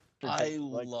I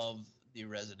love the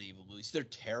Resident Evil movies. They're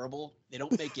terrible. They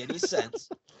don't make any sense.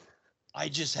 I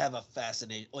just have a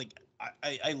fascination. Like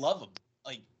I love them.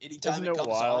 Like anytime it comes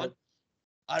on,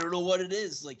 I don't know what it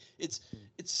is. Like it's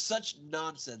such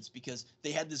nonsense because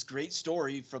they had this great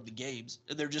story from the games,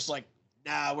 and they're just like,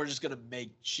 nah, we're just gonna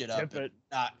make shit up. And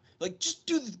not like just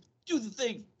do the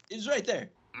thing. It's right there.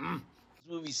 These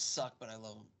movies suck, but I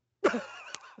love them.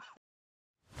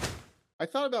 I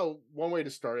thought about one way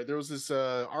to start it. There was this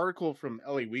article from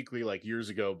LA Weekly like years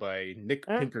ago by Nick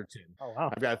Pinkerton. Oh, wow.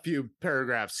 I've got a few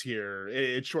paragraphs here.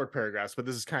 It's short paragraphs, but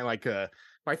this is kind of like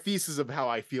my thesis of how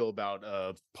I feel about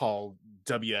Paul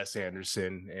W.S.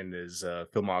 Anderson and his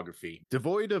filmography.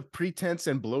 Devoid of pretense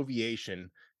and bloviation,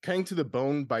 cutting to the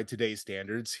bone by today's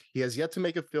standards, he has yet to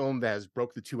make a film that has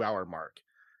broke the 2-hour mark.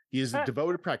 He is a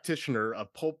devoted practitioner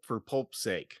of pulp for pulp's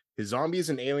sake. His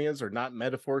zombies and aliens are not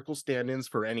metaphorical stand-ins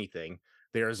for anything.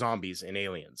 They are zombies and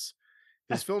aliens.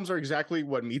 His films are exactly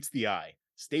what meets the eye.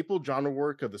 Staple genre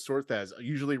work of the sort that is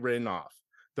usually written off.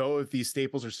 Though if these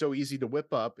staples are so easy to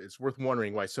whip up, it's worth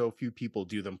wondering why so few people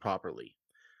do them properly.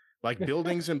 Like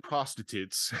buildings and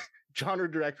prostitutes, genre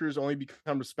directors only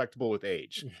become respectable with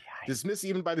age. Dismissed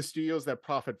even by the studios that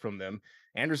profit from them,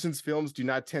 Anderson's films do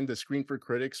not tend to screen for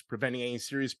critics, preventing any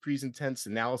serious pre-intense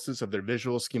analysis of their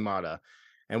visual schemata,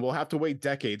 and we'll have to wait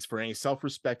decades for any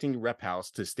self-respecting rep house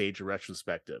to stage a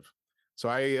retrospective. So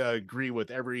I agree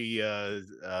with every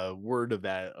word of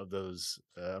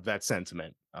that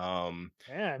sentiment.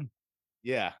 Man,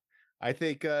 yeah, I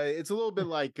think it's a little bit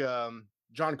like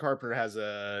John Carpenter has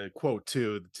a quote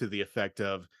to the effect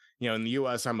of, in the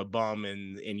U.S. I'm a bum,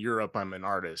 and in Europe I'm an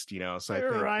artist. So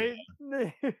I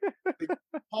think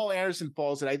Paul Anderson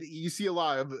falls, and you see a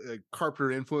lot of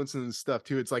Carpenter influence and stuff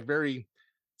too. It's like very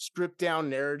stripped down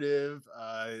narrative,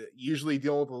 usually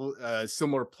dealing with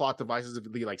similar plot devices, of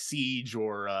like Siege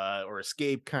or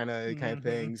Escape kind of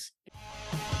things.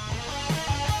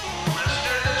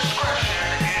 Listener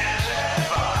discretion is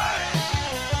advised.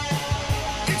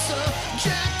 It's a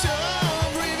jacked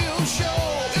up review show.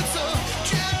 It's a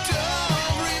jacked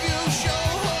up review show.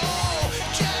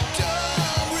 Jacked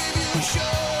up review show.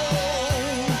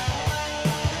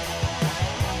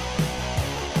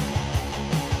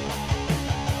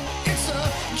 It's a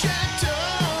jacked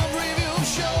up review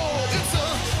show. It's a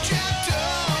jacked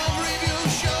up review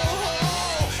show.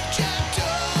 Jacked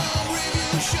up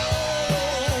review show.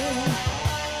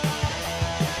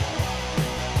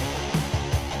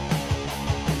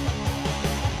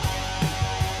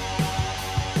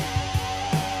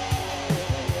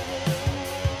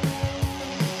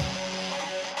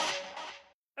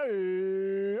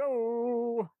 Hey,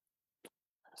 oh.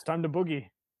 It's time to boogie.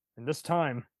 And this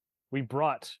time, we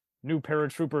brought new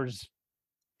paratroopers,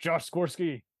 Josh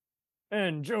Skorsky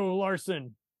and Joe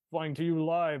Larson, flying to you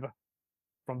live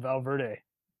from Valverde.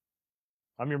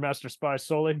 I'm your master spy,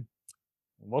 Sully.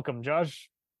 Welcome, Josh.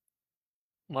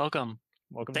 Welcome.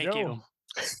 Joe. Thank you.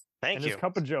 Thank you. His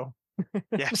cup of Joe.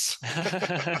 Yes.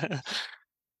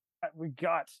 We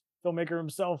got filmmaker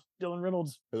himself, Dylan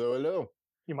Reynolds. Hello.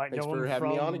 You might Thanks know him for having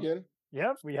me on again.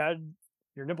 Yep, we had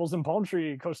your Nipples and Palm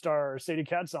Tree co-star Sadie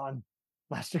Katz on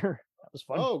last year. That was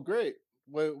fun. Oh, great.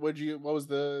 What was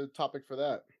the topic for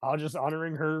that? Just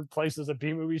honoring her place as a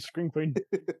B-movie screen queen.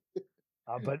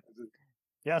 But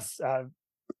yes,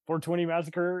 420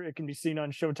 Massacre, it can be seen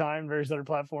on Showtime, various other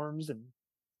platforms, and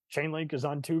Chainlink is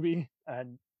on Tubi.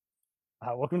 And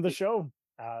welcome to the show.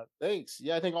 Thanks.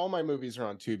 Yeah, I think all my movies are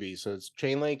on Tubi. So it's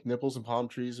Chainlink, Nipples and Palm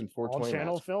Trees, and 420 all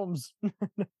channel Massacre. films.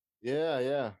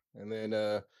 Yeah. And then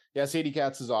Sadie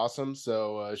Katz is awesome.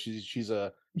 So she's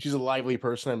a lively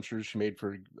person. I'm sure she made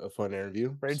for a fun interview.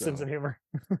 Great sense of humor.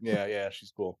 yeah,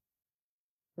 she's cool.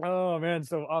 Oh man,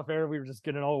 so off air we were just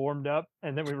getting all warmed up,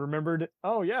 and then we remembered,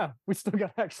 oh yeah, we still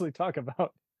got to actually talk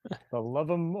about the love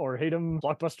him or hate him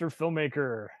blockbuster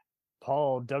filmmaker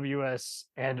Paul W.S.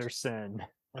 Anderson.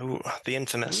 Ooh, the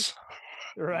infamous.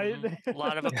 Right? A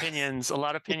lot of opinions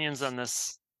on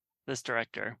this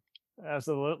director.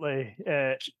 Absolutely.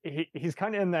 He's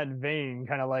kind of in that vein,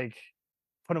 kind of like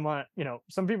put him on,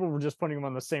 some people were just putting him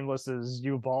on the same list as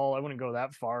U-Ball. I wouldn't go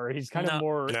that far. He's kind of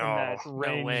more in that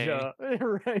range.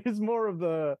 He's more of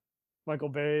the Michael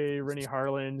Bay, Rennie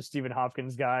Harlan, Stephen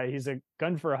Hopkins guy. He's a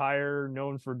gun for hire,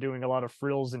 known for doing a lot of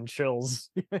frills and chills.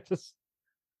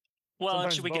 Well,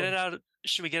 should we get it out?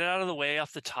 Should we get it out of the way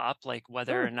off the top, like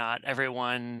whether or not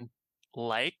everyone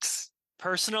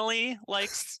personally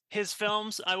likes his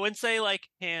films? I wouldn't say like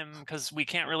him, because we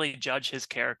can't really judge his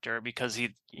character because you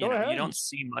don't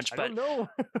see much.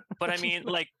 But I mean,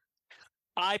 like,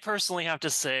 I personally have to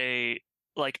say,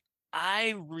 like,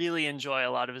 I really enjoy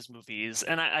a lot of his movies,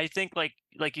 and I think like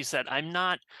you said, I'm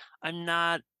not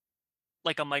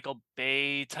like a Michael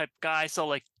Bay type guy. So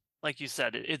like you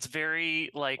said, it's very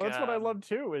like Well, that's what I love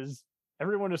too. Is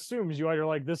everyone assumes you either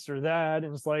like this or that,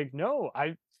 and it's like, no,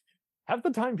 I half the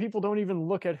time people don't even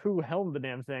look at who helmed the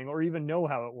damn thing or even know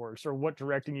how it works or what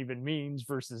directing even means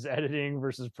versus editing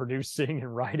versus producing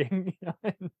and writing.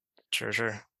 Sure.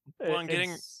 Well, I'm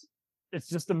getting it's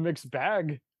just a mixed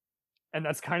bag. And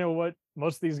that's kind of what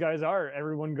most of these guys are.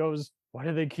 Everyone goes, why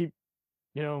do they keep,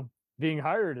 being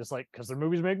hired? It's like, because their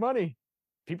movies make money.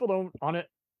 People don't on it.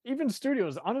 Even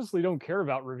studios honestly don't care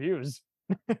about reviews.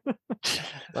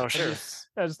 Oh, sure.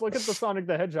 Just look at the Sonic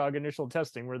the Hedgehog initial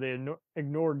testing where they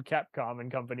ignored Capcom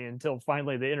and company until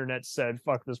finally the internet said,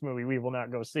 fuck this movie, we will not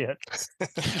go see it.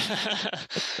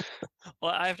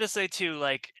 Well, I have to say too,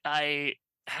 like I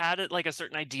had like a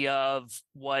certain idea of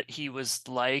what he was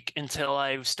like until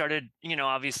I started,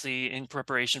 obviously in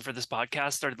preparation for this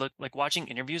podcast, started like watching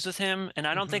interviews with him, and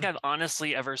I don't think I've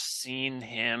honestly ever seen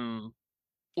him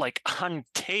like on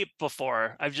tape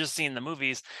before. I've just seen the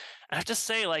movies. I have to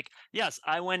say, like, yes,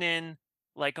 I went in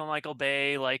like a Michael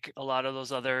Bay, like a lot of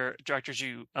those other directors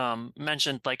you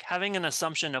mentioned, like having an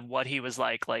assumption of what he was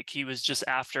like he was just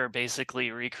after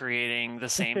basically recreating the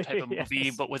same type of movie,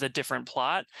 Yes. but with a different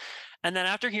plot. And then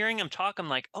after hearing him talk, I'm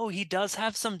like, oh, he does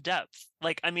have some depth.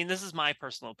 Like, I mean, this is my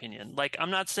personal opinion. Like, I'm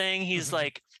not saying he's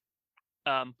like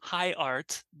high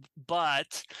art,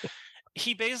 but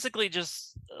he basically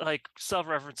just like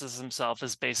self-references himself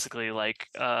as basically like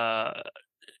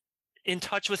in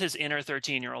touch with his inner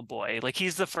 13-year-old boy. Like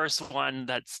he's the first one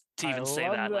that's to even say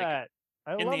that. Like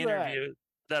in the interview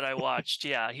that I watched,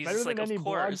 yeah, he's better like, than any of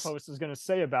course. blog post is going to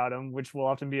say about him, which will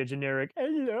often be a generic, I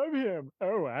love him.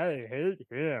 Oh, I hate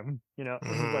him. This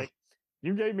is like,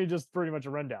 you gave me just pretty much a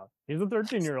rundown. He's a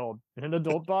 13-year-old in an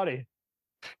adult body.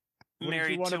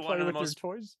 Married you want to to one play of the with most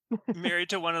your toys?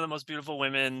 married to one of the most beautiful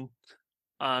women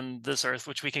on this earth,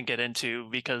 which we can get into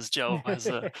because Joe has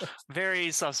a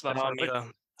very soft spot for her.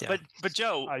 But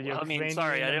Joe, I mean,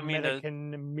 sorry, I didn't mean to.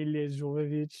 American Mila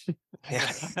Jovovich.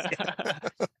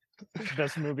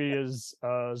 Best movie is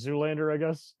Zoolander, I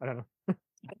guess. I don't know.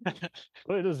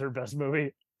 Well, it is her best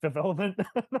movie. Fifth Element.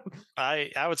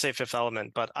 I would say Fifth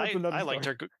Element, but That's I another liked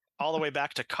her all the way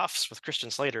back to Cuffs with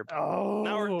Christian Slater.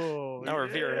 Oh, now we're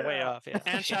veering way off. Yeah.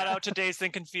 And shout out to Dazed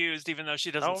and Confused, even though she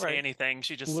doesn't say anything,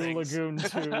 she just Blue sings. Lagoon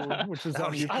 2, which is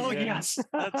on YouTube. Oh yes,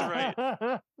 that's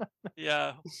right.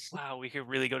 Yeah. Wow, we could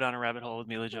really go down a rabbit hole with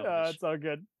Mila Jovovich. It's all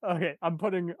good. Okay, I'm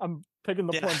picking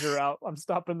the plunger out. I'm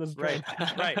stopping this train.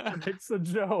 Right. Okay, so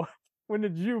Joe, when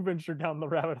did you venture down the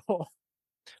rabbit hole?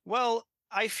 Well,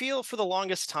 I feel for the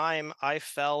longest time I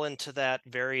fell into that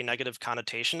very negative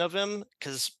connotation of him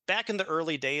because back in the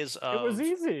early days of it was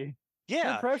easy.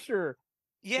 Yeah. No pressure.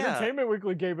 Yeah. Entertainment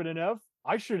Weekly gave it an F.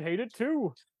 I should hate it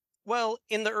too. Well,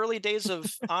 in the early days of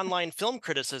online film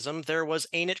criticism, there was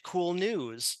Ain't It Cool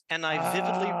News, and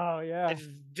I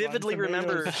vividly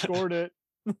remember scored it.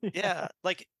 Yeah,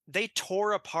 like they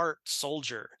tore apart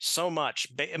Soldier so much,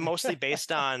 mostly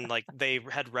based on like they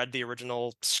had read the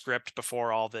original script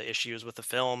before all the issues with the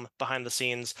film behind the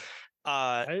scenes.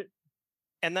 Right?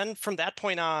 And then from that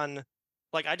point on,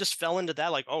 like I just fell into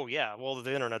that, like, oh yeah, well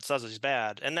the internet says he's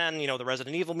bad. And then, the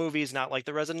Resident Evil movies, not like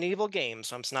the Resident Evil game,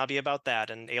 so I'm snobby about that.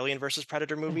 And Alien versus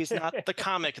Predator movies, not the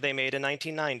comic they made in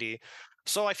 1990.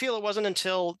 So I feel it wasn't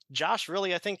until Josh,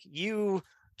 really, I think you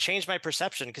changed my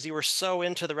perception because you were so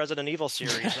into the Resident Evil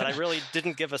series that I really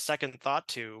didn't give a second thought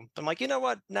to. I'm like, you know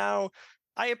what? Now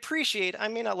I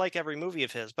may not like every movie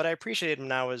of his, but I appreciate him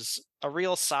now as a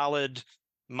real solid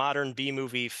modern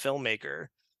B-movie filmmaker.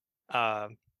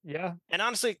 Yeah. And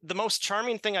honestly, the most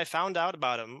charming thing I found out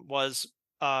about him was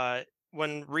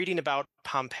when reading about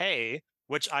Pompeii,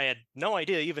 which I had no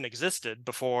idea even existed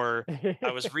before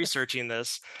I was researching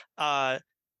this. I'm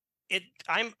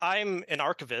an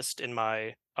archivist in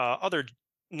my other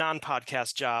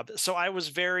non-podcast job, so I was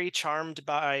very charmed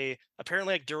by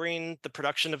apparently like during the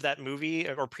production of that movie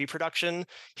or pre-production,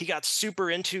 he got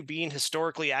super into being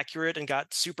historically accurate and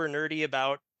got super nerdy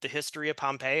about the history of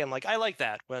Pompeii. I'm like, I like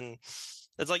that when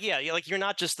it's like, yeah, you're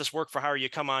not just this work for hire, you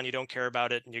come on, you don't care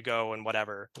about it and you go and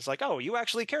whatever. It's like, oh, you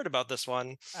actually cared about this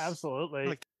one.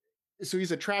 Absolutely. So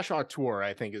he's a trash auteur,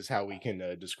 I think is how we can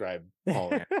describe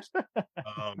Paul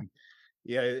Anderson.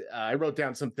 I wrote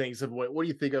down some things of what do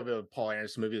you think of a Paul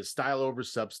Anderson movie? The style over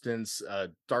substance,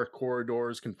 dark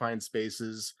corridors, confined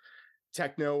spaces,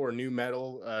 techno or new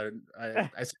metal. I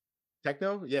said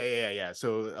techno? Yeah.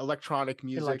 So electronic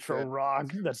music. Electro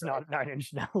rock. That's not 9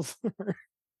 Inch Nails.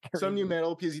 Some new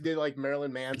metal because he did like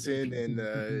Marilyn Manson and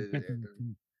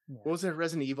What was that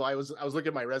Resident Evil? I was looking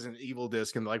at my Resident Evil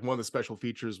disc, and like one of the special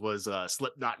features was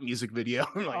Slipknot music video.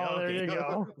 I'm like, Oh, there okay, you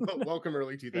go. welcome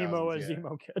early 2000s. Emo as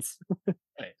emo kids.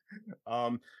 Right.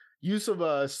 Use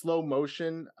of slow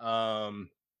motion,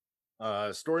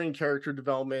 story and character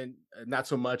development, not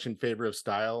so much in favor of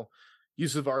style.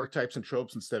 Use of archetypes and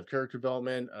tropes instead of character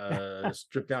development.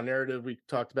 Stripped down narrative we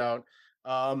talked about.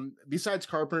 Besides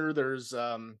Carpenter, there's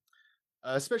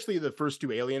especially the first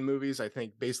two Alien movies. I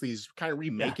think basically he's kind of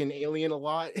remaking Alien a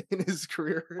lot in his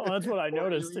career. Oh, that's what I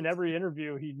noticed in every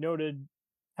interview. He noted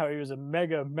how he was a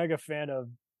mega fan of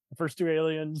the first two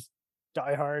Aliens,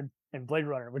 Die Hard, and Blade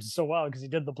Runner, which is so wild because he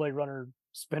did the Blade Runner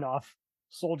spin-off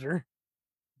Soldier.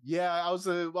 Yeah, I was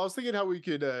thinking how we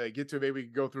could get to maybe we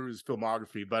could go through his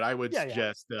filmography, but I would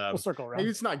suggest we'll circle around.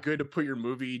 maybe it's not good to put your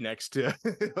movie next to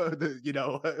one of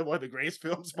the greatest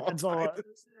films of all time.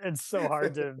 It's so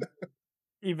hard to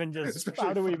even just Especially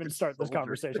how do we even start this Soldier.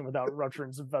 Conversation without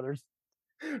ruffling some feathers?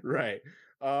 Right.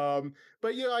 But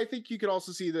I think you could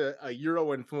also see the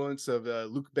Euro influence of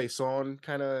Luc Besson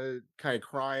kind of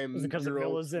crime because of Euro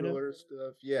Villa's in it? thriller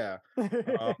stuff. Yeah.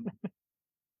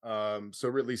 So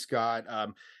Ridley Scott,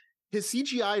 his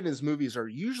CGI in his movies are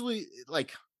usually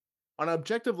like on an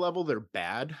objective level, they're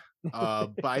bad.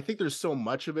 But I think there's so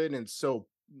much of it and so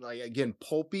like again,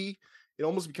 pulpy. It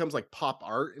almost becomes like pop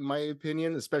art, in my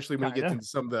opinion, especially when you get into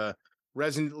some of the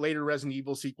later Resident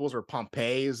Evil sequels, or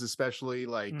Pompeii is especially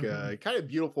like kind of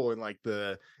beautiful in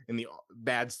the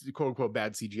bad quote unquote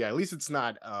bad CGI. At least it's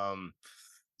not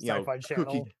SciFi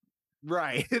channel.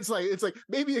 Right. It's like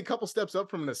maybe a couple steps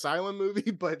up from an Asylum movie,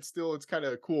 but still it's kind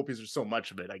of cool because there's so much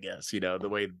of it, I guess,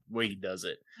 the way he does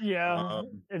it. Yeah.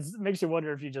 It makes you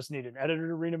wonder if you just need an editor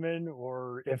to rein him in,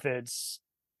 or if he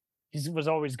was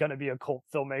always going to be a cult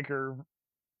filmmaker.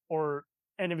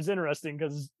 And it was interesting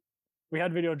because we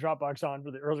had Video Dropbox on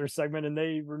for the earlier segment, and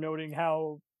they were noting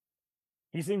how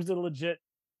he seems to legit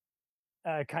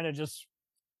kind of just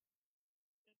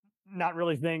not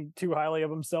really think too highly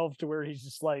of himself, to where he's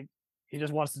just like, he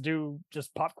just wants to do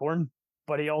just popcorn,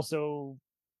 but he also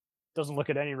doesn't look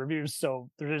at any reviews. So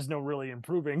there is no really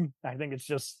improving. I think it's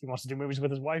just, he wants to do movies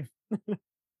with his wife.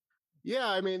 Yeah.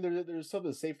 I mean, there's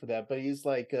something to say for that, but he's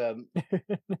like,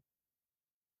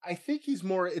 I think he's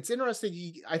more, it's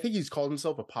interesting. I think he's called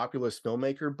himself a populist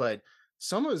filmmaker, but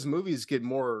some of his movies get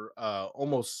more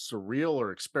almost surreal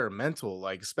or experimental,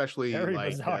 like especially Very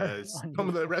like some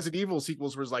of the Resident Evil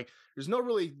sequels where it's like there's no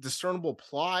really discernible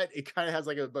plot. It kind of has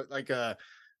like a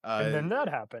and then that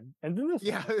happened, and then this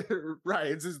right.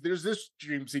 It's just, there's this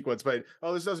dream sequence, but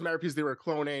this doesn't matter because they were a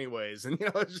clone anyways, and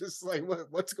it's just like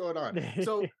what's going on.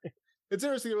 So it's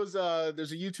interesting. It was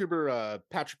there's a YouTuber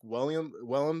Patrick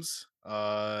Willems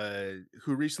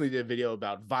who recently did a video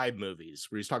about vibe movies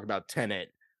where he's talking about Tenet.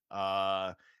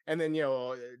 And then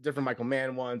different Michael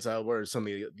Mann ones. What are some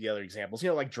of the other examples?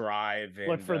 Like Drive. And,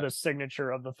 look for the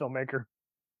signature of the filmmaker.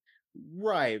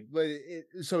 Right, but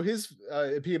so his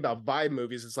opinion about vibe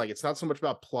movies, it's like it's not so much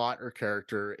about plot or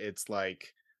character. It's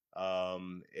like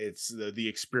it's the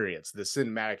experience, the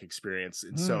cinematic experience,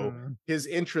 and so his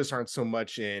interests aren't so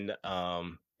much in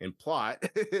plot,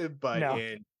 but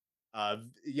in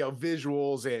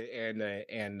visuals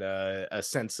and a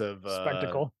sense of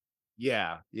spectacle.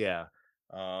 Yeah.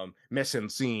 Mise en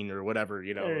scene or whatever,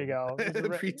 There you go.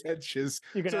 Pretentious.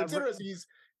 So it's interesting.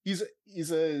 He's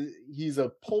a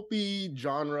pulpy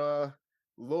genre,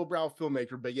 lowbrow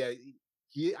filmmaker, but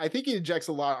I think he injects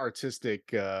a lot of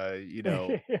artistic,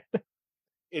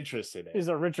 interest in it. He's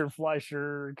a Richard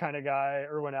Fleischer kind of guy,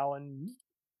 Irwin Allen,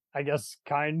 I guess,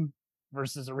 kind,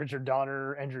 versus a Richard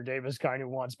Donner, Andrew Davis kind, who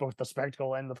wants both the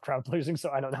spectacle and the crowd pleasing. So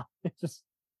I don't know. It's just.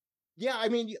 Yeah, I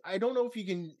mean, I don't know if you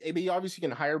can. I mean, obviously, you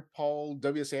can hire Paul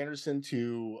W.S. Anderson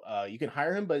to. You can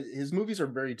hire him, but his movies are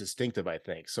very distinctive, I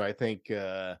think. So I think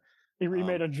he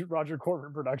remade a Roger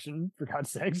Corman production, for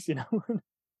God's sakes,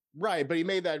 Right, but he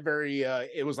made that very.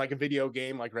 It was like a video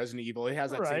game, like Resident Evil. It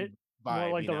has that same vibe,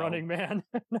 more like The Running Man.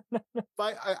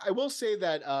 But I will say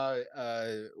that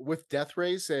with Death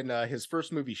Race and his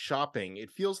first movie, Shopping,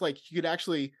 it feels like he could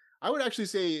actually. I would actually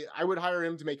say I would hire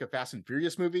him to make a Fast and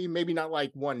Furious movie. Maybe not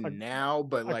like one now,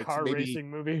 but like car maybe racing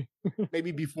movie.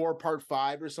 maybe before Part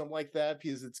 5 or something like that,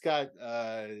 because it's got.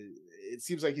 It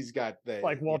seems like he's got the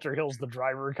like Walter Hill's The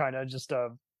Driver, kind of just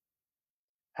have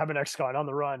an ex-con on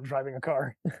the run driving a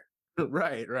car.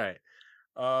 Right.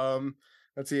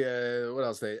 Let's see. What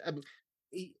else?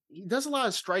 He does a lot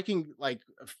of striking like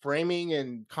framing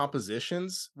and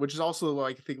compositions, which is also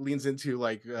like I think leans into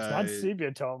like it's not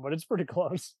sepia tone, but it's pretty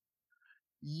close.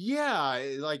 Yeah,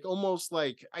 like almost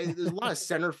like there's a lot of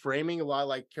center framing, a lot of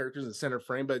like characters in center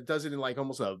frame, but it does it in like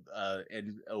almost a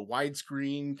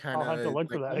widescreen kind I'll have to of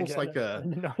look for like that almost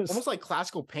again. like a almost like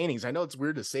classical paintings. I know it's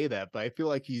weird to say that, but I feel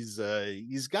like he's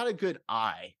got a good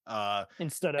eye.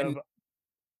 Instead of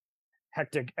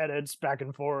hectic edits back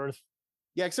and forth.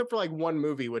 Yeah, except for like one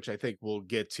movie, which I think we'll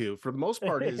get to. For the most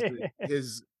part,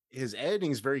 his editing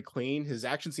is very clean. His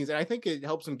action scenes, and I think it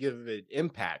helps him give it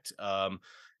impact.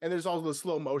 And there's all the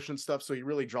slow motion stuff, so he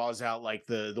really draws out like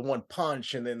the one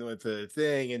punch, and then with the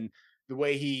thing, and the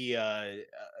way he, a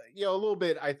little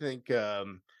bit. I think, there's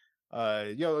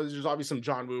obviously some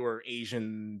John Woo or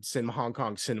Asian cinema, Hong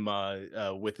Kong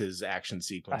cinema with his action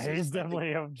sequences. He's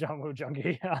definitely a John Woo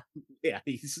junkie. Yeah, yeah,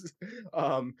 he's.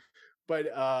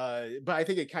 But I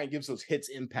think it kind of gives those hits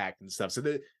impact and stuff. So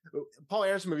the Paul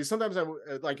Anderson movies, sometimes I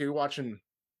like you're watching,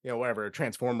 whatever, a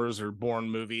Transformers or Bourne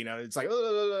movie, it's like,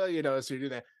 so you're doing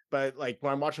that. But like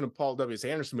when I'm watching a Paul W.S.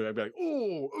 Anderson movie, I'd be like,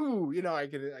 ooh, I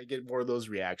get more of those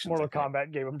reactions. Mortal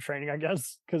Kombat gave him training, I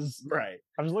guess, because right.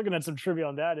 I was looking at some trivia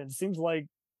on that, and it seems like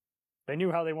they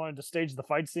knew how they wanted to stage the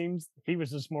fight scenes. He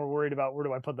was just more worried about where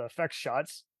do I put the effects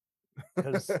shots,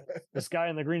 because this guy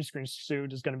in the green screen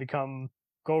suit is going to become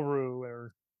Goru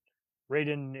or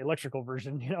Raiden electrical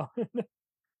version, Yeah,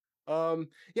 well,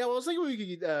 I was thinking we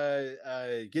could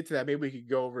get to that. Maybe we could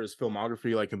go over his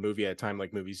filmography, like a movie at a time,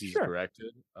 like movies he's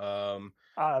directed.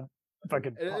 If I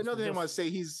could, another thing I want to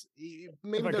say, he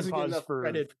maybe doesn't get enough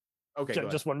credit. Okay,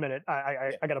 just 1 minute.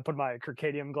 I got to put my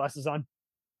Circadian glasses on.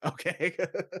 Okay.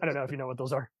 I don't know if you know what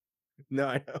those are. No,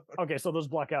 I know. Okay, so those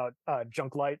block out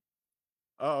junk light.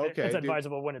 Oh, okay. It's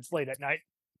advisable when it's late at night.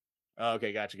 Oh,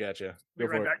 okay, gotcha. Go Be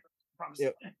right for back. Promise.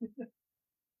 Yep.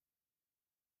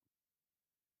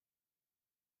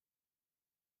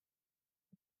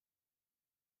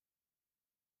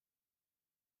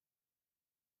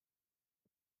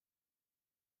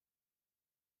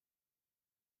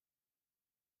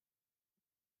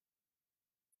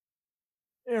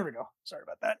 There we go. Sorry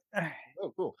about that.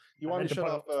 Oh, cool. You want me to shut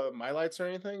off my lights or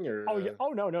anything? Or oh yeah. Oh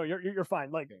no, you're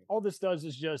fine. Like okay. All this does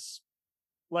is just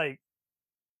like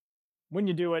when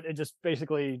you do it, it just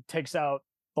basically takes out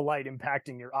the light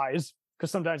impacting your eyes, because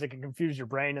sometimes it can confuse your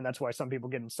brain, and that's why some people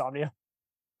get insomnia.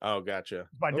 Oh, gotcha.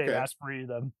 By Dave Asprey,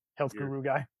 the health guru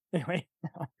guy. Anyway,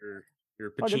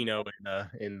 you're Pacino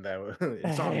in the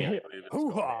Insomnia.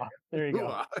 Hoo-ha! There you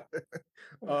go.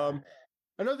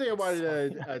 Another thing I wanted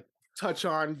to touch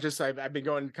on, just I've been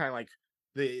going kind of like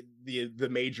the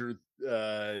major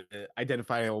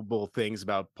identifiable things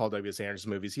about Paul W.S. Anderson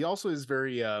movies. He also is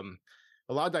very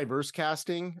a lot of diverse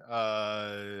casting,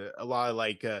 a lot of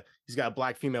like he's got a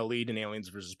black female lead in Aliens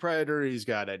versus Predator. He's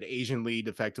got an Asian lead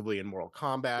effectively in Mortal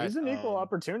Kombat. He's an equal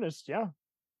opportunist, yeah.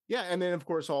 Yeah, and then of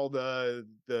course all the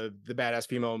badass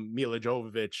female Mila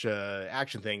Jovovich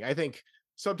action thing. I think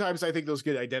sometimes those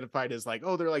get identified as like,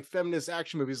 oh, they're like feminist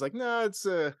action movies. Like, no, it's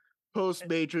a post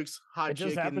Matrix hot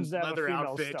chick in leather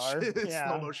outfit,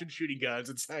 slow motion shooting guns.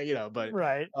 It's but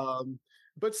right.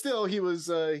 But still, he's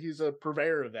a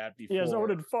purveyor of that before. He has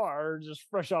Odin Farr, just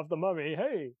fresh off the Mummy.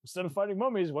 Hey, instead of fighting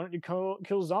mummies, why don't you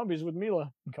kill zombies with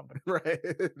Mila and company? Right.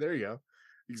 There you go.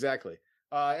 Exactly.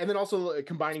 And then also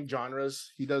combining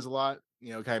genres. He does a lot,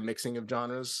 kind of mixing of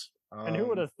genres. And who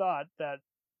would have thought that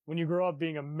when you grow up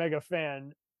being a mega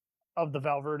fan of the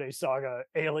Valverde saga,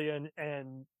 Alien,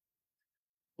 and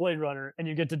Blade Runner, and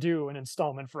you get to do an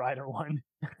installment for either one?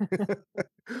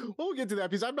 Well, we'll get to that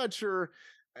because I'm not sure.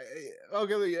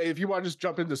 Okay, if you want to just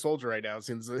jump into Soldier right now,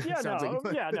 since we're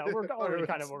already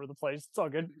kind of over the place. It's all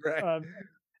good. Right.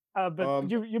 But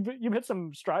you hit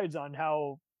some strides on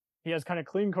how he has kind of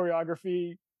clean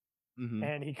choreography,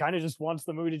 and he kind of just wants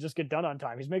the movie to just get done on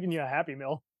time. He's making you a Happy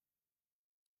Meal.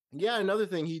 Yeah, another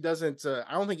thing, he doesn't.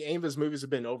 I don't think any of his movies have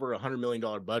been over $100 million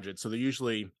budget, so they're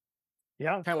usually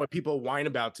kind of what people whine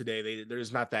about today.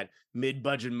 There's not that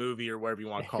mid-budget movie or whatever you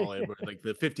want to call it, where like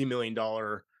the $50 million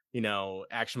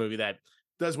action movie that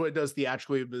does what it does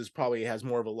theatrically, but probably has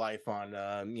more of a life on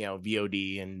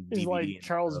VOD and DVD. He's like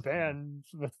Charles Band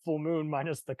with Full Moon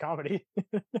minus the comedy.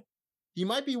 He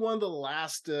might be one of the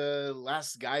last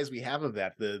guys we have of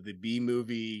that, the B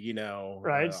movie,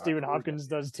 right. Stephen Hopkins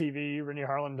does TV, Rennie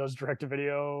Harlan does direct to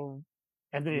video,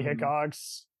 Anthony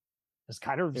Hickox is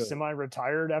kind of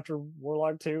semi-retired after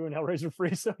Warlock 2 and Hellraiser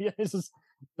 3. So yeah, this is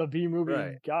the B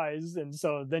movie guys. And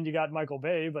so then you got Michael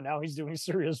Bay, but now he's doing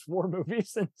serious war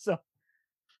movies. And so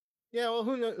yeah, well,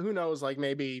 who knows? Like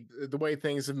maybe the way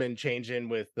things have been changing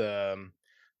with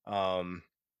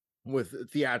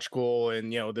theatrical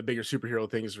and the bigger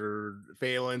superhero things are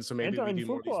failing, so maybe we do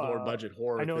more of these lower budget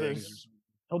horror things.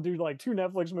 he'll do like 2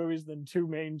 Netflix movies, then 2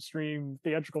 mainstream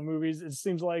theatrical movies. It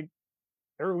seems like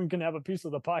everyone can have a piece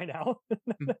of the pie now.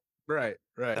 Right.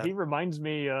 He reminds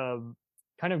me of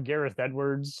kind of Gareth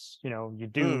Edwards. You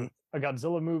do a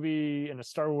Godzilla movie and a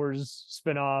Star Wars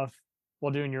spinoff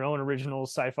while doing your own original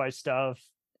sci-fi stuff.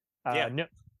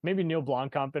 Maybe Neil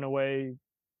Blomkamp in a way,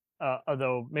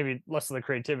 although maybe less of the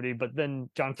creativity. But then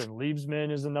Jonathan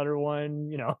Liebsman is another one.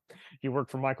 You work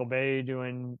for Michael Bay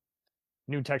doing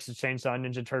New Texas Chainsaw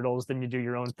Ninja Turtles. Then you do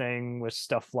your own thing with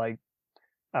stuff like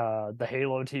the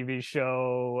Halo TV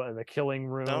show, The Killing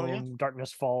Room,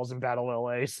 Darkness Falls, and Battle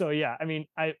LA. So yeah, I mean,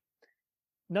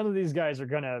 none of these guys are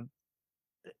gonna.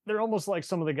 They're almost like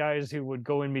some of the guys who would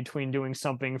go in between doing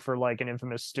something for like an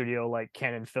infamous studio like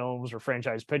Canon Films or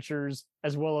Franchise Pictures,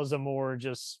 as well as a more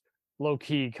just low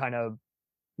key kind of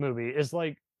movie. It's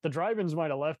like the drive-ins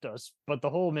might have left us, but the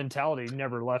whole mentality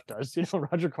never left us.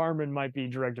 Roger Corman might be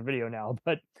direct to video now,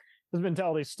 but his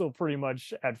mentality is still pretty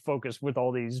much at focus with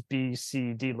all these B,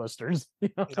 C, D listers.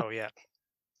 Oh yeah.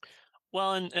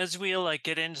 Well, and as we like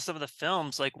get into some of the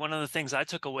films, like one of the things I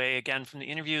took away again from the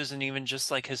interviews and even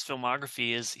just like his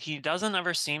filmography is he doesn't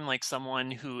ever seem like someone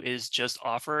who is just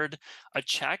offered a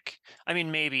check. I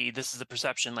mean, maybe this is the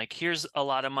perception, like, here's a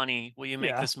lot of money, will you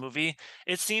make this movie?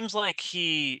 It seems like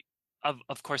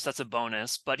of course that's a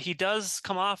bonus, but he does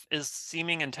come off as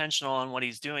seeming intentional on what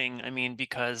he's doing. I mean,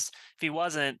 because if he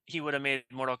wasn't, he would have made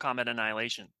Mortal Kombat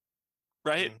Annihilation,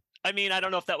 right? I mean, I don't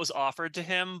know if that was offered to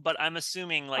him, but I'm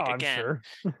assuming, like, again, sure.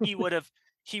 he would have,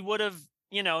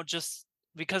 just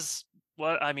because,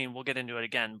 I mean, we'll get into it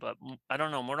again, but I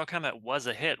don't know. Mortal Kombat was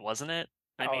a hit, wasn't it?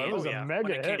 I mean, it was a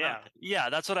mega hit.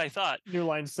 Yeah, that's what I thought. New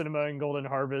Line Cinema and Golden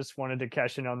Harvest wanted to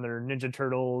cash in on their Ninja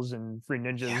Turtles and Free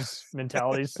Ninjas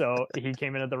mentalities, so he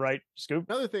came in at the right scoop.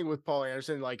 Another thing with Paul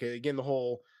Anderson, like, again, the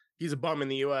whole he's a bum in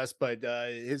the U.S., but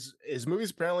his movies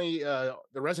apparently the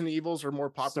Resident Evils are more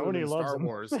popular than Star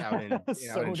Wars out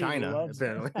in China.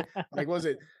 Apparently, like, was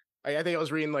it? I think I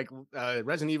was reading like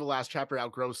Resident Evil last chapter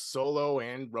outgrows Solo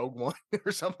and Rogue One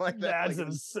or something like that. That's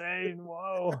insane!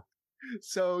 Whoa.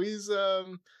 So he's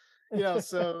so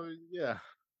yeah.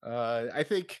 I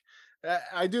think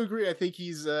I do agree. I think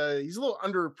he's a little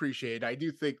underappreciated. I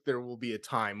do think there will be a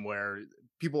time where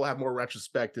people have more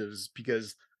retrospectives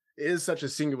because it is such a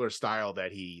singular style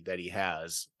that he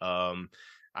has.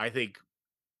 I think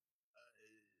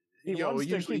he wants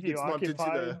to keep you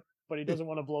occupied, but he doesn't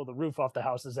want to blow the roof off the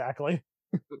house exactly.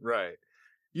 Right.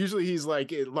 Usually he's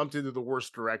like lumped into the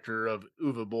worst director of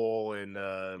Uwe Boll and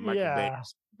Michael Bay.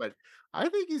 But I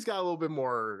think he's got a little bit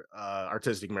more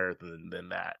artistic merit than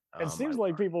that. It seems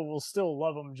like people will still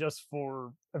love him just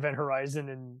for Event Horizon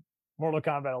and Mortal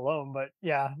Kombat alone. But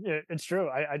yeah, it's true.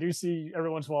 I do see every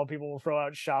once in a while people will throw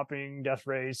out Shopping, Death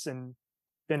Race, and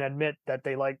then admit that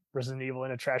they like Resident Evil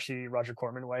in a trashy Roger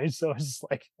Corman way. So it's just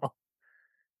like,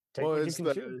 take what you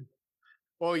can choose.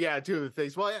 Well, yeah, two of the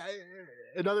things. Well,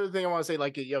 another thing I want to say,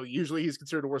 like, usually he's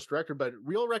considered a worst director, but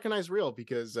real recognize real,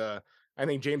 because I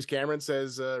think James Cameron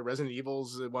says Resident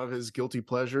Evil's one of his guilty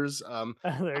pleasures.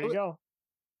 There you go.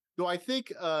 Though I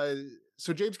think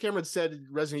so James Cameron said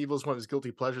Resident Evil is one of his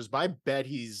guilty pleasures, but I bet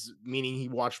he's meaning he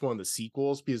watched one of the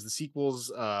sequels, because the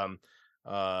sequels,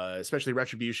 especially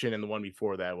Retribution and the one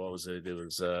before that, what was it? It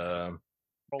was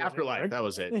Afterlife. That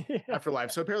was it. Afterlife.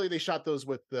 So apparently they shot those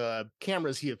with the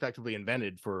cameras he effectively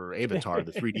invented for Avatar,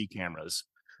 the 3D cameras.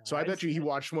 So I bet you he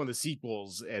watched one of the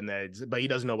sequels, but he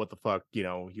doesn't know what the fuck,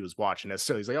 he was watching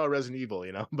necessarily. He's like, oh, Resident Evil,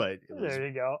 but it was, there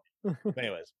you go.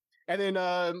 Anyways. And then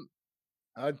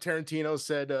Tarantino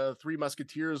said Three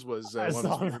Musketeers was one of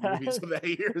his favorite movies of that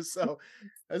year. So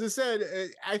as I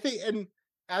said, I think, and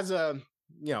as a,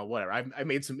 whatever, I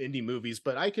made some indie movies,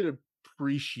 but I could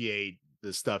appreciate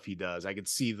the stuff he does. I could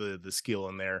see the skill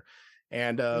in there,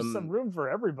 and there's some room for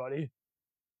everybody.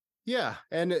 Yeah,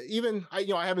 and even I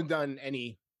haven't done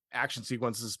any action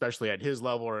sequences, especially at his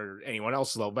level or anyone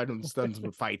else's level, but I've done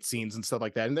some fight scenes and stuff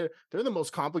like that, and they're the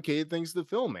most complicated things to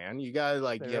film, man. You gotta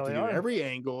you have to do every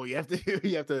angle. You have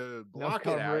to block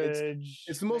it out.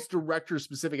 It's the most director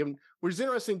specific, which is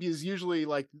interesting because usually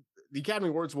like the Academy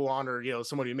Awards will honor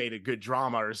somebody who made a good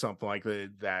drama or something like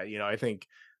that. I think.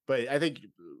 But I think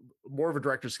more of a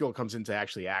director's skill comes into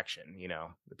actually action,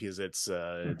 because it's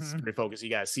very focused. You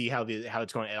got to see how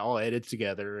it's going to all edit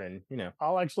together, and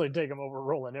I'll actually take him over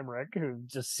Roland Emmerich, who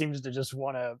just seems to just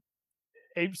want to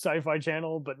ape Sci-Fi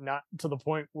Channel, but not to the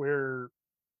point where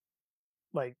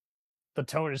like the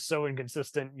tone is so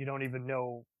inconsistent you don't even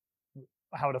know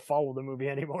how to follow the movie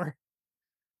anymore.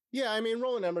 Yeah, I mean,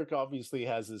 Roland Emmerich obviously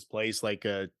has his place. Like,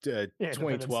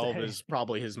 2012 is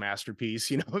probably his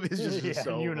masterpiece. You know, it's just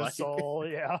so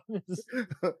Unisol,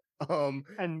 like...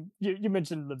 and you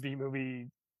mentioned the B movie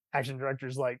action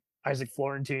directors like Isaac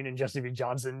Florentine and Jesse V.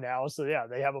 Johnson now. So yeah,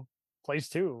 they have a place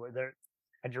too. They're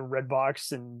at your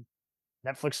Redbox and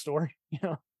Netflix store. You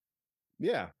know.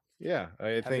 Yeah.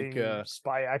 I think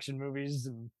spy action movies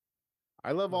and.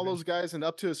 I love all those guys, and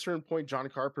up to a certain point, John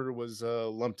Carpenter was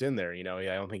lumped in there. You know, I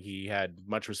don't think he had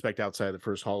much respect outside of the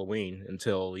first Halloween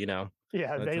until They Live.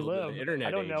 The internet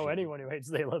I don't know age. anyone who hates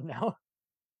They Live now.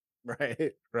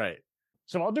 Right.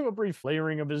 So I'll do a brief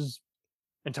layering of his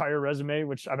entire resume,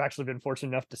 which I've actually been fortunate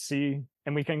enough to see,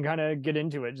 and we can kind of get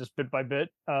into it just bit by bit.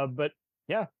 But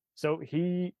yeah, so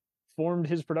he formed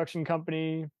his production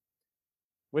company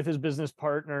with his business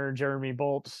partner Jeremy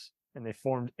Bolt, and they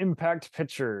formed Impact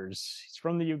Pictures. He's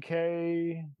from the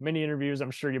UK. Many interviews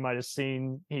I'm sure you might have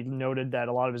seen. He noted that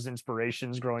a lot of his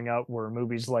inspirations growing up were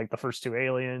movies like the first two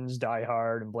Aliens, Die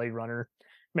Hard, and Blade Runner.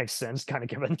 Makes sense, kind of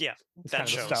given. Yeah, that kind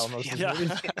shows. Of the style of most of his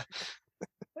movies.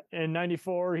 In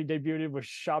 '94, he debuted with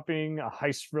Shopping, a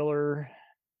heist thriller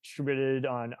distributed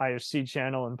on IFC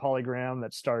Channel and Polygram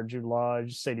that starred Jude Law,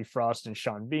 Sadie Frost, and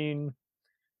Sean Bean.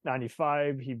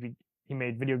 '95, he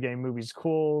made video game movies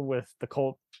cool with the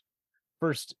cult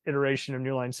first iteration of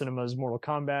New Line Cinema's Mortal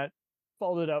Kombat,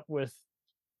 followed it up with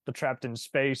the Trapped in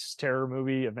Space terror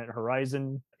movie Event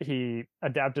Horizon. He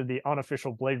adapted the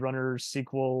unofficial Blade Runner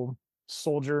sequel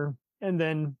Soldier, and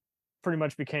then pretty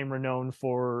much became renowned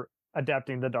for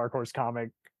adapting the Dark Horse comic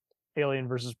Alien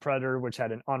vs. Predator, which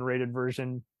had an unrated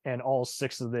version, and all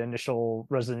 6 of the initial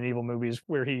Resident Evil movies,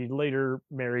 where he later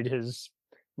married his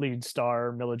lead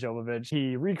star, Mila Jovovich.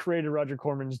 He recreated Roger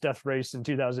Corman's Death Race in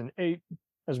 2008,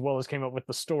 as well as came up with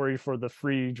the story for the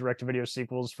free direct-to-video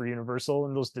sequels for Universal,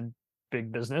 and those did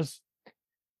big business.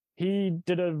 He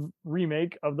did a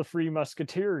remake of The Three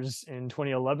Musketeers in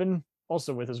 2011,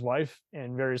 also with his wife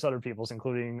and various other peoples,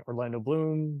 including Orlando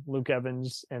Bloom, Luke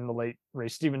Evans, and the late Ray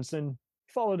Stevenson.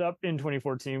 Followed up in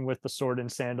 2014 with the sword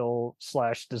and sandal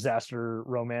 / disaster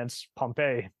romance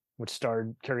Pompeii, which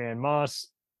starred Carrie-Anne Moss,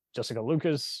 Jessica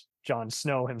Lucas, Jon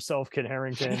Snow himself, Kit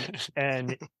Harington,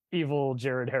 and evil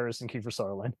Jared Harris and Kiefer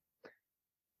Sutherland.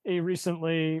 He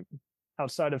recently,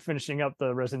 outside of finishing up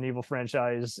the Resident Evil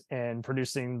franchise and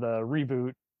producing the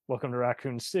reboot Welcome to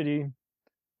Raccoon City,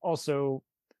 also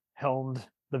helmed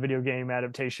the video game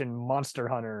adaptation Monster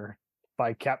Hunter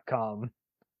by Capcom,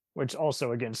 which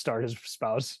also again starred his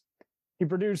spouse. He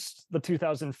produced the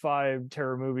 2005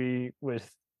 terror movie with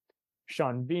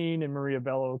Sean Bean and Maria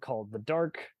Bello called The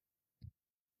Dark.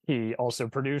 He also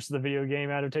produced the video game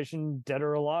adaptation Dead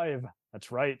or Alive.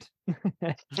 That's right.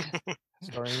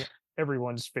 Starring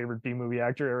everyone's favorite B-movie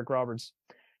actor, Eric Roberts.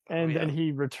 And then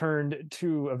he returned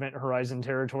to Event Horizon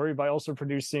territory by also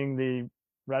producing the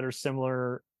rather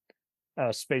similar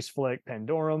space flick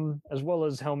Pandorum, as well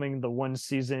as helming the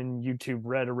one-season YouTube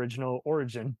Red original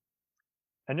Origin.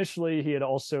 Initially, he had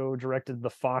also directed the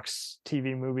Fox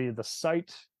TV movie The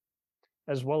Sight,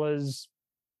 as well as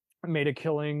made a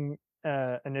killing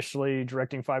initially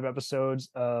directing 5 episodes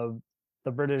of the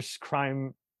British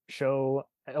crime show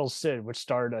El Cid, which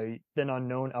starred a then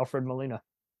unknown Alfred Molina.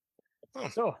 Oh.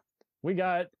 So we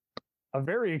got a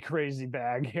very crazy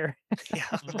bag here.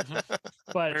 Yeah.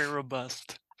 But very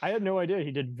robust. I had no idea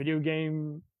he did video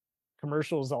game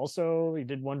commercials also. He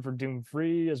did one for Doom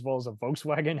Free as well as a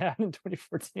Volkswagen ad in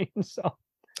 2014. So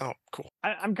cool.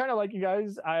 I'm kind of like you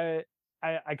guys. I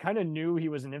kind of knew he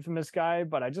was an infamous guy,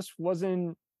 but I just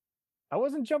wasn't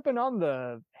jumping on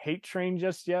the hate train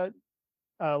just yet.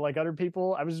 Like other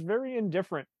people, I was very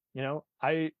indifferent. You know,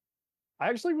 I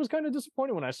actually was kind of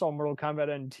disappointed when I saw Mortal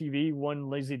Kombat on TV one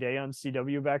lazy day on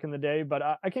CW back in the day,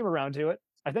 but I came around to it.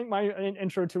 I think my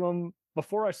intro to him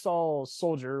before I saw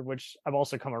Soldier, which I've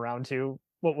also come around to.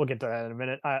 We'll get to that in a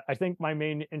minute. I think my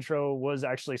main intro was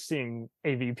actually seeing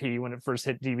AVP when it first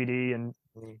hit DVD, and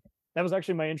that was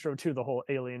actually my intro to the whole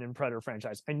Alien and Predator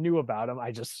franchise. I knew about them.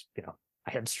 I just,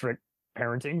 I had strict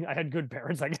parenting. I had good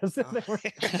parents, I guess. They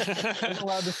weren't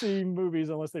allowed to see movies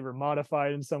unless they were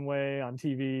modified in some way on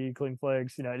TV, clean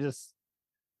flicks,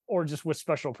 or just with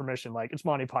special permission. Like, it's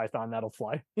Monty Python, that'll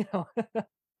fly.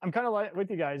 I'm kind of like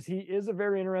with you guys. He is a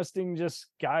very interesting just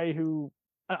guy who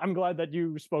I'm glad that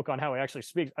you spoke on how he actually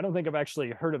speaks. I don't think I've actually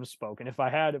heard him spoke. And if I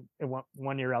had, it went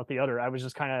one ear out the other. I was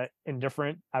just kind of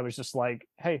indifferent. I was just like,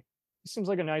 hey, he seems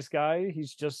like a nice guy.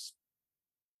 He's just,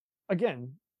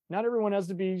 again, not everyone has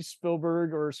to be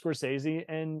Spielberg or Scorsese.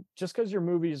 And just because your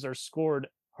movies are scored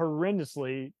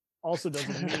horrendously also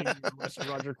doesn't mean you're less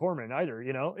Roger Corman either.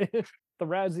 The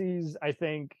Razzies, I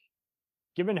think,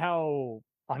 given how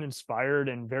uninspired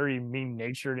and very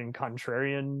mean-natured and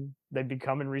contrarian they've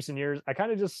become in recent years,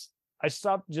 I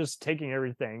stopped just taking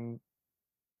everything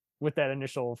with that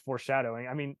initial foreshadowing.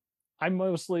 I mean, I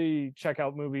mostly check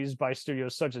out movies by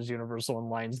studios such as Universal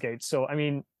and Lionsgate. So, I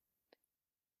mean,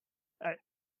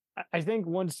 I think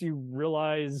once you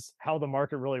realize how the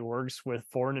market really works with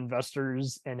foreign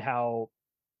investors and how,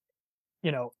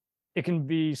 you know, it can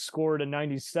be scored a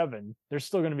 97, there's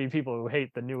still going to be people who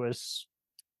hate the newest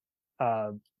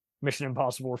Mission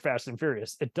Impossible or Fast and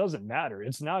Furious. It doesn't matter.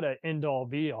 It's not an end-all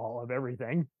be-all of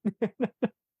everything.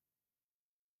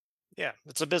 Yeah,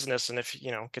 it's a business, and if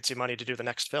gets you money to do the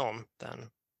next film, then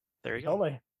there you go.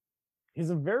 Totally. He's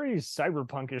a very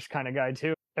cyberpunkish kind of guy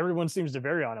too. Everyone seems to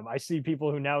vary on him. I see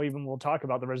people who now even will talk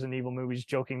about the Resident Evil movies,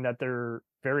 joking that they're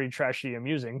very trashy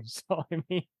amusing. So I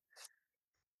mean,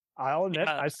 I'll admit,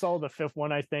 I saw the fifth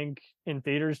one, I think, in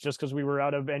theaters just because we were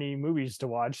out of any movies to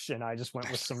watch, and I just went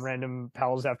with some random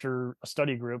pals after a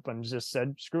study group and just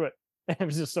said, "Screw it." And it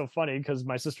was just so funny because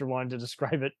my sister wanted to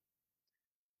describe it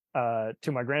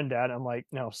to my granddad. I'm like,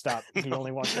 no, stop. He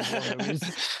only watches horror movies.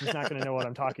 He's not going to know what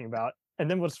I'm talking about.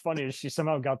 And then what's funny is she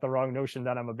somehow got the wrong notion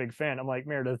that I'm a big fan. I'm like,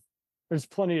 Meredith, there's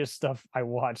plenty of stuff I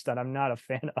watch that I'm not a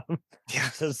fan of. Yeah.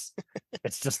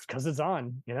 It's just because it's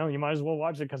on. You might as well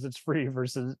watch it because it's free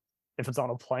versus if it's on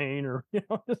a plane or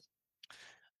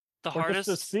the hardest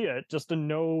just to see it, just to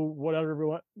know what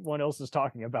everyone else is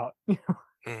talking about.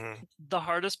 Mm-hmm. The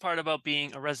hardest part about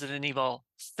being a Resident Evil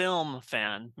film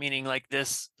fan, meaning like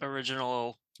this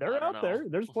original, they're out there.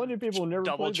 There's plenty of people who never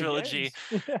double played trilogy.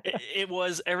 The games. It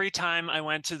was every time I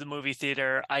went to the movie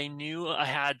theater, I knew I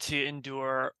had to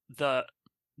endure the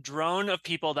drone of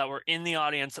people that were in the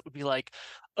audience that would be like,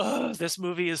 "Oh, this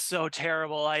movie is so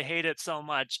terrible. I hate it so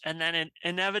much." And then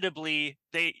inevitably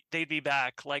they'd be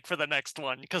back like for the next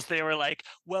one because they were like,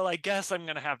 "Well, I guess I'm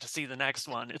going to have to see the next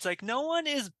one." It's like no one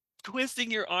is twisting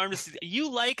your arm to see.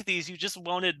 You like these, you just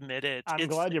won't admit it. I'm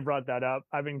glad you brought that up.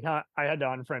 I had to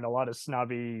unfriend a lot of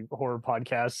snobby horror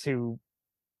podcasts who,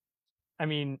 I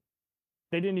mean,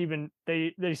 they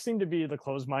seem to be the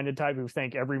closed-minded type who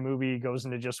think every movie goes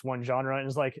into just one genre and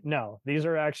is like, no, these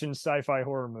are action sci-fi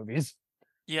horror movies.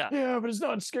 Yeah, but it's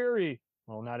not scary.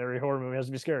 Well, not every horror movie has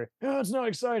to be scary. Yeah, it's not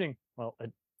exciting. Well,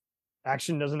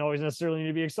 action doesn't always necessarily need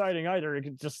to be exciting either.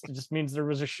 It just means there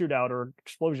was a shootout or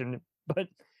explosion. But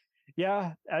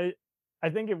yeah, I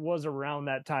think it was around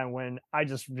that time when I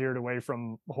just veered away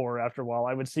from horror after a while.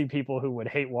 I would see people who would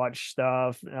hate watch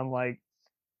stuff, and I'm like,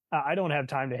 I don't have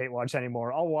time to hate watch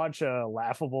anymore. I'll watch a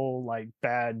laughable, like,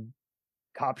 bad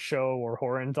cop show or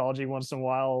horror anthology once in a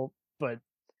while. But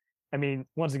I mean,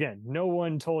 once again, no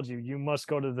one told you must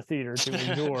go to the theater to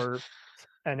endure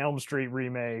an Elm Street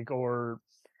remake or,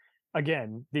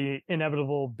 again, the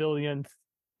inevitable billionth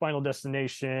Final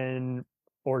Destination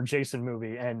or Jason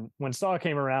movie. And when Saw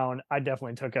came around, I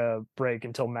definitely took a break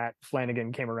until Matt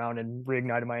Flanagan came around and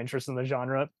reignited my interest in the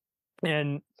genre.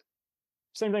 And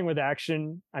same thing with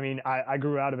action. I mean, I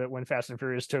grew out of it when Fast and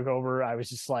Furious took over. I was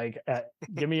just like,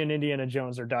 give me an Indiana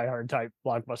Jones or Die Hard type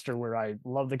blockbuster where I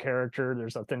love the character,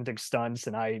 there's authentic stunts,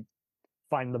 and I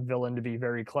find the villain to be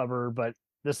very clever, but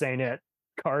this ain't it.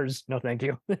 Cars, no thank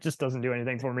you. It just doesn't do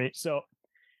anything for me. So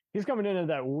he's coming into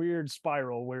that weird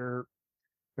spiral where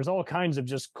there's all kinds of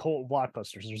just cult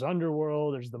blockbusters. There's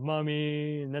Underworld, there's The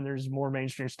Mummy, and then there's more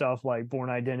mainstream stuff like Bourne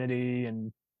Identity,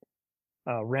 and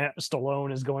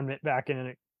Stallone is going back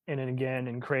in and again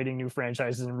and creating new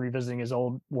franchises and revisiting his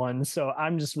old ones. So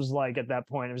I'm just was like, at that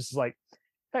point, it was just like,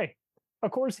 hey,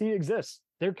 of course he exists.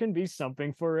 There can be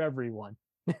something for everyone.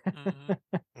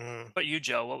 But you,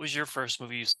 Joe, what was your first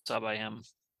movie you saw by him?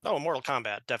 Oh, Mortal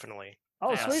Kombat, definitely.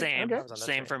 Oh, yeah, sweet. Same. Okay.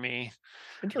 Same for me.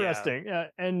 Interesting. Yeah.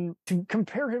 And to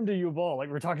compare him to Yuval, like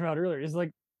we were talking about earlier, is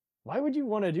like, why would you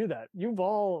want to do that?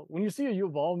 Yuval, when you see a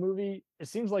Yuval movie, it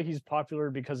seems like he's popular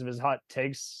because of his hot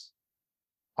takes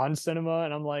on cinema.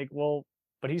 And I'm like, well,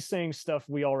 but he's saying stuff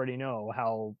we already know,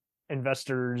 how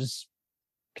investors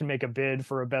can make a bid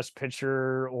for a best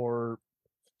picture, or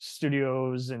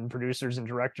studios and producers and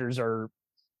directors are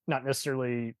not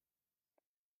necessarily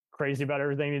crazy about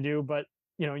everything to do. But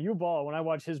Yuval, when I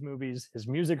watch his movies, his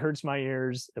music hurts my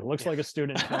ears. It looks like a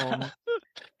student film.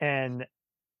 And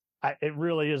it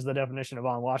really is the definition of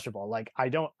unwatchable. Like, I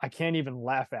can't even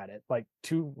laugh at it. Like,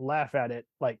 to laugh at it,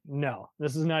 like, no,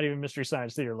 this is not even Mystery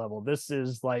Science Theater level. This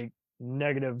is like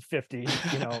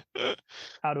 -50,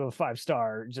 out of a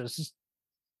 5-star. Just,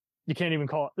 you can't even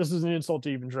call it. This is an insult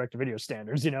to even direct-to-video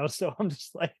standards, So I'm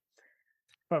just like,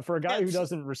 but for a guy who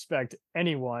doesn't respect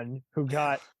anyone, who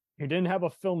didn't have a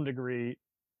film degree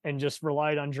and just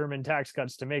relied on German tax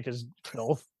cuts to make his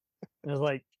filth, and it's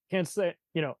like, can't say,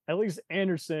 at least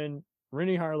Anderson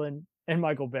Rennie Harlin, and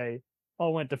Michael Bay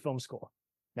all went to film school.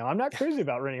 Now, I'm not crazy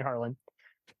about Rennie Harlin.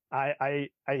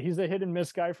 He's a hit and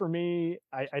miss guy for me.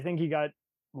 I think he got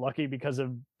lucky because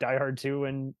of Die Hard 2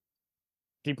 and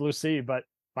Deep Blue Sea, but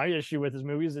my issue with his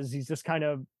movies is he's just kind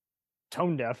of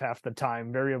tone deaf half the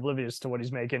time, very oblivious to what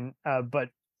he's making. But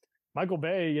Michael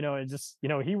Bay,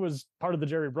 he was part of the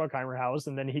Jerry Bruckheimer house,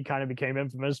 and then he kind of became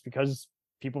infamous because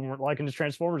people weren't liking his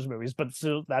Transformers movies. But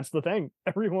still, that's the thing.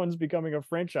 Everyone's becoming a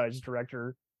franchise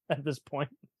director at this point.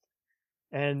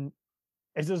 And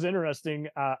it's just interesting.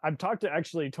 I've talked to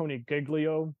actually Tony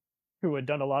Giglio, who had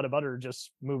done a lot of other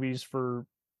just movies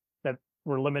that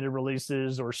were limited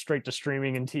releases or straight to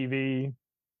streaming and TV.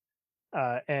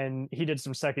 And he did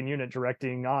some second unit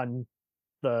directing on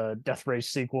the Death Race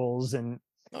sequels. And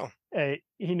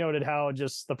he noted how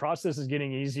just the process is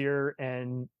getting easier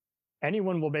and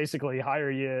anyone will basically hire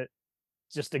you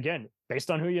just, again, based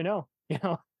on who you know.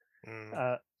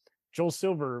 Joel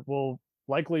Silver will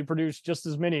likely produce just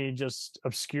as many just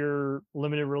obscure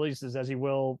limited releases as he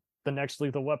will the next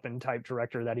Lethal Weapon type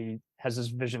director that he has his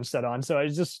vision set on. So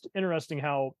it's just interesting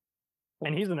how,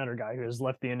 and he's another guy who has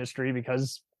left the industry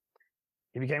because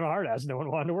he became a hard ass. No one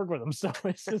wanted to work with him. So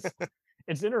it's just,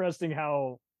 it's interesting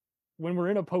how when we're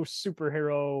in a post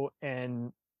superhero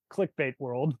and clickbait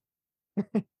world,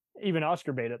 even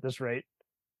Oscar bait at this rate,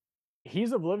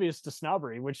 he's oblivious to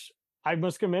snobbery, which I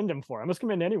must commend him for. I must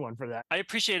commend anyone for that. I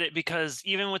appreciate it because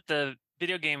even with the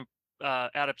video game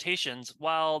adaptations,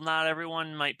 while not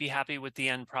everyone might be happy with the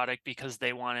end product because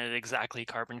they wanted exactly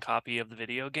carbon copy of the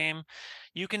video game,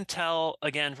 you can tell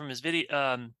again from his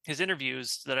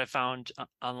interviews that I found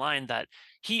online that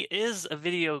he is a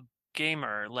video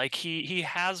gamer. Like he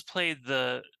has played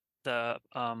the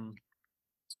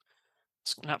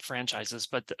not franchises,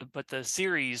 but the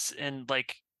series, and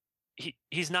like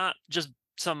he's not just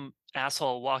some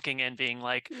asshole walking in being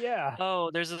like, oh,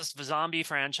 there's this zombie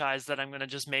franchise that I'm going to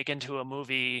just make into a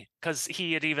movie. Because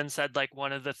he had even said like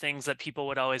one of the things that people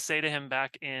would always say to him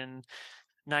back in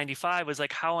 95 was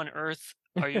like, how on earth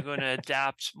are you going to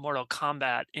adapt Mortal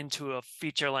Kombat into a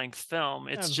feature-length film?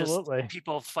 It's just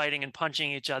people fighting and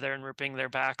punching each other and ripping their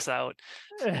backs out.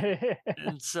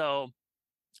 And so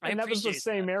and that was the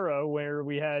same era where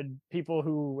we had people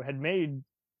who had made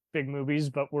big movies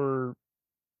but were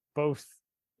both,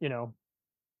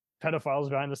 pedophiles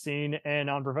behind the scene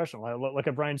and unprofessional. Look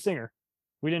at Bryan Singer.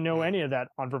 We didn't know any of that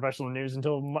on professional news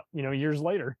until, years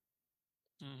later.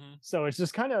 Mm-hmm. So it's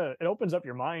just kind of, it opens up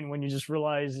your mind when you just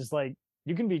realize it's like,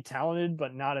 you can be talented,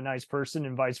 but not a nice person,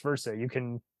 and vice versa. You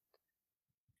can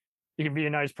be a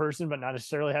nice person, but not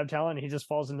necessarily have talent. He just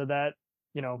falls into that,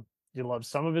 you love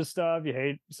some of his stuff, you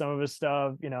hate some of his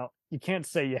stuff, you can't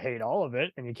say you hate all of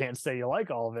it, and you can't say you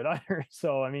like all of it either.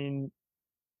 So, I mean,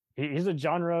 he's a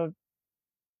genre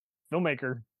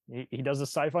filmmaker. He does a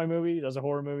sci-fi movie, he does a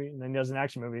horror movie, and then he does an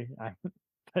action movie.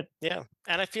 But yeah,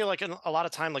 and I feel like a lot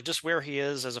of time, like just where he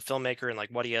is as a filmmaker and like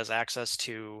what he has access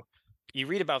to, you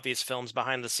read about these films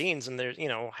behind the scenes, and there's,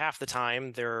 half the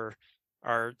time there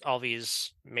are all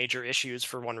these major issues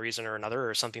for one reason or another,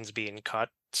 or something's being cut.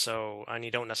 So, and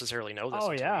you don't necessarily know this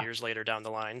until years later down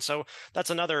the line. So that's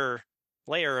another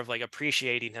layer of like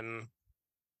appreciating him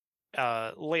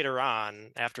later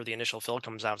on after the initial film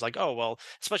comes out. It's like, oh, well,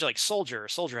 especially like Soldier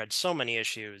had so many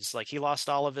issues. Like he lost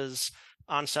all of his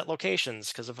on-set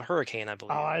locations because of a hurricane, I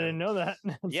believe. Oh, I didn't know that.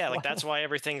 Yeah, like that's why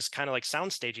everything's kind of like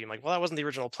soundstagey. I'm like, well, that wasn't the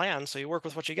original plan, so you work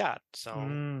with what you got. So,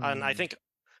 and I think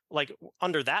like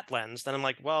under that lens, then I'm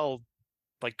like, well,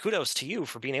 like kudos to you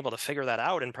for being able to figure that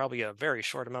out in probably a very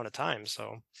short amount of time.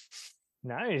 So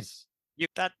nice.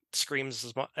 That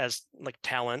screams as like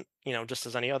talent, just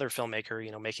as any other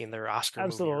filmmaker, making their Oscar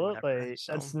movie. Absolutely.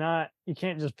 So. That's not, you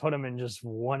can't just put them in just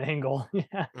one angle.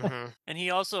 Yeah. Mm-hmm. And he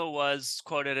also was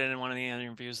quoted in one of the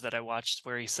interviews that I watched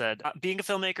where he said, being a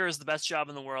filmmaker is the best job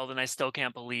in the world, and I still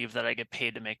can't believe that I get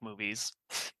paid to make movies.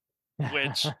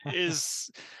 Which is,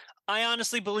 I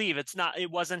honestly believe it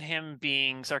wasn't him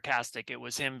being sarcastic. It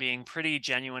was him being pretty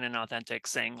genuine and authentic,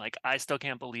 saying like, I still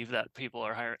can't believe that people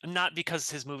are hiring, not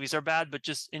because his movies are bad, but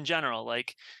just in general.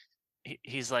 Like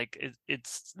he's like,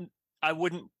 it's, I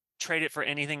wouldn't trade it for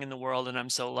anything in the world. And I'm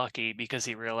so lucky, because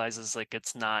he realizes like,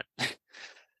 it's not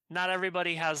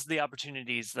everybody has the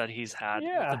opportunities that he's had,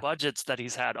 the budgets that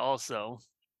he's had also.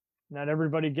 Not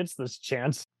everybody gets this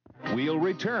chance. We'll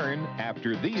return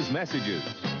after these messages.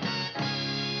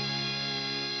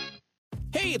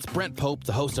 Hey, it's Brent Pope,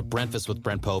 the host of Breakfast with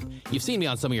Brent Pope. You've seen me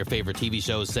on some of your favorite TV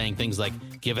shows saying things like,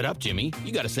 give it up, Jimmy,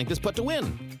 you got to sink this putt to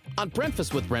win. On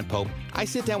Breakfast with Brent Pope, I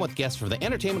sit down with guests from the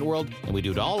entertainment world, and we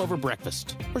do it all over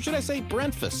breakfast. Or should I say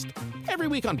Brentfast? Every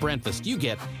week on Breakfast, you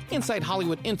get inside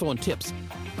Hollywood info and tips,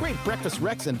 great breakfast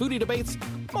recs and foodie debates.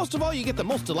 Most of all, you get the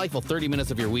most delightful 30 minutes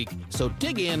of your week. So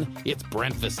dig in. It's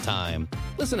Breakfast time.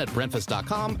 Listen at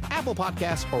breakfast.com, Apple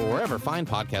Podcasts, or wherever fine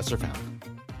podcasts are found.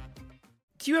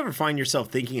 Do you ever find yourself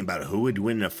thinking about who would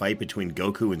win in a fight between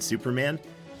Goku and Superman?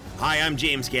 Hi, I'm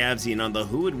James Gavsey, and on the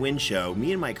Who Would Win show,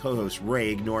 me and my co-host Ray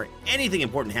ignore anything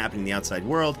important happening in the outside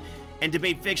world and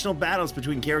debate fictional battles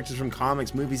between characters from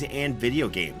comics, movies, and video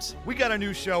games. We got a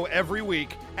new show every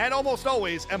week, and almost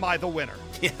always am I the winner.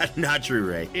 Yeah, not true,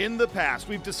 Ray. In the past,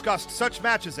 we've discussed such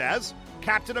matches as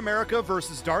Captain America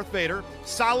versus Darth Vader,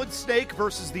 Solid Snake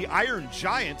versus the Iron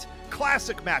Giant,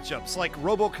 classic matchups like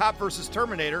RoboCop versus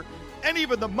Terminator, and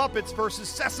even the Muppets versus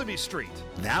Sesame Street.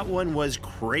 That one was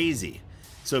crazy.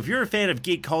 So if you're a fan of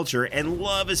geek culture and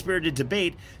love a spirited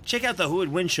debate, check out the Who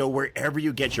Would Win show wherever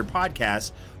you get your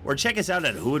podcasts, or check us out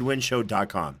at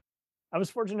whowouldwinshow.com. I was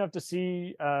fortunate enough to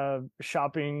see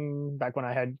shopping back when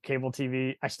I had cable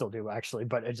TV. I still do, actually,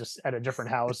 but it just at a different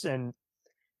house. And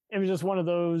it was just one of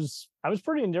those I was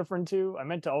pretty indifferent to. I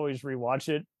meant to always rewatch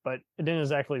it, but it didn't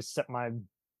exactly set my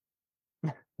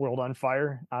world on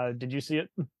fire. Did you see it?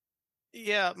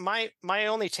 Yeah, my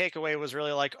only takeaway was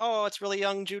really like, oh, it's really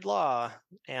young Jude Law,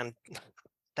 and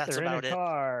that's They're about in a it.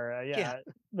 car. Yeah,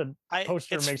 the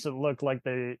poster makes it look like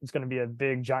it's going to be a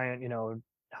big, giant,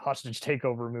 hostage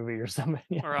takeover movie or something.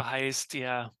 Yeah. Or a heist.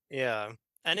 Yeah. Yeah,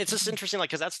 and it's just interesting,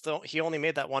 like, because he only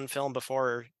made that one film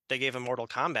before they gave him Mortal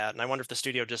Kombat, and I wonder if the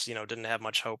studio just didn't have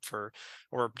much hope for,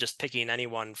 or just picking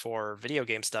anyone for video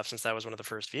game stuff, since that was one of the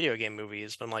first video game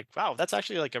movies. But I'm like, wow, that's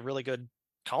actually like a really good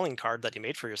calling card that you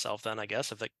made for yourself then, I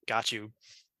guess, if it got you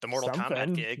the Mortal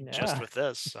Kombat gig just with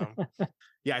this. So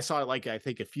yeah, I saw it I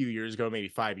think a few years ago, maybe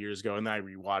 5 years ago, and then I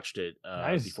rewatched it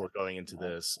before going into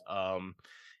this.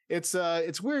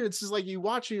 It's weird. It's just like you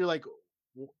watch it, you're like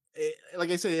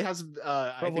I said, it has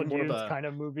I think more of a kind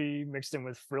of movie mixed in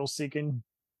with thrill seeking.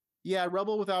 Yeah,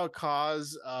 Rebel Without a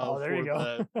Cause. There you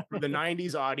go. For the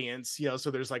 '90s audience, so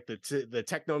there's like the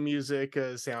techno music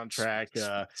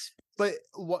soundtrack. But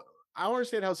what I don't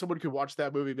understand how someone could watch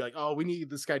that movie and be like, oh, we need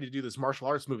this guy to do this martial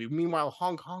arts movie. Meanwhile,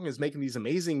 Hong Kong is making these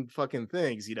amazing fucking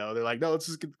things. They're like, no, it's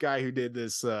this guy who did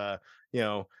this, Euro,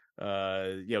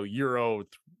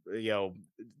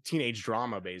 teenage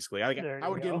drama, basically. I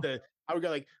would give him I would go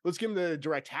like, let's give him the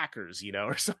direct Hackers,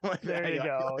 or something like that. There you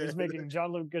go. He's making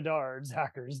Jean-Luc Godard's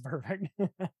Hackers. Perfect.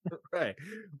 Right.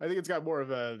 I think it's got more of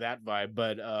that vibe,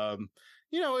 but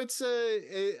it's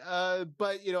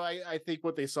but I think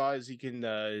what they saw is he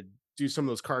can do some of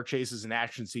those car chases and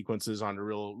action sequences on a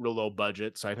real low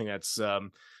budget. So I think that's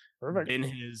perfect. In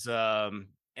his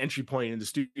entry point into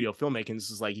studio filmmaking.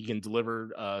 This is like he can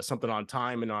deliver something on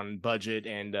time and on budget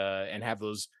and have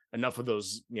enough of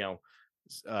those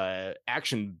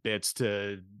action bits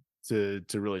to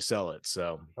really sell it.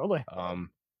 So totally.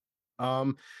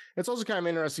 It's also kind of an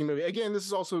interesting movie. Again, this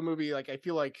is also a movie like I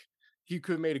feel like he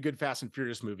could have made a good Fast and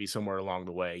Furious movie somewhere along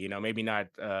the way. Maybe not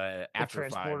after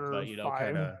 5, but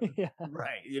kind of yeah.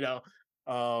 Right.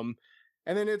 And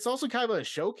then it's also kind of a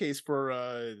showcase for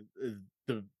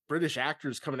the British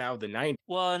actors coming out of the 90s.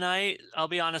 Well, and I'll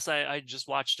be honest, I just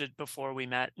watched it before we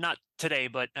met. Not today,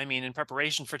 but I mean in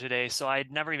preparation for today. So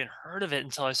I'd never even heard of it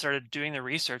until I started doing the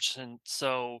research. And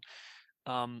so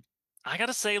I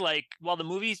gotta say, while the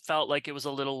movie felt like it was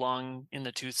a little long in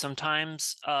the tooth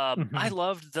sometimes, I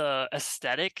loved the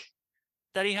aesthetic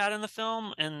that he had in the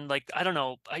film. And I don't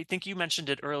know, I think you mentioned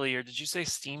it earlier. Did you say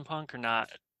steampunk or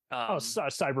not?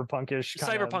 Cyberpunkish.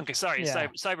 Cyberpunk. Sorry, yeah.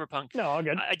 Cyberpunk. No, all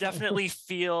good. I definitely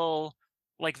feel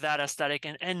like that aesthetic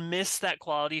and miss that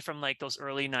quality from those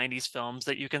early 90s films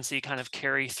that you can see kind of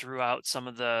carry throughout some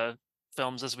of the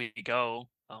films as we go.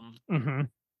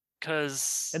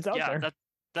 Because it's out there.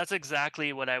 That's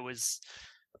exactly what I was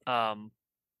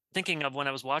thinking of when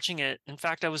I was watching it. In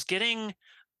fact, I was getting,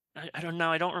 I don't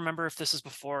know, I don't remember if this is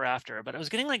before or after, but I was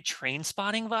getting Train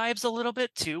Spotting vibes a little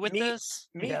bit too with this.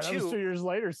 Me too. That was 2 years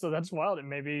later, so that's wild. And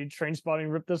maybe Train Spotting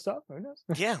ripped this up. Who knows?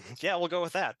 Yeah, we'll go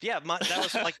with that. Yeah, that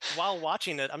was while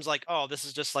watching it, I was like, oh, this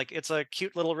is just it's a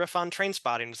cute little riff on Train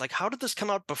Spotting. It's like, how did this come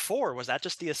out before? Was that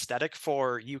just the aesthetic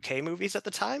for UK movies at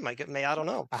the time? I don't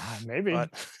know. Maybe. But,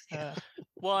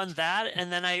 well, and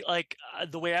then I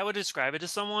the way I would describe it to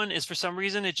someone is for some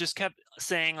reason it just kept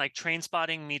saying Train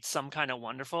Spotting meets Some Kind of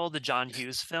Wonderful, the John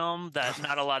Hughes film that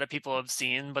not a lot of people have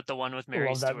seen, but the one with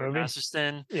Mary Stuart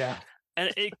Masterson. Yeah.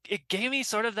 And it gave me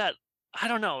sort of that, I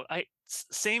don't know,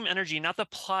 same energy, not the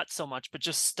plot so much, but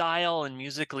just style and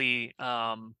musically.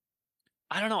 I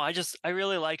don't know. I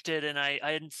really liked it, and I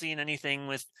hadn't seen anything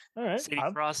with Sadie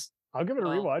Frost. I'll give it a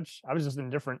rewatch. I was just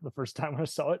indifferent the first time I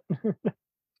saw it.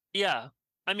 Yeah.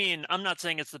 I mean, I'm not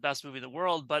saying it's the best movie in the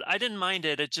world, but I didn't mind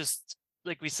it. It just,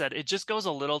 like we said, it just goes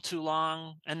a little too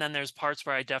long, and then there's parts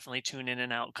where I definitely tune in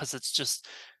and out because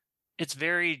it's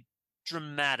very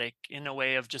dramatic in a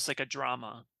way of just like a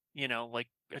drama, like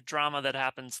a drama that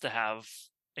happens to have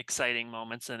exciting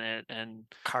moments in it and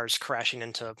cars crashing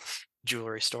into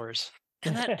jewelry stores.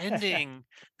 And that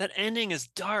ending is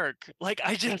dark. Like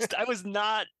I was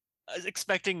not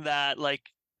expecting that. Like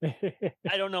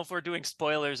I don't know if we're doing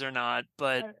spoilers or not,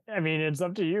 but I mean, it's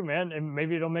up to you, man. And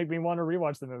maybe it'll make me want to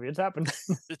rewatch the movie. It's happened.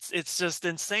 it's just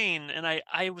insane. And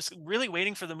I was really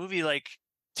waiting for the movie like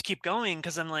to keep going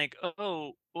because I'm like,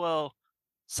 oh well,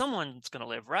 someone's gonna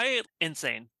live, right?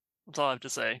 Insane. That's all I have to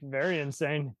say. Very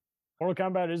insane.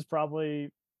 Mortal Kombat is probably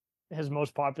his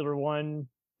most popular one,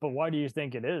 but why do you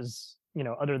think it is?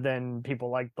 Other than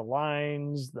people like the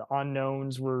lines, the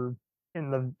unknowns were in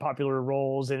the popular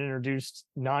roles. It introduced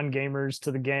non-gamers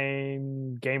to the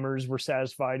game. Gamers were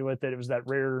satisfied with it. It was that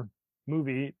rare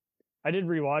movie. I did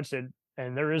rewatch it,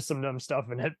 and there is some dumb stuff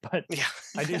in it, but Yeah.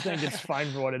 I do think it's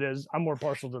fine for what it is. I'm more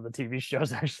partial to the TV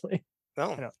shows, actually.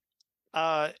 Oh.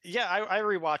 Yeah, I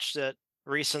rewatched it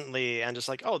recently and just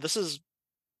like, oh, this is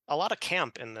a lot of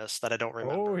camp in this that I don't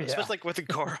remember. Oh, yeah. Especially like with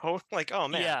Goro. Like, oh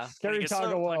man. Yeah, Kerry he gets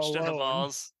punched in the alone.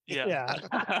 balls. Yeah.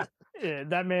 Yeah,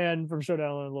 that man from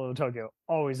Showdown in Little Tokyo,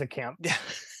 always a camp. Yeah.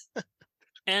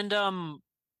 And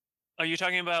are you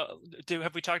talking about?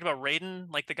 Have we talked about Raiden,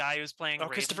 like the guy who's playing? Oh,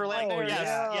 Raiden? Christopher Like, Lambert, yes,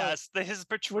 yeah. yes. His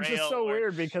portrayal, Which is so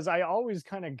weird because I always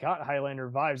kind of got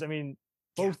Highlander vibes. I mean,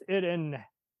 both it and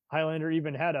Highlander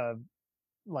even had a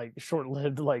like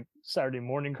short-lived like Saturday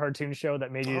morning cartoon show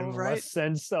that made even less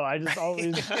sense. So I just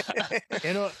always,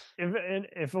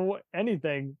 if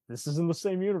anything, this is in the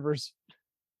same universe.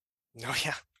 Oh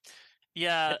yeah.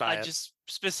 Yeah, buy I it. just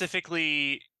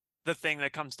specifically the thing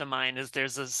that comes to mind is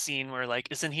there's a scene where like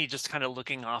isn't he just kind of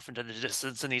looking off into the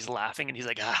distance and he's laughing and he's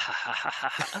like ah, ha, ha, ha,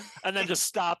 ha, and then just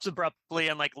stops abruptly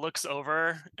and like looks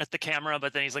over at the camera,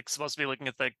 but then he's like supposed to be looking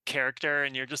at the character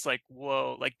and you're just like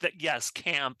whoa, like that. Yes,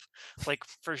 camp, like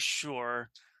for sure.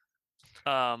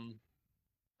 And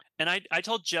I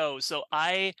told Joe, so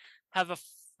I have a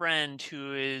friend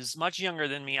who is much younger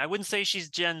than me. I wouldn't say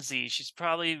she's Gen Z. She's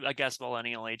probably, I guess,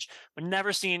 millennial age, but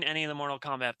never seen any of the Mortal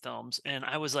Kombat films. And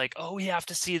I was like, oh, we have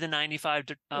to see the 95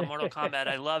 Mortal Kombat.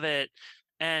 I love it.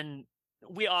 And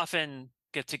we often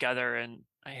get together and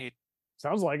I hate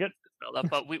Sounds like it.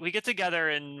 but we get together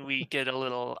and we get a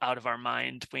little out of our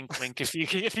mind. Wink, wink. If you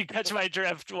catch my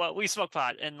drift, well, we smoke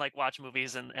pot and like watch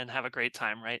movies and have a great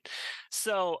time, right?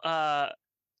 So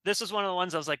this was one of the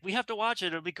ones I was like, we have to watch it.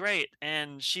 It'll be great.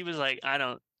 And she was like, I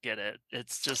don't get it.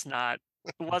 It's just not.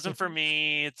 It wasn't for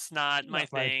me. It's not my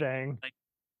thing. Like,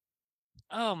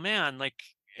 oh man, like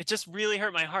it just really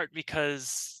hurt my heart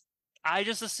because I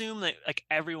just assume that like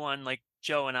everyone, like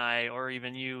Joe and I, or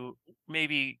even you,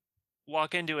 maybe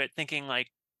walk into it thinking like,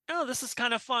 oh, this is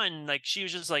kind of fun. Like she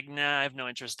was just like, nah, I have no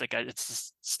interest. Like it's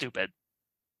just stupid.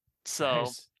 So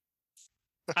Nice.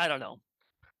 I don't know.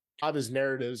 A lot of his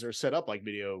narratives are set up like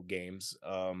video games,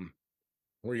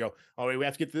 where you go, oh, we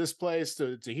have to get to this place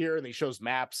to here, and he shows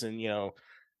maps and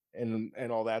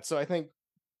and all that. So I think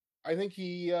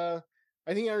he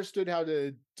understood how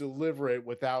to deliver it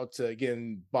without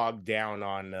getting bogged down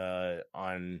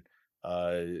on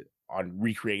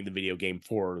recreating the video game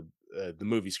for the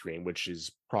movie screen, which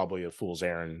is probably a fool's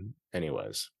errand,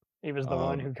 anyways. He was the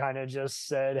one who kind of just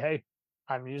said, "Hey,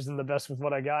 I'm using the best with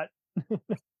what I got."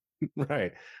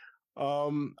 Right.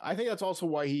 I think that's also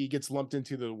why he gets lumped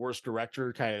into the worst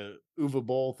director kind of Uwe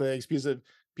Boll things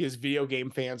because video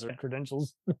game fans are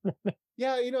credentials.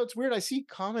 Yeah, it's weird. I see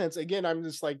comments again. I'm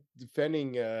just like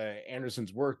defending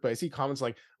Anderson's work, but I see comments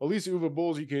like, "At least Uwe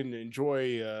Boll's you can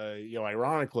enjoy,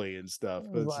 ironically and stuff."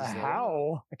 But it's just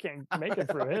how I can't make it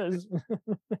through his.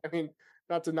 I mean,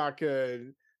 not to knock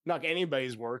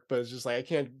anybody's work, but it's just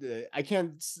like I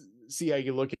can't see how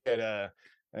you look at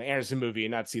an Anderson movie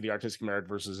and not see the artistic merit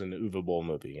versus an Uwe Boll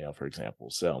movie, for example.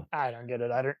 So I don't get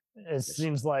it. It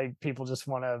seems like people just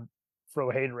want to throw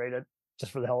hate rate it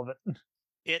just for the hell of it.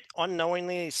 It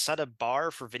unknowingly set a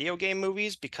bar for video game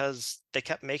movies because they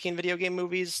kept making video game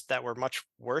movies that were much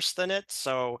worse than it.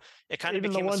 So it kind of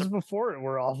became the ones before it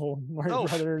were awful. Mario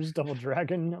Brothers, Double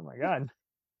Dragon. Oh my god.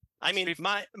 I mean,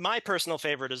 my personal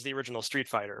favorite is the original Street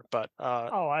Fighter, but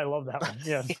I love that one.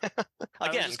 Yes. Again, I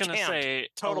was just gonna say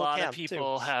a lot of camp,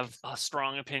 people too. have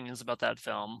strong opinions about that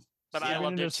film, but I Steven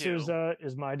loved it too. D'Souza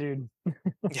is my dude.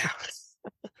 Yeah.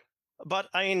 But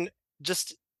I mean,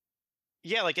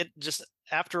 like it just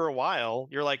after a while,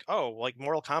 you're like, oh, like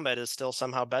Mortal Kombat is still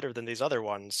somehow better than these other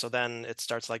ones. So then it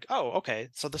starts like, oh, okay,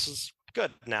 so this is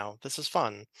good now. This is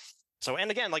fun. So,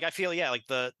 and again, like I feel, yeah, like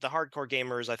the hardcore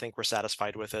gamers, I think were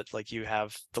satisfied with it. Like you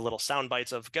have the little sound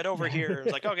bites of "get over here."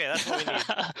 It's like, okay, that's what we need.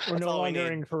 We're That's no all we longer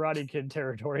need. in Karate Kid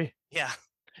territory. Yeah,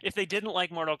 If they didn't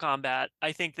like Mortal Kombat,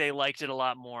 I think they liked it a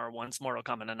lot more once Mortal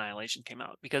Kombat Annihilation came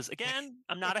out. Because again,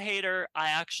 I'm not a hater. I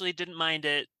actually didn't mind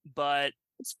it, but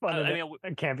It's fun I in mean,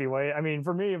 a campy way. I mean,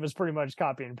 for me, it was pretty much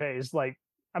copy and paste. Like,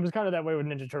 I was kind of that way with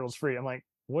Ninja Turtles Free. I'm like,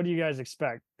 what do you guys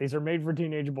expect? These are made for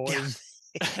teenage boys,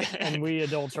 and we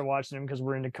adults are watching them because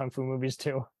we're into kung fu movies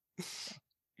too.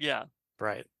 yeah.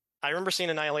 right. I remember seeing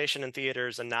Annihilation in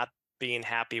theaters and not being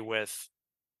happy with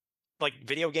like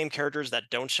video game characters that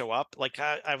don't show up. Like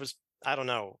I don't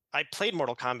know. I played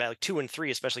Mortal Kombat like 2 and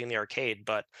 3, especially in the arcade,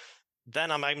 but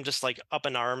then I'm just like up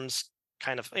in arms,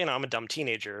 kind of, I'm a dumb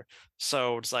teenager.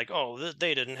 So it's like, oh,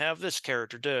 they didn't have this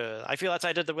character. Duh. I feel that's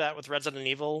I did that with Resident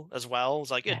Evil as well.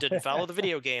 It's like it didn't follow the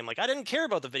video game. Like I didn't care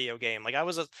about the video game. Like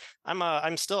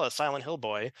I'm still a Silent Hill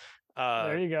boy.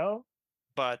 There you go.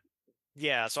 But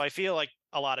yeah, so I feel like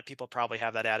a lot of people probably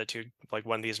have that attitude like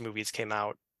when these movies came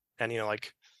out, and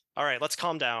like, all right, let's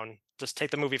calm down. Just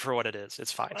take the movie for what it is.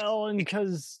 It's fine. Well, and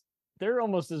because they're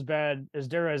almost as bad as,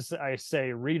 dare as I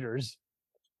say, readers,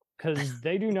 because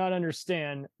they do not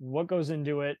understand what goes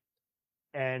into it,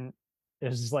 and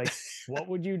it's like, what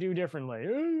would you do differently?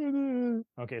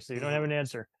 Okay, so you don't have an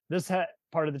answer. This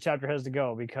part of the chapter has to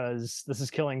go because this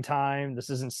is killing time. This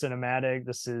isn't cinematic.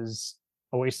 This is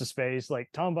a waste of space. Like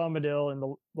Tom Bombadil in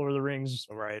the Lord of the Rings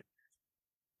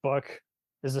book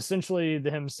is essentially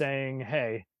him saying,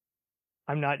 hey,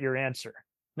 I'm not your answer.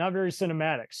 Not very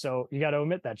cinematic, so you got to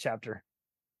omit that chapter.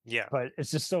 Yeah. But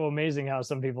it's just so amazing how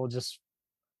some people just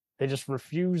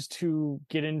refuse to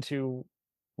get into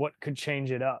what could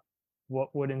change it up,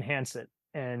 what would enhance it.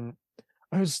 And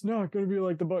it's not going to be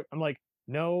like the book. I'm like,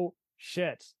 no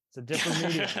shit. It's a different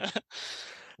medium.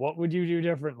 What would you do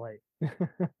differently?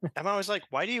 I'm always like,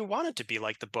 why do you want it to be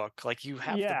like the book? Like you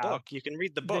have the book, you can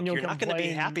read the book. Then You're not going to be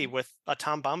happy with a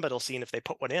Tom Bombadil scene if they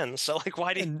put one in. So like,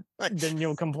 why do you? Then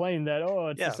you'll complain that, oh,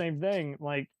 it's the same thing.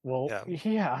 Like, well,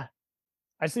 yeah.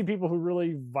 I see people who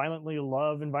really violently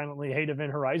love and violently hate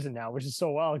Event Horizon now, which is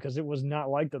so wild because it was not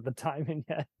liked at the time. And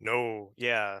yet, no,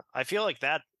 yeah, I feel like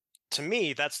that. To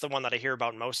me, that's the one that I hear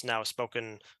about most now,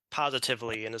 spoken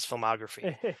positively in his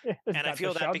filmography. And I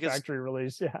feel that because Factory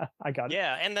release, yeah, I got it.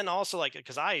 Yeah, and then also like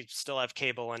because I still have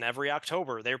cable, and every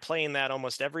October they're playing that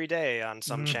almost every day on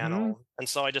some channel, and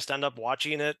so I just end up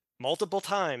watching it multiple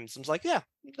times. I'm like, yeah,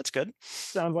 that's good.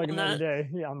 Sounds like another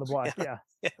day, on the block, yeah.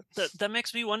 That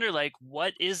makes me wonder, like,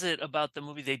 what is it about the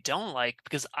movie they don't like?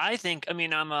 Because I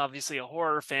mean, I'm obviously a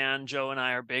horror fan. Joe and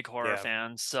I are big horror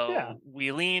fans, so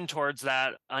we lean towards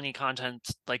that. Any content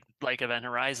like Event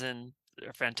Horizon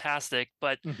are fantastic,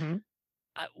 but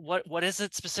what is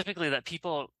it specifically that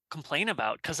people complain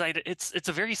about? Because it's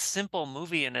a very simple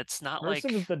movie, and it's not First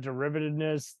it was the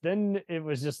derivativeness. Then it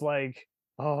was just like,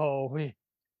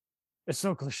 it's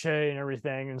so cliche and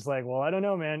everything. And it's like, well, I don't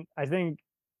know, man. I think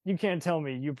you can't tell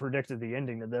me you predicted the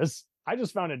ending to this. I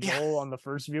just found it dull on the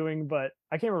first viewing, but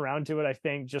I came around to it, I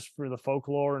think, just for the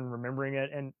folklore and remembering it.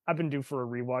 And I've been due for a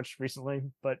rewatch recently,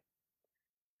 but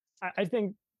I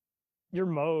think your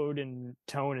mode and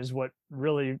tone is what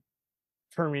really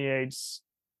permeates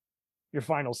your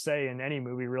final say in any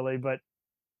movie, really. But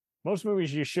most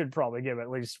movies you should probably give at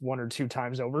least 1 or 2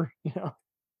 times over,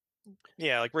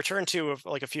 Yeah, like return to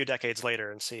like a few decades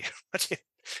later and see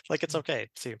like it's okay.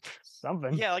 See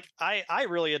something. Yeah, like I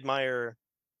really admire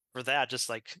for that. Just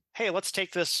like, hey, let's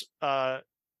take this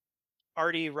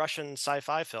arty Russian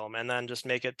sci-fi film and then just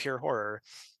make it pure horror.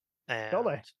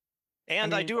 And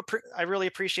And I really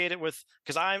appreciate it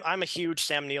because I'm a huge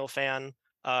Sam Neill fan.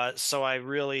 So I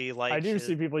really like. I do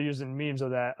see people using memes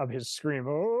of his scream.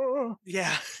 Oh,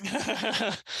 yeah.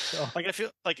 Like I feel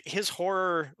like his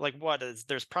horror,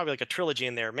 there's probably like a trilogy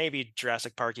in there. Maybe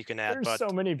Jurassic Park you can add. There's so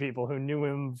many people who knew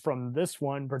him from this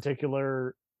one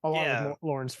particular, along with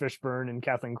Lawrence Fishburne and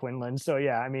Kathleen Quinlan. So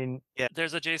yeah, I mean,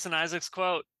 there's a Jason Isaacs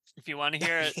quote. If you want to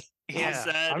hear it, he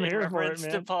said I'm in here reference for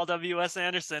it, to Paul W.S.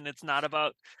 Anderson, it's not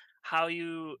about how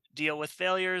you deal with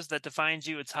failures that defines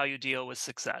you; it's how you deal with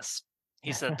success.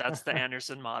 He said that's the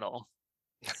Anderson model.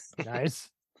 Nice.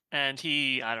 And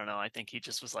I don't know, I think he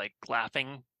just was like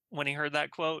laughing when he heard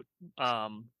that quote.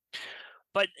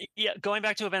 But yeah, going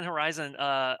back to Event Horizon,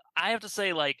 I have to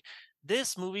say, like,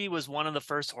 this movie was one of the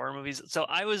first horror movies. So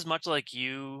I was much like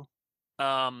you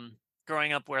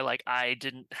growing up, where like I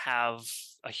didn't have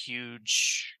a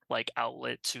huge like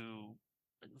outlet to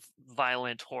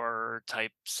violent horror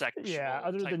type sexual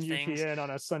other type than things. UPN on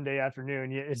a Sunday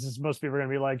afternoon, it's just most people are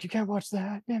gonna be like, you can't watch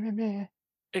that.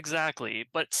 Exactly.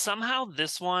 But somehow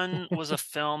this one was a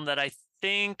film that I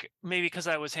think maybe because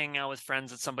I was hanging out with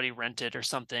friends that somebody rented or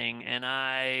something, and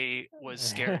I was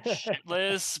scared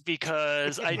shitless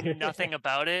because I knew nothing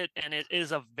about it, and it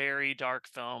is a very dark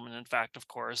film. And in fact, of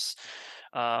course,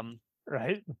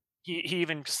 right. He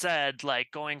even said,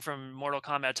 like, going from Mortal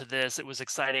Kombat to this, it was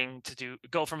exciting to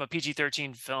go from a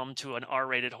PG-13 film to an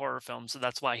R-rated horror film. So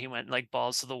that's why he went like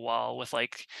balls to the wall with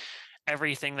like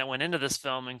everything that went into this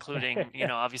film, including,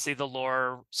 obviously the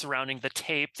lore surrounding the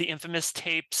tape, the infamous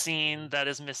tape scene that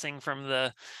is missing from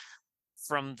the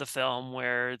film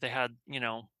where they had,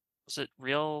 was it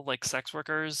real like sex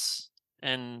workers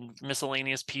and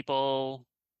miscellaneous people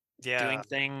doing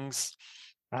things?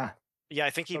 Yeah, I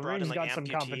think he brought in like got some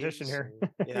competition here.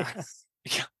 Yeah.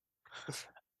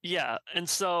 Yeah. And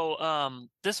so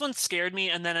this one scared me.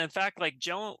 And then in fact, like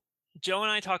Joe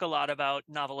and I talk a lot about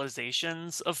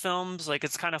novelizations of films. Like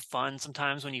it's kind of fun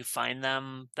sometimes when you find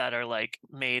them that are like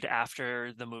made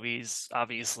after the movies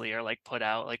obviously are like put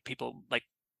out, like people like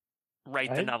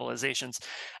write the novelizations.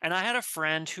 And I had a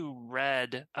friend who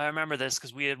I remember this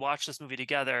because we had watched this movie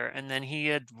together, and then he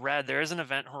had read, there is an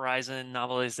Event Horizon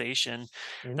novelization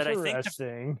that I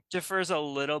think differs a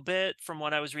little bit from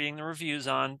what I was reading the reviews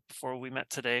on before we met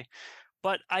today.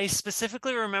 But I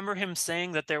specifically remember him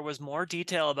saying that there was more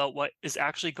detail about what is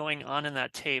actually going on in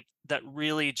that tape that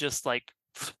really just like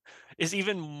is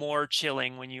even more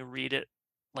chilling when you read it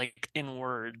like in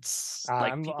words,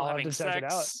 like people having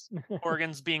sex,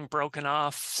 organs being broken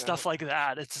off, stuff like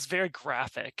that. It's just very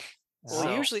graphic.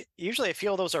 Well, usually I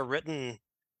feel those are written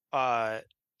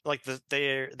like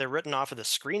they're written off of the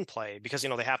screenplay because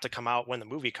they have to come out when the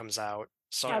movie comes out.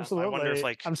 So absolutely. I wonder if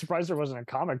like I'm surprised there wasn't a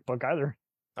comic book either.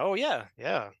 Oh yeah.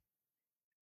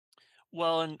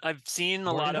 Well, and I've seen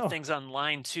a lot of things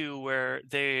online too where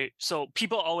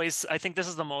people always, I think this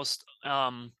is the most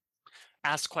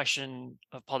asked question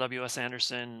of Paul W.S.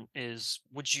 Anderson is,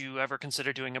 would you ever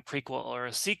consider doing a prequel or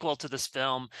a sequel to this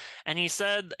film? And he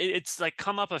said it's like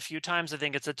come up a few times. I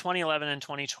think it's at 2011 and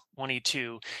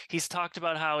 2022. He's talked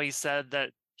about how he said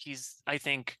that he's, I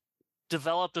think,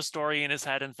 developed a story in his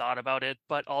head and thought about it,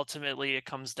 but ultimately it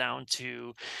comes down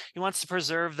to he wants to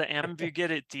preserve the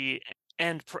ambiguity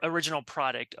and original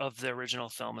product of the original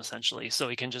film, essentially, so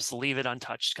he can just leave it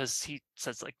untouched, because he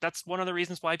says like that's one of the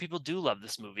reasons why people do love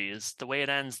this movie is the way it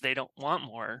ends. They don't want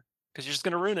more because you're just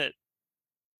going to ruin it.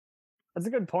 That's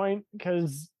a good point,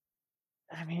 because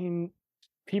I mean,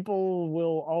 people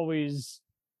will always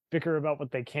bicker about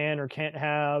what they can or can't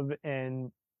have,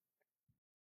 and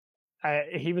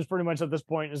he was pretty much at this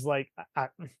point is like, I'm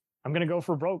going to go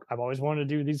for broke. I've always wanted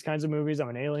to do these kinds of movies. I'm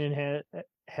an alien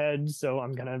head, so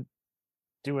I'm going to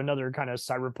do another kind of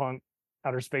cyberpunk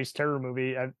outer space terror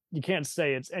movie. You can't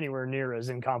say it's anywhere near as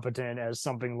incompetent as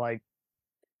something like,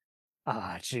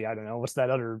 I don't know, what's that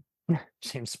other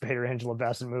James Spader, Angela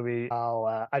Bassett movie?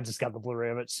 I just got the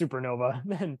Blu-ray of it, Supernova.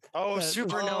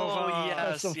 Supernova,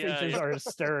 yes. Some features are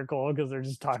hysterical because they're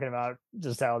just talking about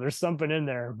just how there's something in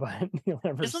there, but you'll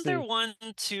never Isn't there one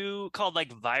too called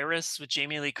like Virus with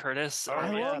Jamie Lee Curtis? I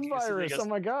love Virus. Oh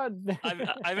my god!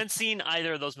 I haven't seen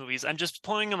either of those movies. I'm just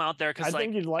pulling them out there because I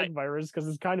think you'd like Virus because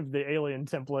it's kind of the Alien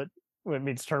template when it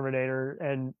meets Terminator,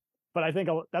 but I think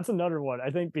that's another one. I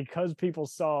think because people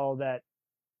saw that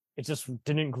it just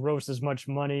didn't gross as much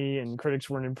money and critics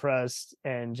weren't impressed,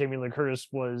 and Jamie Lee Curtis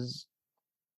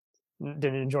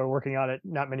didn't enjoy working on it.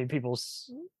 Not many people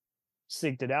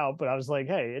seeked it out, but I was like,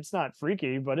 hey, it's not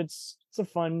freaky, but it's a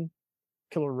fun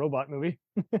killer robot movie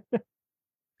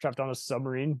trapped on a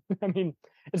submarine. I mean,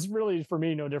 it's really for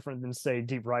me no different than say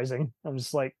Deep Rising. I'm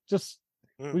just like,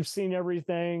 we've seen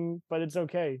everything, but it's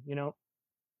okay.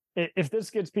 If this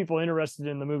gets people interested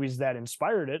in the movies that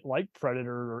inspired it, like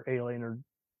Predator or Alien or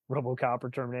RoboCop or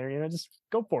Terminator, just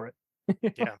go for it.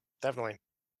 Yeah, definitely.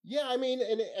 Yeah, I mean,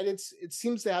 and it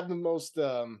seems to have the most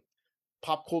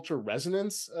pop culture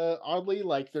resonance. Oddly,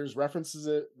 like there's references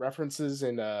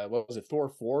in what was it, Thor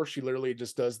 4? She literally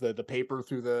just does the paper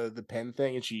through the pen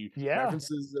thing, and she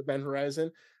references Event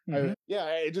Horizon. Mm-hmm.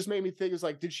 It just made me think. It's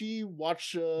like, did she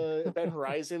watch Event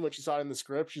Horizon when she saw it in the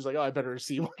script? She's like, oh, I better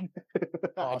see one.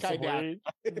 Possibly.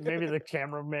 Maybe the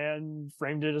cameraman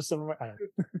framed it as something. I don't know.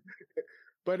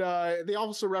 But they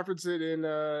also reference it in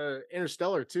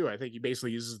Interstellar too. I think he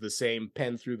basically uses the same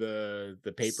pen through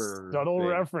the paper. Subtle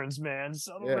reference, man.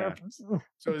 Subtle reference.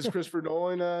 So is Christopher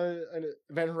Nolan an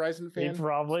Event Horizon fan? He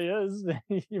probably is.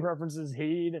 He references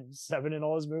Heat and Seven in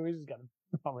all his movies. He's got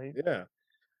probably.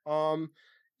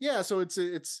 Yeah. So it's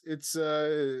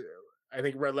I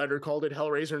think Red Letter called it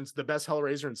Hellraiser, and it's the best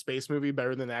Hellraiser in space movie,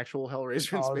 better than the actual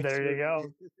Hellraiser in space. There you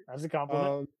go. That's a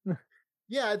compliment.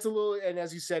 Yeah, it's a little, and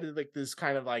as you said, it's like this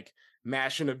kind of like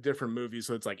mashing of different movies.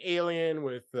 So it's like Alien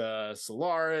with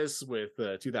Solaris, with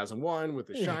 2001, with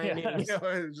The Shining. Yes. You know,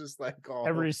 it's just like all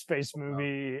Every space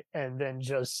movie, and then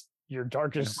just your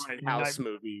darkest haunted house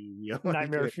movie, you know,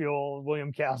 Nightmare Fuel,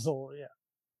 William Castle.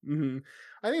 Yeah. Mm-hmm.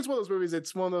 I think it's one of those movies.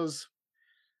 It's one of those.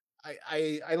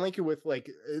 I link it with like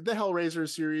the Hellraiser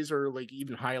series or like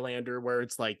even Highlander, where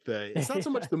it's like it's not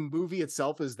so much the movie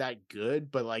itself is that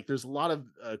good, but like there's a lot of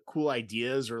cool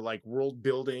ideas or like world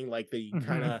building, like they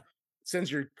kind of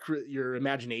sends your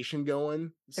imagination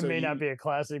going. It may not be a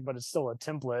classic, but it's still a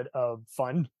template of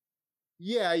fun.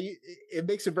 Yeah, it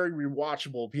makes it very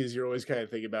rewatchable because you're always kind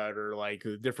of thinking about it or like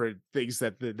the different things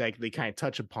that they kind of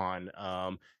touch upon.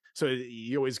 So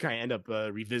you always kind of end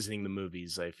up revisiting the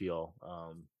movies, I feel.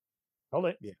 Hold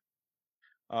it. Yeah.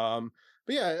 But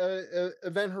yeah,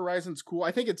 Event Horizon's cool.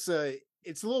 I think it's a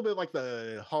little bit like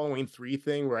the Halloween 3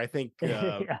 thing where I think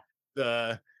the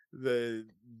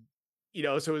you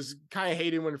know, so it was kind of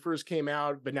hated when it first came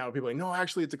out, but now people are like, no,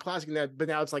 actually it's a classic. But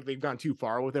now it's like they've gone too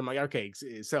far with it. I'm like, okay,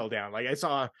 settle down. Like I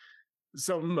saw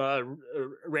some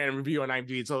random review on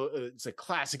IMDb. It's a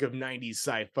classic of 90s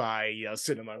sci-fi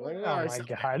cinema. I'm like, oh my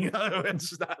god, you know,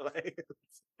 it's not like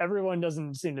everyone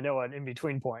doesn't seem to know what in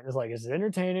between point is. Like, is it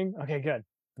entertaining? Okay, good.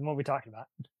 Then what are we talking about?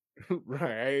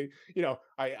 Right.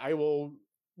 I will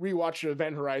rewatch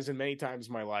Event Horizon many times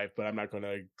in my life, but I'm not going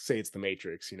to say it's The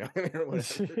Matrix. You know.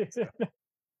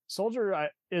 Soldier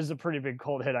is a pretty big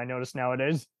cult hit. I notice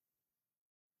nowadays.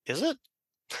 Is it?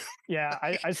 Yeah,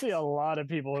 I see a lot of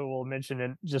people who will mention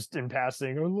it just in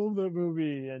passing. I love that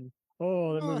movie, and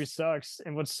oh, that movie sucks.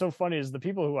 And what's so funny is the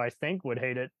people who I think would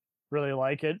hate it really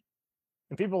like it,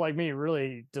 and people like me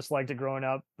really disliked it growing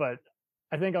up. But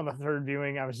I think on the third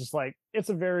viewing, I was just like, it's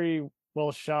a very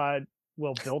well shot,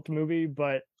 well built movie,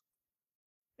 but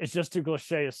it's just too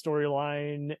cliche a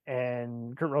storyline,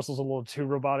 and Kurt Russell's a little too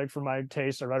robotic for my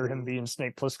taste. I'd rather him be in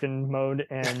Snake Plissken mode,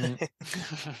 and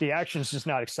the action's just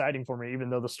not exciting for me, even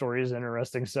though the story is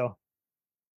interesting. So,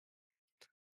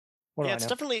 yeah, it's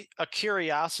definitely a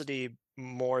curiosity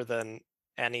more than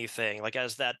anything. Like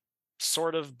as that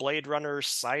sort of Blade Runner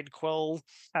side quill.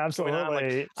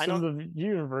 Absolutely, I know the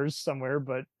universe somewhere,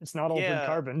 but it's not altered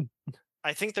carbon.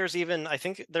 I think there's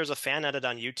a fan edit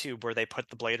on YouTube where they put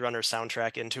the Blade Runner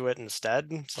soundtrack into it instead.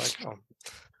 It's like,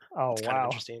 it's kind of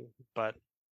interesting. But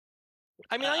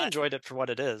I mean, I enjoyed it for what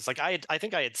it is. Like I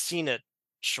think I had seen it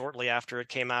shortly after it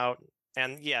came out,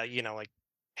 and yeah, you know, like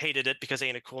hated it because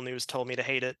Ain't It Cool News told me to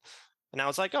hate it, and I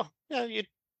was like, oh yeah, you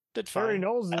did fine. Barry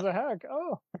Knowles is a hack.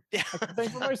 Oh, yeah, I can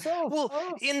think for myself. Well,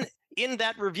 in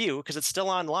that review, because it's still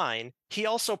online, he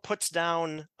also puts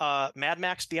down Mad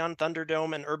Max Beyond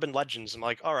Thunderdome and Urban Legends. I'm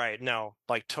like, all right, no,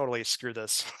 like totally screw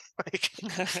this. Like,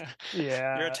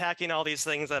 yeah, you're attacking all these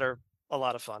things that are a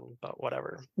lot of fun, but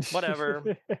whatever.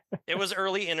 It was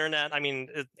early internet. I mean,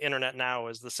 internet now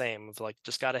is the same. Of like,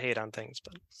 just gotta hate on things.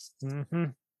 But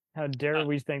how dare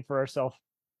we think for ourselves?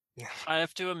 I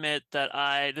have to admit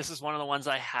that this is one of the ones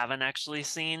I haven't actually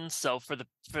seen. So for the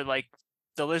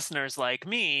listeners like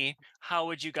me, how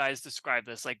would you guys describe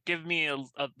this? Like, give me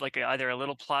either a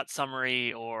little plot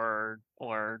summary or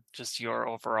just your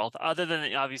overall, other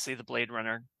than obviously the Blade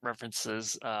Runner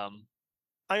references. I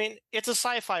mean, it's a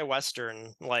sci-fi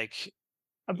western. Like,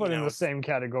 I put it in the same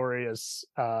category as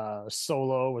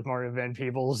Solo with Mario Van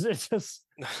Peebles. It's just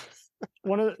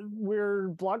where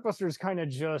blockbusters kind of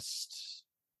just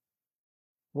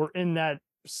were in that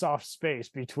soft space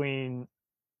between.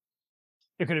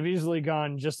 It could have easily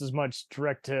gone just as much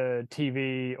direct to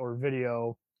TV or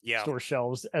video store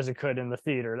shelves as it could in the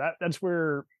theater. That's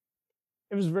where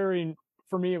it was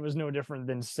for me, it was no different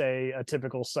than, say, a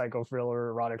typical psycho thriller,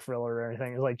 erotic thriller, or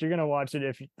anything. It's like, you're going to watch it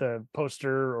if the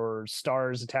poster or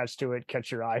stars attached to it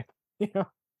catch your eye.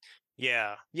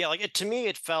 Yeah. Like to me,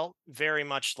 it felt very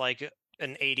much like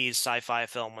an 80s sci-fi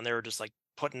film when they were just like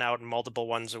putting out multiple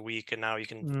ones a week, and now you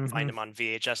can find them on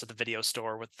VHS at the video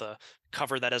store with the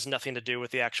cover that has nothing to do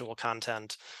with the actual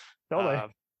content. Totally.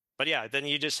 But yeah, then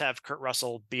you just have Kurt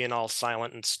Russell being all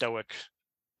silent and stoic,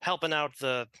 helping out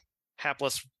the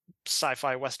hapless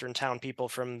sci-fi western town people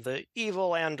from the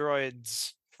evil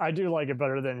androids. I do like it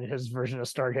better than his version of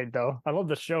Stargate, though. I love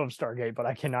the show of Stargate, but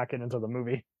I cannot get into the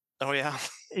movie. Oh yeah.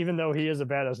 Even though he is a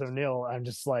badass O'Neill, I'm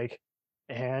just like,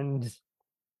 and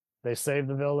they save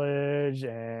the village,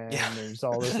 and there's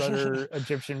all this other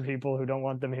Egyptian people who don't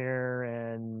want them here,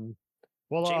 and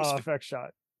effect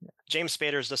shot. Yeah. James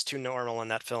Spader's just too normal in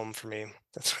that film for me.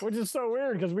 Which is so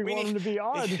weird because we want him to be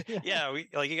odd. Yeah,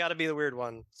 you got to be the weird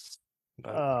one.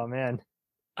 But... Oh man,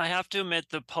 I have to admit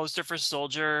the poster for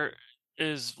Soldier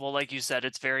is, well, like you said,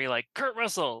 it's very like Kurt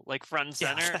Russell, like front and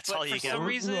center. Yeah, that's but all you for get. some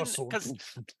reason, Russell. because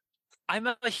I'm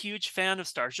a huge fan of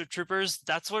Starship Troopers.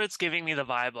 That's what it's giving me the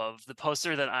vibe of. The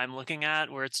poster that I'm looking at,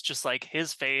 where it's just like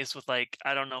his face with like,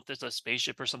 I don't know if there's a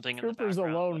spaceship or something in the Troopers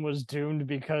background. alone was doomed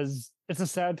because it's a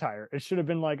satire. It should have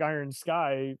been like Iron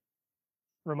Sky,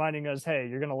 reminding us, hey,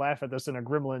 you're gonna laugh at this in a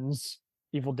Gremlins,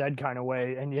 Evil Dead kind of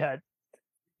way, and yet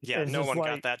Yeah, it's no just one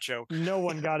got like, that joke. no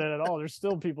one got it at all. There's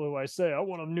still people who I say, I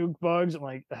want to nuke bugs. I'm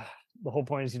like, ugh, the whole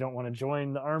point is you don't want to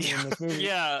join the army in this movie.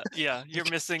 Yeah, you're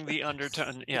missing the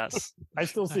undertone. Yes. I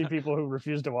still see people who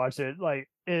refuse to watch it. Like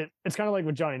it's kind of like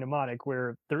with Johnny Mnemonic,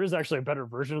 where there is actually a better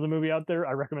version of the movie out there.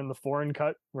 I recommend the foreign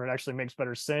cut, where it actually makes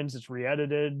better sense. It's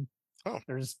re-edited. Oh.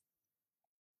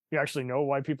 You actually know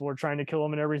why people are trying to kill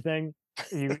him and everything.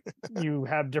 You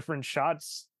have different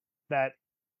shots that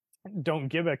don't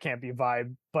give a campy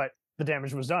vibe, but the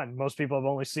damage was done. Most people have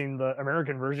only seen the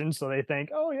American version, so they think,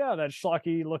 oh yeah, that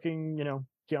schlocky looking,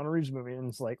 Keanu Reeves movie. And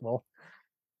it's like, well,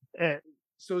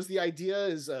 so is the idea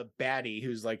is a baddie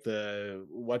who's like the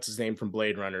what's his name from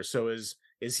Blade Runner. So is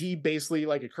he basically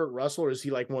like a Kurt Russell, or is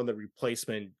he like one of the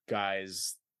replacement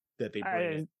guys that they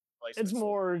bring in? It's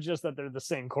more just that they're the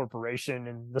same corporation,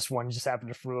 and this one just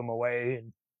happened to throw him away,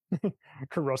 and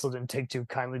Kurt Russell didn't take too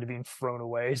kindly to being thrown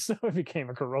away, so it became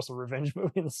a Kurt Russell revenge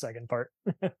movie in the second part.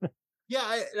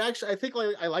 Yeah, I think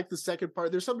I like the second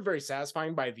part. There's something very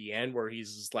satisfying by the end where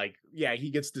he's just like, yeah, he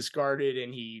gets discarded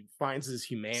and he finds his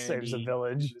humanity, saves a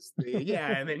village.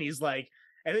 Yeah, and then he's like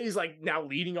now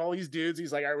leading all these dudes.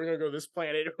 He's like, all right, we're gonna go to this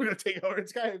planet. We're gonna take over.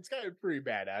 It's kind of pretty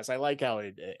badass. I like how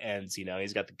it ends.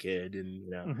 He's got the kid,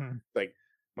 and like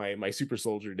my super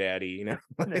soldier daddy.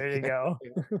 There you go.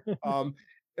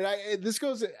 And I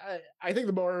think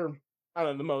the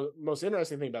most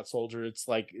interesting thing about Soldier, it's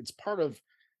like it's part of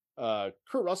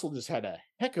Kurt Russell just had a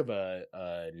heck of a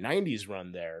 90s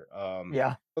run there.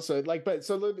 Yeah. So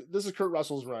this is Kurt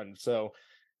Russell's run. So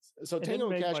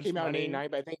Tango and Cash came out in 89,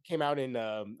 but I think it came out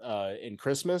in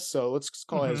Christmas. So let's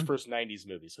call it his first 90s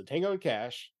movie. So Tango and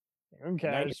Cash,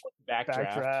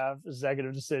 Backdraft,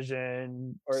 Executive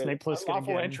Decision, Snake Plissken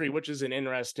Lawful again. Entry, which is an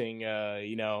interesting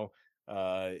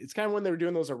it's kind of when they were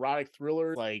doing those erotic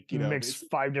thrillers, like mix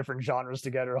 5 different genres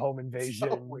together, home invasion.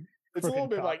 So, it's a little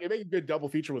bit like it made a good double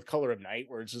feature with Color of Night,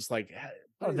 where it's just like,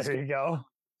 oh, there you go.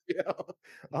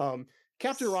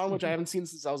 Captain Ron, which I haven't seen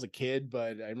since I was a kid,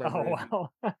 but I remember. Oh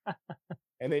wow!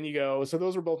 And then you go, so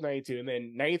those were both 92, and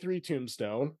then 93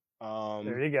 Tombstone.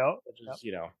 There you go. Which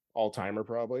is all timer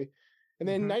probably, and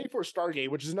then 94 Stargate,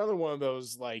 which is another one of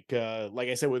those like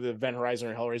I said with Event Horizon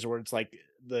or Hellraiser, where it's like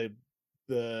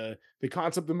the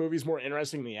concept of the movie is more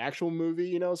interesting than the actual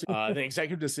movie, So, the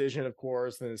Executive Decision, of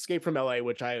course, then Escape from LA,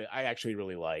 which I actually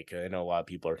really like. I know a lot of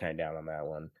people are kind of down on that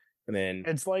one. And then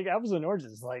it's like apples and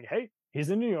oranges. It's like, hey, he's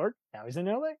in New York, now he's in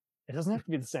LA. It doesn't have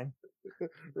to be the same.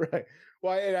 Right.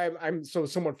 Well, I'm so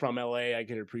somewhat from LA, I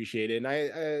can appreciate it. And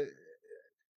I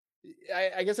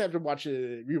guess I have to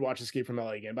rewatch Escape from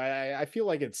LA again, but I feel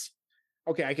like it's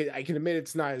okay. I can admit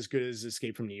it's not as good as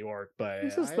Escape from New York, but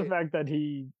it's just the fact that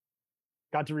he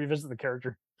got to revisit the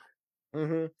character.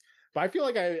 But I feel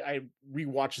like I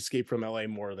rewatch Escape from LA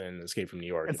more than Escape from New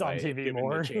York. It's on TV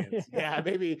more. Yeah,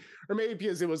 maybe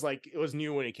because it was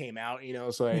new when it came out,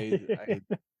 so I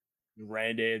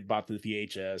rented, bought the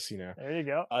VHS, There you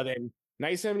go. Then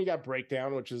 97, you got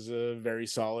Breakdown, which is a very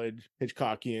solid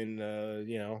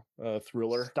Hitchcockian,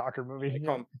 thriller stalker movie.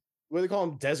 What do they call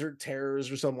them? Desert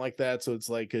Terrors or something like that. So it's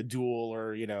like a duel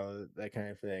or that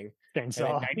kind of thing.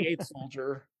 Chainsaw. 98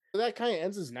 Soldier. That kind of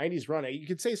ends his 90s run. You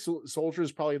could say Soldier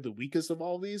is probably the weakest of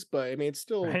all these, but I mean, it's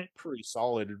still pretty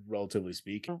solid, relatively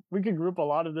speaking. We could group a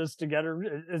lot of this together.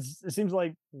 It seems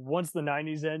like once the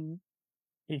 90s end,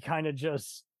 he kind of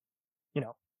just,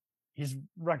 he's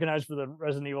recognized for the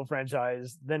Resident Evil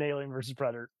franchise, then Alien vs.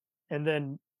 Predator, and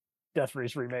then Death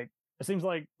Race remake. It seems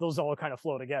like those all kind of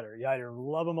flow together. You either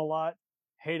love him a lot,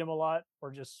 hate him a lot,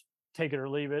 or just take it or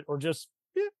leave it, or just,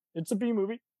 it's a B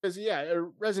movie. Because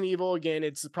Resident Evil, again,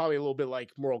 it's probably a little bit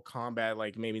like Mortal Kombat,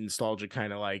 like maybe nostalgia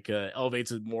kind of like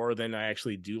elevates it more than I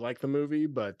actually do like the movie,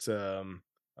 but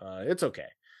it's okay.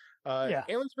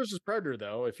 Aliens versus Predator,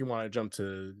 though, if you want to jump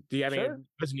to, do you have any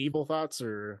Resident Evil thoughts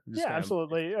or?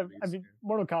 Absolutely. I mean,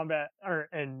 Mortal Kombat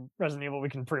and Resident Evil, we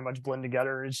can pretty much blend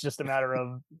together. It's just a matter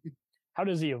of how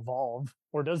does he evolve,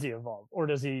 or does he evolve, or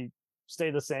does he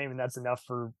stay the same, and that's enough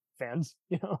for fans,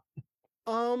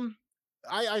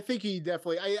 I think he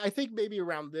definitely, I think maybe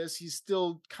around this, he's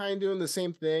still kind of doing the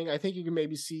same thing. I think you can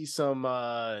maybe see some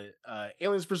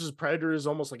Aliens versus Predator is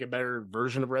almost like a better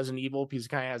version of Resident Evil, because it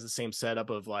kind of has the same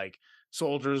setup of like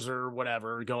soldiers or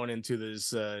whatever going into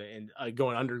this and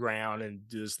going underground and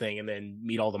do this thing and then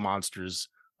meet all the monsters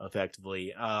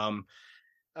effectively. And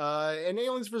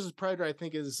Aliens versus Predator, I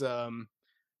think, is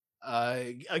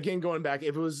again, going back,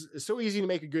 if it was so easy to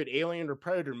make a good Alien or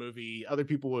Predator movie, other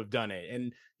people would have done it.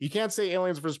 And you can't say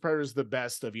Aliens vs. Predator is the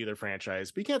best of either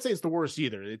franchise, but you can't say it's the worst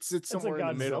either. It's somewhere in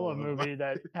the middle. It's a Godzilla movie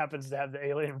that happens to have the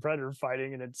Alien and Predator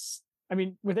fighting, and I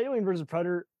mean, with Alien vs.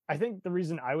 Predator, I think the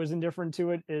reason I was indifferent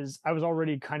to it is I was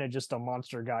already kind of just a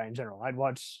monster guy in general. I'd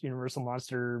watch Universal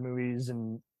monster movies,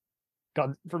 and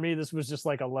for me, this was just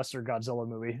like a lesser Godzilla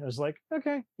movie. I was like,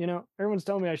 okay, everyone's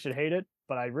telling me I should hate it,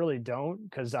 but I really don't,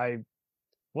 because I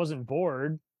wasn't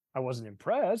bored. I wasn't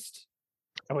impressed.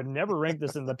 I would never rank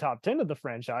this in the top 10 of the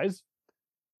franchise.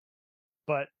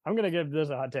 But I'm going to give this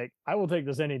a hot take. I will take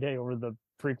this any day over the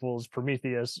prequels,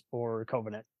 Prometheus or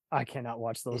Covenant. I cannot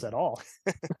watch those at all.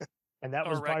 And that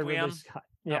was by Ridley Scott.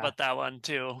 Yeah. How about that one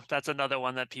too? That's another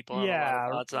one that people have a lot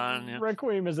of thoughts on. Yeah.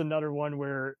 Requiem is another one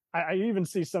where I even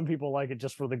see some people like it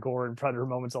just for the gore and Predator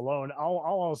moments alone.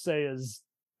 All I'll say is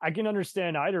I can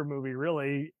understand either movie,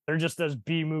 really. They're just as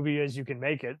B movie as you can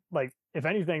make it. Like, if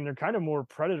anything, they're kind of more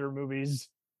Predator movies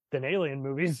than Alien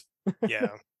movies. Yeah.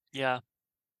 Yeah.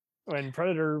 When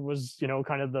Predator was,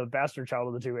 kind of the bastard child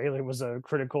of the two. Alien was a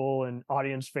critical and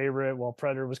audience favorite, while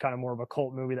Predator was kind of more of a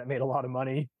cult movie that made a lot of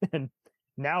money. And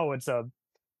now it's a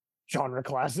genre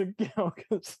classic,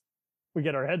 because we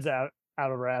get our heads out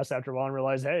of our ass after a while and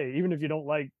realize, hey, even if you don't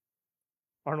like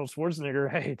Arnold Schwarzenegger,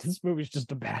 hey, this movie's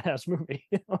just a badass movie.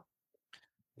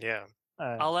 Yeah.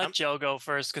 I'll let Joe go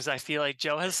first, because I feel like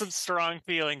Joe has some strong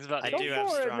feelings about it. Go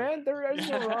for it, man. There is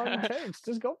no wrong takes.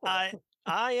 Just go for it.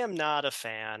 I am not a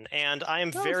fan, and I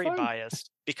am very biased,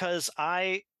 because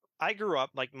I grew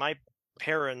up, like, my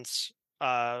parents,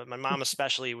 my mom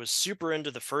especially, was super into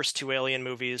the first two Alien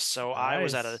movies, so Nice. I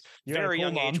was at a very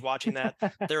young age watching that.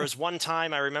 There was one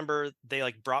time I remember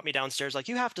they brought me downstairs, like,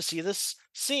 you have to see this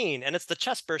scene, and it's the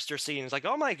chest burster scene. It's like,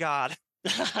 oh my god.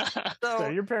 So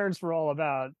your parents were all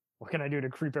about, what can I do to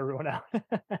creep everyone out?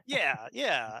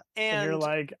 yeah. And you're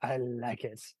like, I like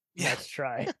it. Let's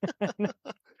try.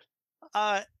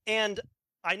 And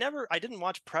I didn't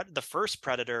watch the first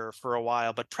Predator for a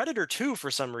while, but Predator 2 for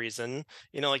some reason,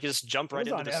 you just jump right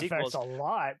into the sequels. A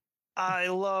lot. I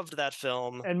loved that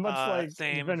film. And much like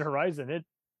Event Horizon, it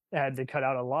had to cut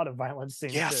out a lot of violent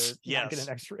scenes to not get an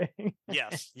X rating.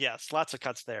 yes, lots of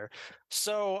cuts there.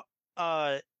 So,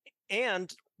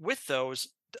 and with those,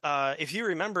 if you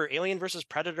remember Alien versus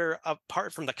Predator,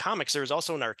 apart from the comics, there was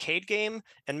also an arcade game,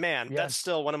 and man, that's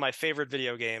still one of my favorite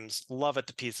video games. Love it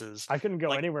to pieces. I couldn't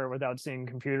go anywhere without seeing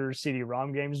computer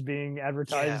CD-ROM games being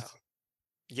advertised.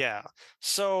 Yeah.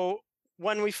 So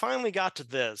when we finally got to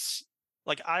this,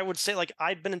 I would say,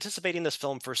 I'd been anticipating this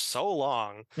film for so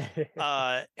long,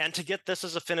 and to get this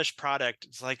as a finished product,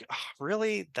 it's like, oh,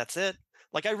 really? That's it?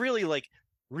 I really,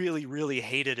 really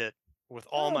hated it with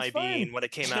all my being when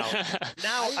it came out.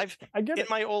 Now I get in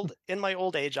my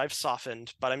old age, I've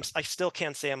softened, but I still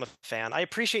can't say I'm a fan. I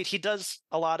appreciate he does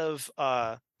a lot of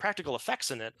practical effects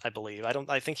in it. I believe.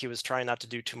 I think he was trying not to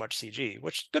do too much CG,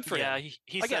 which good for him. Yeah,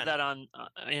 he said that on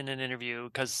in an interview,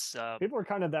 because people are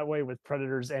kind of that way with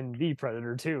Predators and the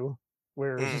Predator too,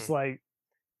 where it's just like,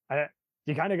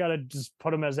 you kind of got to just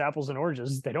put them as apples and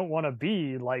oranges. They don't want to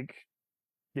be like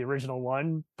the original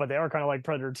one, but they are kind of like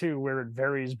Predator 2, where it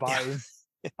varies by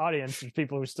audience. There's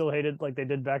people who still hate it like they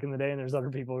did back in the day, and there's other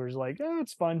people who are like,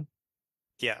 it's fun.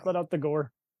 Yeah. Let out the gore.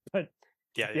 But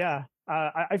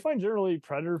I find generally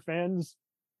Predator fans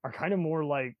are kind of more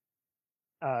like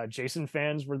Jason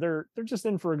fans, where they're just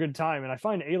in for a good time. And I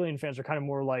find Alien fans are kind of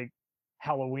more like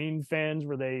Halloween fans,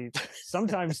 where they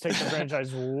sometimes take the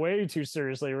franchise way too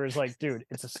seriously, where it's like, dude,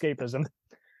 it's escapism.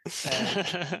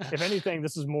 If anything,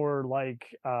 this is more like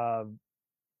Elm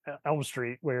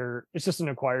Street, where it's just an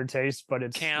acquired taste, but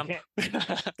it's camp.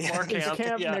 It's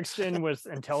camp mixed in with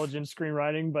intelligent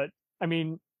screenwriting. But I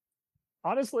mean,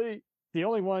 honestly, the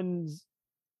only ones,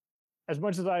 as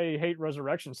much as I hate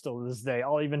Resurrection still to this day,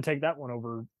 I'll even take that one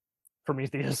over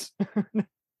Prometheus.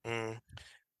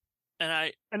 And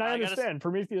I understand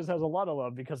Prometheus has a lot of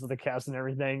love because of the cast and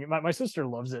everything. My sister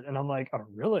loves it, and I'm like, oh,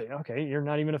 really? Okay, you're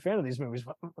not even a fan of these movies.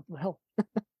 What the hell?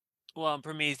 Well,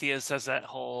 Prometheus has that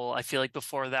whole, I feel like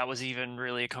before that was even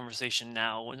really a conversation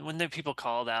now, when the people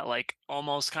call that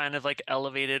almost kind of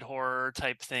elevated horror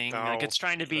type thing. It's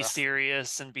trying to be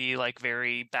serious and be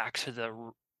very back to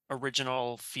the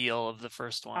original feel of the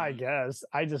first one. I guess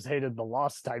I just hated the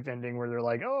Lost type ending where they're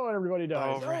like, "Oh, everybody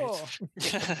dies." Oh, right. Oh.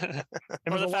 It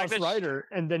Or was the a fact Lost that writer,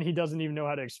 and then he doesn't even know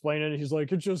how to explain it. He's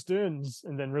like, "It just ends,"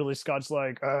 and then really Scott's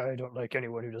like, "I don't like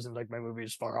anyone who doesn't like my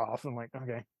movies far off." I'm like,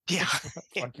 "Okay, Yeah.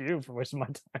 fuck you for wasting my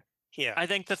time." Yeah. I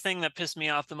think the thing that pissed me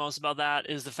off the most about that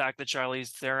is the fact that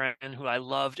Charlize Theron, who I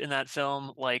loved in that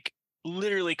film, like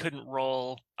literally couldn't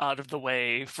roll out of the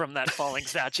way from that falling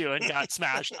statue and got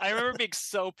smashed. I remember being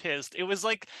so pissed. It was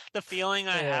like the feeling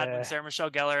I had when Yeah. Sarah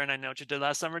Michelle Gellar and I Know What You Did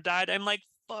Last Summer died. I'm like,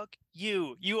 fuck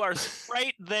you. You are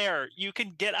right there. You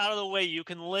can get out of the way. You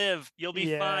can live. You'll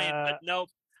be fine. Yeah. But nope.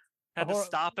 Had to Or-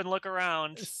 stop and look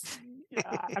around.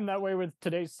 Yeah, I'm that way with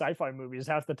today's sci-fi movies.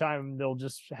 Half the time they'll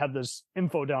just have this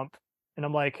info dump, and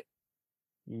I'm like,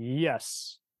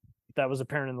 yes, that was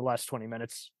apparent in the last 20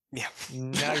 minutes. Yeah.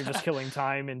 Now you're just killing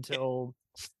time until,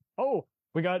 oh,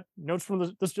 we got notes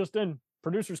from this just in.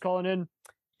 Producer's calling in.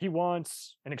 He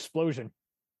wants an explosion.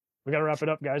 We got to wrap it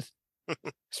up, guys.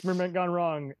 Experiment gone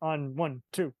wrong on 1,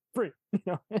 2, 3.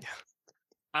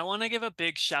 I want to give a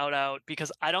big shout out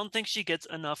because I don't think she gets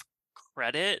enough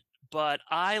credit, but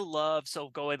I love, so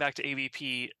going back to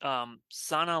AVP,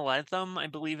 Sana Latham, I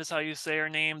believe is how you say her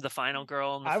name, the final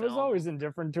girl in the I film. was always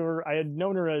indifferent to her. I had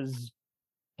known her as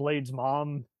Blade's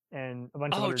mom and a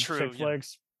bunch of other true, chick yeah.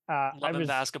 flicks. Love I and was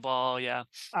Basketball, yeah.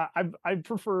 I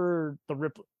prefer the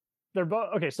Ripley. They're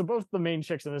both okay. So both the main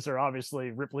chicks in this are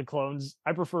obviously Ripley clones.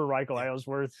 I prefer Raiko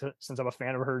Aylesworth since I'm a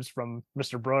fan of hers from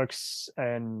Mr. Brooks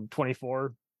and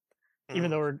 24. Even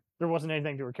though there wasn't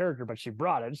anything to her character, but she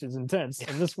brought it. She's intense.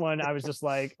 And this one, I was just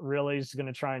like, really? She's going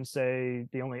to try and say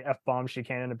the only F-bomb she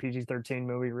can in a PG-13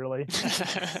 movie, really?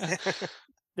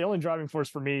 The only driving force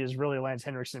for me is really Lance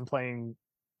Henriksen playing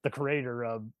the creator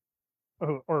of,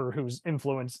 or whose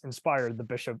influence inspired the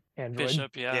Bishop android.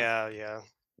 Bishop, yeah. Yeah.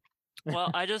 Well,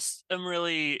 I just am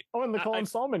really. Oh, and the Colin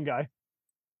Salmon guy.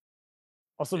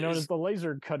 Also known as the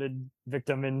laser cutted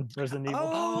victim in Resident Evil.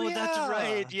 Oh, that's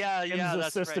right. Yeah, His yeah,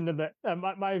 that's assistant right. in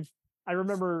the I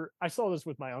remember I saw this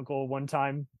with my uncle one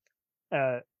time,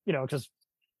 because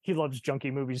he loves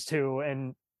junky movies too,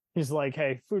 and he's like,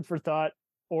 "Hey, food for thought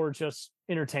or just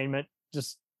entertainment.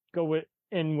 Just go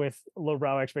in with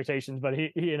lowbrow expectations." But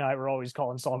he and I were always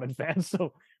Colin Salmon fans,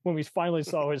 so when we finally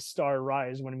saw his star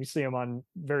rise, when we see him on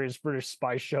various British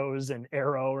spy shows and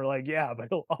Arrow, we're like, "Yeah, but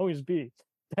he'll always be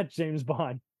that James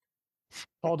Bond,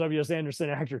 Paul W.S. Anderson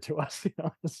actor to us."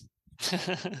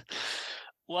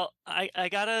 Well, I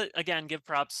gotta again give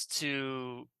props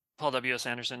to Paul W.S.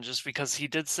 Anderson just because he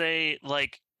did say,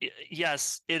 like,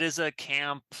 yes, it is a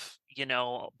camp,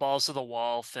 balls to the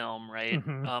wall film, right?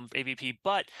 Mhm. AVP,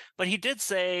 but he did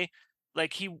say,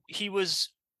 like, he was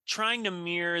trying to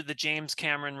mirror the James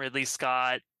Cameron, Ridley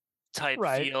Scott type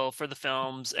Right. feel for the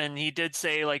films, and he did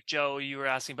say, like, Joe, you were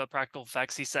asking about practical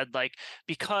effects, he said, like,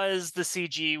 because the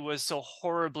CG was so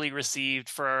horribly received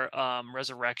for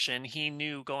Resurrection, he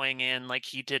knew going in, like,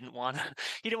 he didn't want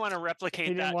to replicate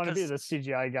He that. didn't want to be the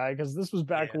CGI guy because this was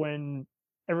back when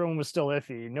everyone was still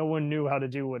iffy. No one knew how to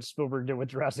do what Spielberg did with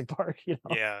Jurassic Park.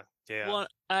 Yeah. Well,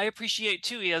 I appreciate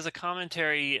too, he has a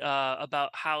commentary about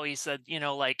how he said,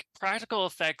 like, practical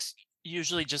effects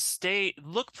usually just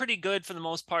look pretty good for the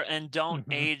most part and don't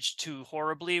age too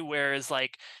horribly, whereas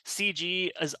like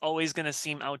CG is always going to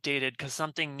seem outdated because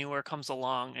something newer comes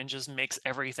along and just makes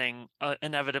everything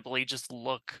inevitably just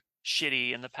look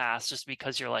shitty in the past, just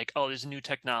because you're like, oh, there's new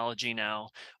technology now,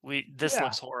 this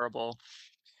looks horrible.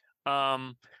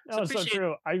 No, it's so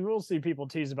true. I will see people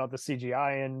tease about the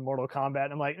CGI in Mortal Kombat,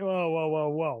 and I'm like,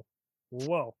 whoa.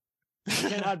 You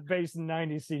cannot base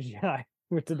 90s CGI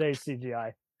with today's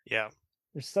CGI. Yeah.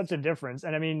 There's such a difference.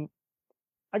 And I mean,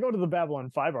 I go to the Babylon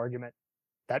 5 argument.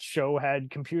 That show had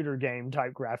computer game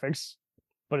type graphics,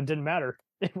 but it didn't matter.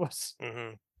 It was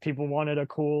people wanted a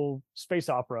cool space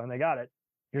opera and they got it.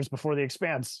 Years before The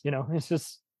Expanse,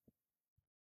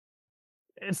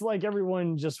 it's like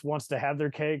everyone just wants to have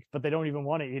their cake, but they don't even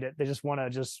want to eat it. They just want to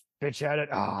just bitch at it.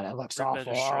 Oh, that looks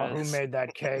awful. Oh, who made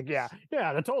that cake? Yeah,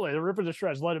 totally. They rip it to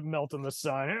shreds, let it melt in the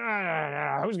sun.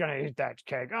 Who's going to eat that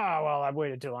cake? Oh, well, I've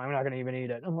waited too long. I'm not going to even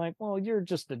eat it. I'm like, well, you're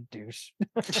just a douche.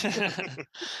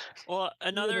 Well,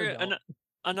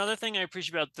 another thing I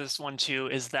appreciate about this one too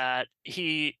is that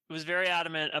he was very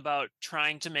adamant about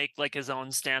trying to make like his own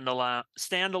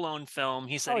standalone film.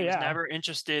 He said he was never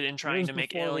interested in trying to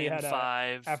make Alien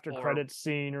 5 after credits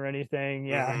scene or anything.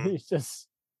 Yeah, he's just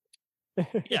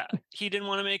Yeah, he didn't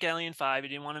want to make Alien 5. He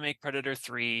didn't want to make Predator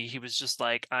 3. He was just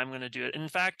like, I'm going to do it. In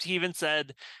fact, he even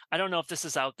said, I don't know if this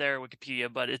is out there,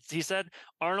 Wikipedia, but he said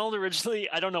Arnold originally,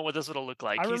 I don't know what this would have looked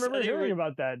like. I remember hearing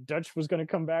about that. Dutch was going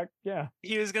to come back. Yeah.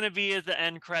 He was going to be at the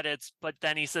end credits, but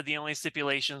then he said the only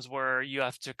stipulations were you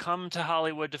have to come to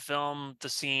Hollywood to film the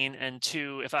scene, and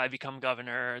 2, if I become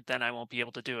governor, then I won't be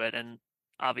able to do it. And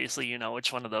obviously, you know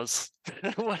which one of those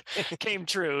came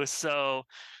true. So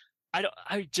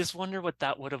I just wonder what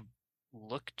that would have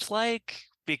looked like,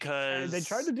 because they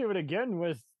tried to do it again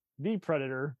with the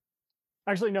Predator.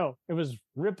 Actually, no, it was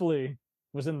Ripley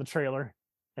was in the trailer,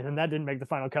 and then that didn't make the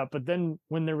final cut. But then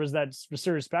when there was that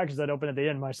mysterious package that opened at the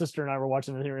end, my sister and I were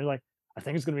watching it here, and like, I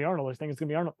think it's going to be Arnold. I think it's going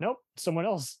to be Arnold. Nope, someone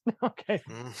else. Okay.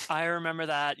 I remember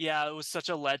that. Yeah, it was such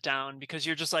a letdown, because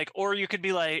you're just like, or you could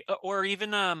be like, or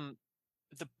even the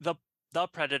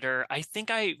Predator. I think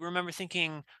I remember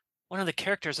thinking, one of the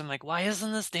characters, I'm like, why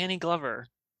isn't this Danny Glover?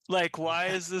 Like, why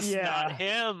is this not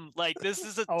him? Like, this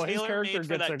is a tailor-made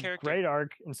for that character. Great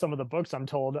arc in some of the books, I'm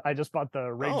told. I just bought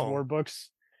the Rage War books,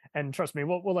 and trust me,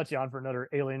 we'll let you on for another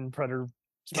Alien Predator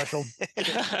special.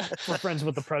 We're friends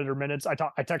with the Predator Minutes. I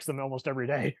text them almost every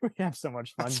day. We have so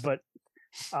much fun. But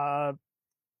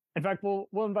in fact, we'll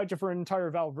invite you for an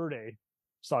entire Valverde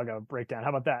saga breakdown. How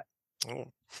about that? Oh.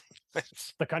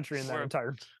 The country in that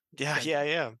entire.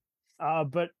 Yeah.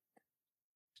 But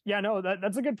yeah, no,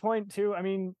 that's a good point too. I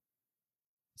mean,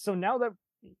 so now that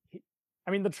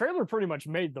the trailer pretty much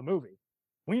made the movie.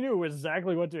 We knew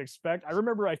exactly what to expect. I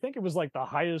remember, I think it was like the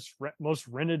highest, most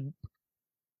rented,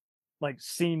 like,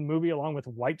 seen movie, along with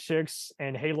White Chicks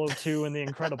and Halo 2 and The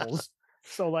Incredibles.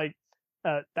 So like,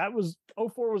 that was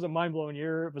 2004 was a mind blowing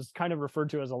year. It was kind of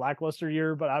referred to as a lackluster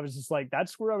year, but I was just like,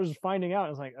 that's where I was finding out. I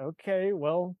was like, okay,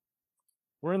 well,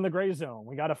 we're in the gray zone.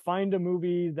 We got to find a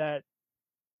movie that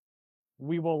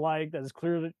we will like, that is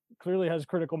clearly has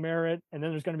critical merit, and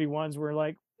then there's going to be ones where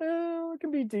like, it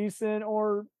can be decent,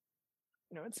 or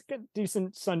it's a good,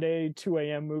 decent Sunday 2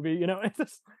 a.m. movie.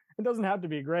 It doesn't have to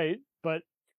be great, but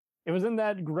it was in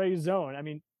that gray zone. I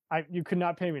mean, you could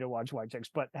not pay me to watch White Chicks,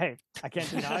 but hey, I can't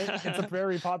deny it. It's a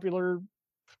very popular,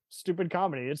 stupid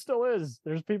comedy. It still is.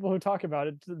 There's people who talk about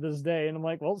it to this day, and I'm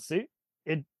like, well, see,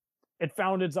 it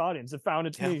found its audience. It found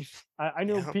its niche. I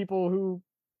know people who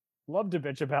love to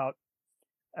bitch about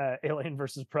Alien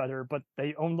versus Predator, but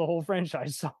they own the whole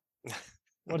franchise. So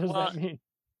what does that mean?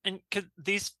 And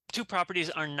these two properties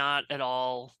are not at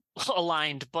all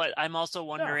aligned, but I'm also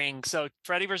wondering, so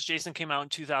Freddy vs. Jason came out in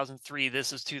 2003.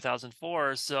 This is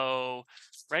 2004. So,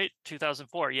 right?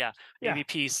 2004. Yeah.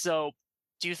 AVP. So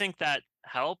do you think that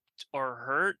helped or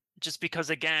hurt? Just because,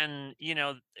 again, you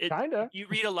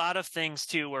read a lot of things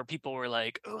too where people were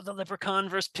like, oh, the Leprechaun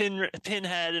versus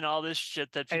Pinhead and all this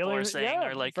shit that people are saying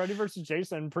are like Freddy versus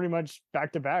Jason, pretty much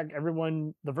back to back.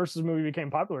 Everyone, the Versus movie became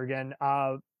popular again.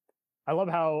 I love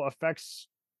how effects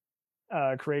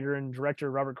creator and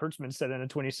director Robert Kurtzman said in a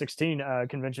 2016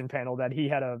 convention panel that he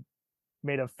had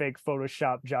made a fake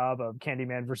Photoshop job of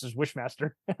Candyman versus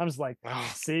Wishmaster. I was like,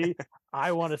 see,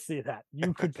 I want to see that.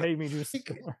 You could pay me to see.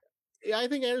 Yeah, I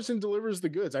think Anderson delivers the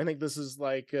goods. I think this is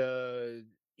like, he's a.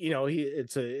 I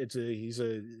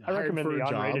recommend the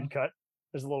unrated cut.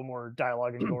 There's a little more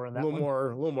dialogue and gore in that. A little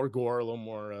more gore, a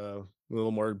little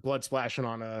more blood splashing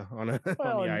on the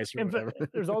ice or whatever.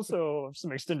 There's also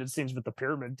some extended scenes with the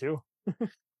pyramid too.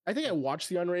 I think I watched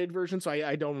the unrated version, so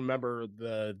I don't remember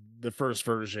the first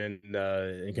version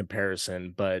in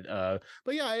comparison. But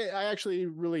yeah, I actually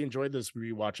really enjoyed this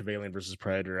rewatch of Alien versus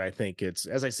Predator. I think it's,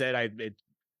 as I said,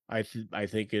 I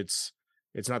think it's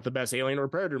not the best Alien or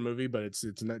Predator movie, but it's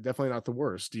definitely not the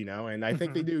worst, and I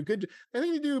think they do good. I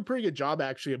think they do a pretty good job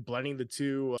actually of blending the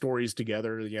two stories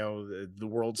together, the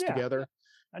worlds together.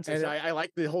 And I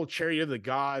like the whole Chariot of the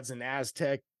Gods and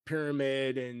Aztec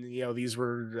pyramid, and these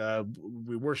were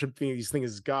we worship these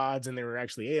things as gods, and they were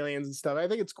actually aliens and stuff. I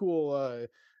think it's cool.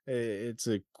 It's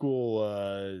a cool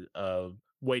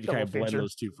way to kind of blend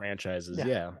those two franchises.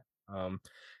 Yeah.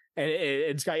 And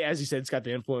it's got, as you said, it's got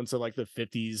the influence of like the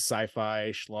 50s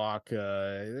sci-fi schlock.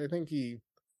 I think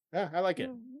I like it.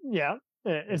 Yeah,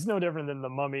 it's no different than the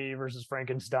Mummy versus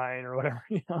Frankenstein or whatever.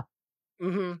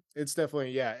 It's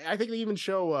definitely, I think they even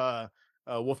show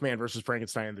Wolfman versus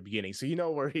Frankenstein in the beginning, so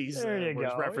where his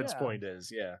reference point is.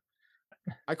 Yeah,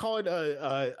 I call it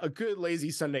a good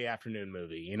lazy Sunday afternoon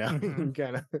movie.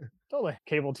 Kind of totally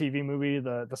cable TV movie.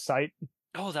 The site.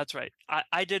 Oh, that's right.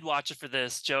 I did watch it for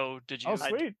this. Joe, did you? Oh,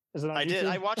 sweet. Is it on I YouTube? did.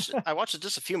 I watched it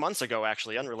just a few months ago,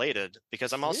 actually, unrelated,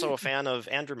 because I'm also a fan of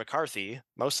Andrew McCarthy,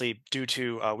 mostly due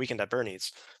to Weekend at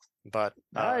Bernie's. but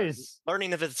Nice.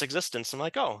 learning of its existence, I'm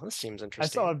like, oh, this seems I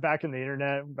interesting. saw it back in the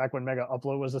internet, back when Mega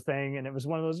Upload was a thing, and it was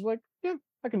one of those like, yeah,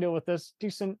 I can deal with this.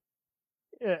 Decent.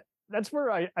 Yeah, that's where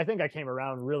I think I came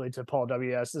around really to Paul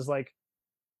W.S. is like,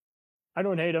 I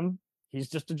don't hate him. He's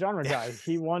just a genre guy.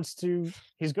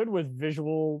 He's good with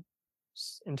visual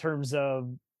in terms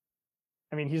of,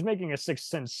 I mean, he's making a Sixth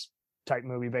Sense type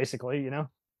movie, basically,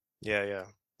 Yeah.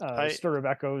 Stir of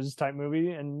Echoes type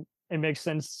movie. And it makes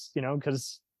sense,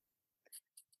 because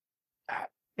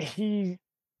he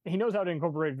knows how to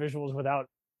incorporate visuals without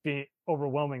being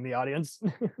overwhelming the audience.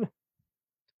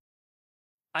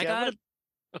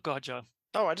 Go ahead, Joe.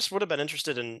 Oh, I just would have been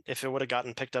interested in if it would have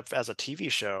gotten picked up as a TV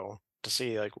show to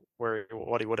see like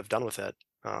what he would have done with it.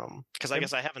 Because I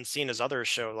guess I haven't seen his other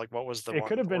show. Like, what was the one? It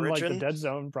could have been Origin? like the Dead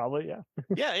Zone, probably.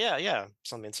 Yeah. yeah.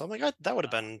 Something. So I'm like, that would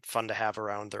have been fun to have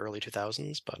around the early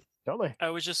 2000s. But Totally. I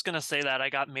was just gonna say that I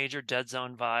got major Dead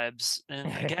Zone vibes.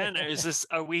 And again,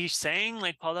 are we saying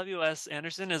like Paul W.S.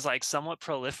 Anderson is like somewhat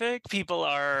prolific? People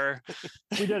are.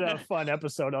 We did a fun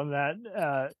episode on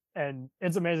that, and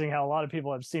it's amazing how a lot of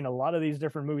people have seen a lot of these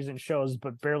different movies and shows,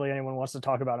 but barely anyone wants to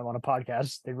talk about them on a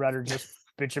podcast. They'd rather just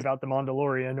bitch about The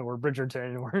Mandalorian or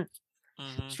Bridgerton or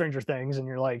Stranger Things, and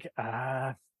you're like,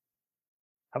 how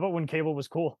about when cable was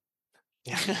cool?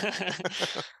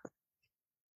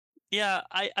 Yeah,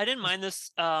 I didn't mind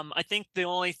this. I think the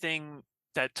only thing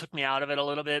that took me out of it a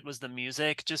little bit was the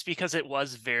music, just because it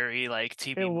was very like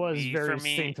TV It was movie very for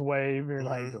me. synced wave. You're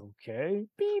like, okay,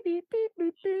 beep beep beep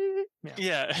beep beep.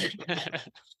 Yeah.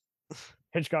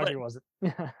 Hitchcock wasn't.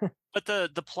 But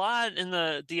the plot and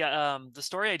the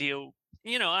story idea,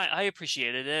 I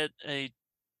appreciated it. I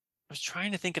was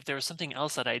trying to think if there was something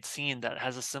else that I'd seen that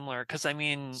has a similar, because I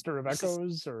mean, Stir of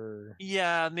Echoes, or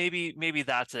yeah, maybe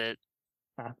that's it.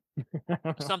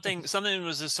 Something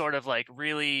was just sort of like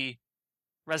really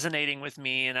resonating with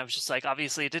me, and I was just like,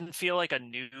 obviously it didn't feel like a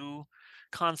new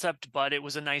concept, but it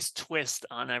was a nice twist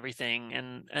on everything,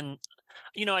 and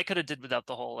I could have did without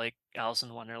the whole like Alice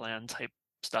in Wonderland type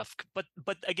stuff, but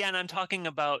again, I'm talking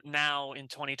about now in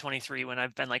 2023 when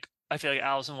I've been like, I feel like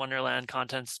Alice in Wonderland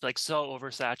content's like so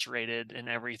oversaturated in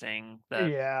everything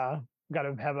that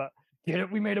gotta have a get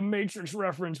it. We made a Matrix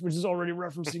reference, which is already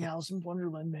referencing Alice in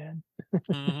Wonderland, man.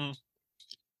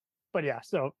 But yeah,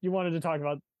 so you wanted to talk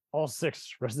about all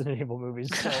 6 Resident Evil movies.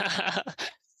 So.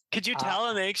 Could you tell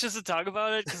I'm anxious to talk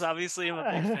about it? Because obviously I'm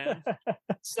a big fan.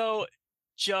 So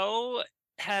Joe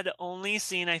had only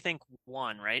seen, I think,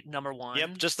 one, right? Number 1.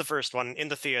 Yep, just the first one in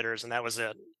the theaters, and that was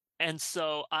it. And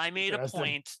so I made a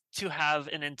point to have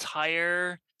an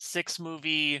entire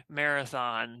 6-movie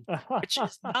marathon, which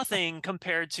is nothing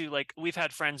compared to like we've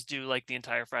had friends do like the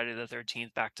entire Friday the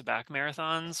 13th back-to-back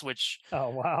marathons, which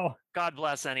God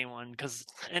bless anyone, because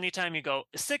anytime you go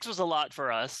 6 was a lot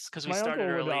for us because we started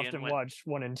early. My uncle would often watch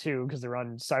 1 and 2 because they're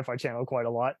on SciFi Channel quite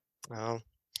a lot. Oh,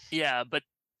 yeah, but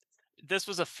this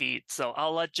was a feat, so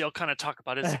I'll let Joe kind of talk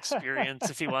about his experience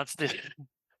if he wants to.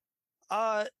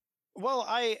 Well,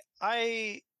 I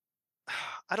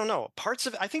don't know. Parts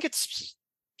of it, I think it's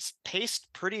paced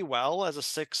pretty well as a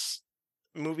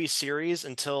 6-movie series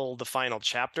until the final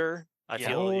chapter. I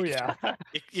feel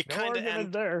you kind of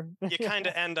end there. You kind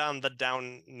of end on the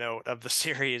down note of the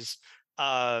series.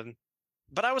 But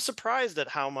I was surprised at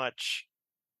how much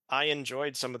I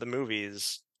enjoyed some of the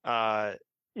movies.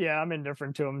 Yeah, I'm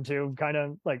indifferent to them too. Kind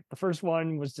of like the first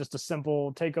one was just a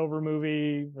simple takeover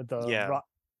movie with the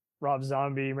Rob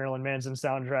Zombie, Marilyn Manson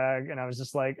soundtrack, and I was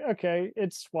just like, okay,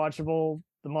 it's watchable.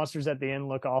 The monsters at the end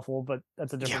look awful, but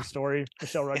that's a different story.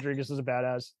 Michelle Rodriguez is a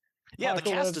badass. Yeah, the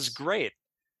cast is great.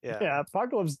 Yeah,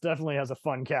 Apocalypse definitely has a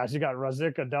fun cast. You got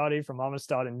Razika Dadi from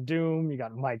Amistad and Doom. You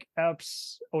got Mike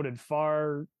Epps. Oded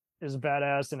Farr is a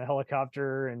badass in a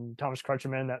helicopter, and Thomas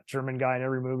Kretschmann, that German guy in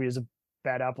every movie, is a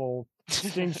bad apple.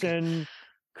 Extinction.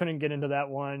 Couldn't get into that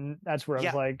one. That's where I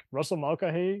was like, Russell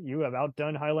Mulcahy, you have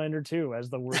outdone Highlander 2 as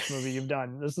the worst movie you've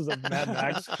done. This is a Mad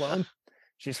Max clone.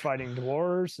 She's fighting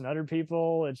dwarves and other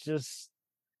people. It's just,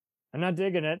 I'm not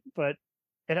digging it, but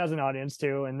it has an audience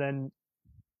too. And then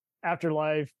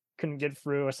Afterlife, couldn't get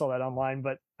through. I saw that online,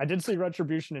 but I did see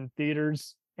Retribution in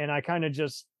theaters, and I kind of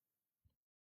just,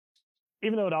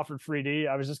 even though it offered 3D,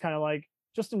 I was just kind of like,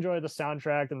 just enjoy the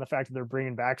soundtrack and the fact that they're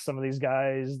bringing back some of these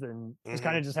guys, and was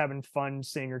kind of just having fun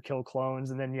seeing her kill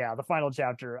clones. And then, the final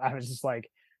chapter, I was just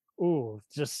like, ooh,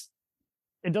 just,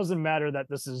 it doesn't matter that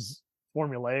this is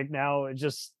formulaic now. It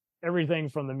just, everything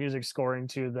from the music scoring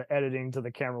to the editing to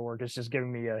the camera work is just giving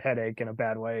me a headache in a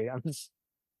bad way. I'm just,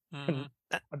 I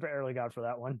barely got for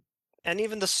that one. And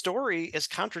even the story is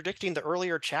contradicting the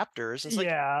earlier chapters. It's like,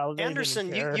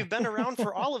 Anderson, you've been around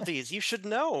for all of these. You should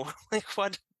know. Like,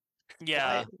 what?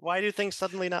 Yeah. Why do things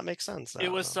suddenly not make sense?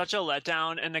 It was such a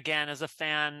letdown. And again, as a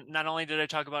fan, not only did I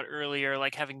talk about earlier,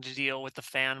 like having to deal with the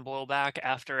fan blowback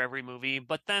after every movie,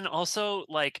 but then also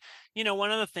like,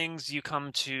 one of the things you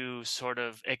come to sort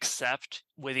of accept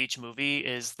with each movie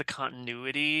is the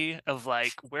continuity of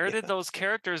like, where did those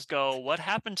characters go? What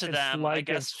happened to them? Like I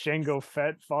guess if Jango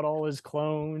Fett fought all his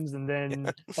clones and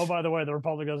then, oh, by the way, the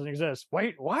Republic doesn't exist.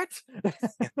 Wait, what?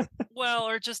 Well,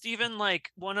 or just even like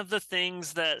one of the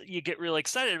things that you get really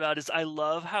excited about is I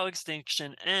love how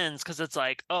Extinction ends because it's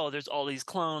like, oh, there's all these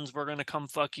clones. We're gonna come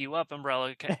fuck you up,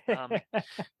 Umbrella.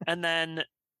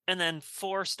 And then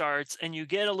 4 starts, and you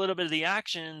get a little bit of the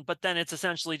action, but then it's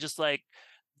essentially just like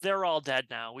they're all dead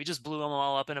now. We just blew them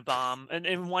all up in a bomb, and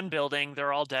in one building,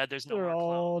 they're all dead. There's no They're more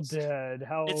all clones. dead.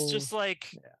 How It's just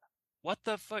like. What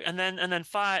the fuck? And then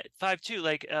 5 2,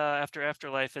 like after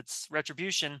Afterlife, it's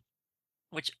Retribution,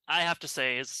 which I have to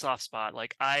say is a soft spot.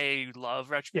 Like I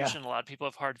love Retribution. A lot of people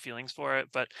have hard feelings for it,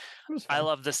 but I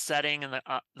love the setting and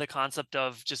the concept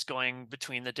of just going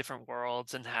between the different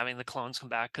worlds and having the clones come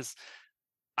back. Because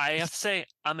I have to say,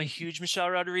 I'm a huge Michelle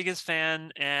Rodriguez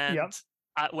fan, and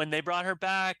when they brought her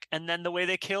back, and then the way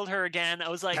they killed her again, I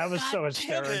was like, that was so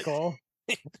hysterical.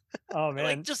 Oh man,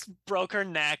 like just broke her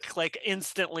neck like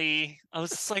instantly. I was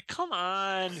just like, come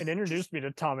on. It introduced me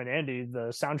to Tom and Andy, the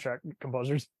soundtrack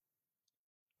composers.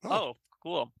 Oh,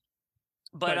 cool.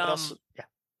 But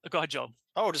go ahead, Joe.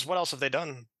 Oh, just what else have they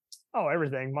done? Oh,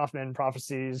 everything. Mothman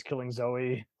Prophecies, Killing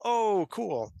Zoe. Oh,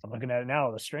 cool. I'm looking at it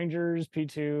now. The Strangers,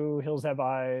 P2, Hills Have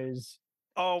Eyes.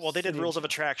 Oh, well, they did Rules of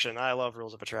Attraction. I love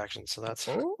Rules of Attraction, so that's...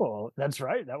 Oh, that's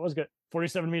right. That was good.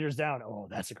 47 Meters Down. Oh,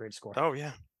 that's a great score. Oh,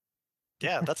 yeah.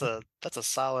 Yeah, that's a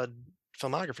solid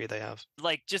filmography they have.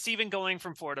 Like just even going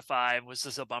from 4 to 5 was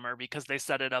just a bummer because they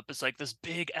set it up as like this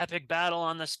big epic battle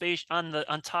on the space on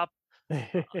top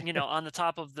on the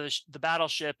top of the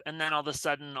battleship, and then all of a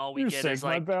sudden all we get is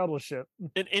like battleship,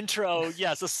 an intro.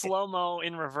 Yes, a slow-mo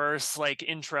in reverse like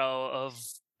intro of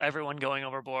everyone going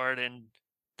overboard, and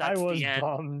that's the end.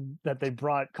 Bummed that they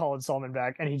brought Colin Salmon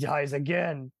back and he dies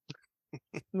again.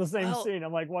 In the same scene.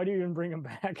 I'm like, why do you even bring him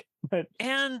back? But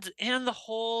and the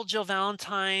whole Jill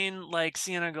Valentine like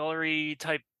Sienna Guillory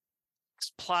type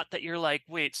plot that you're like,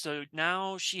 wait, so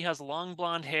now she has long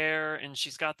blonde hair and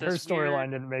she's got this. Her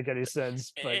storyline didn't make any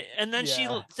sense. But and then she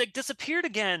like disappeared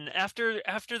again after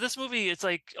this movie. It's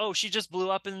like, oh, she just blew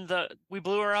up we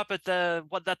blew her up at the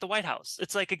White House.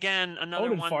 It's like again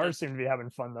another one. Farr seemed to be having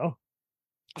fun though.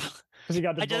 Because he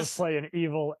got to both play an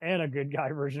evil and a good guy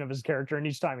version of his character, and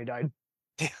each time he died.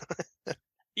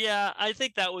 Yeah, I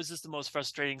think that was just the most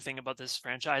frustrating thing about this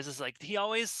franchise is like he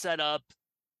always set up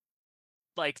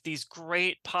like these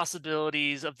great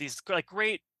possibilities of these like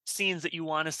great scenes that you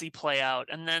want to see play out,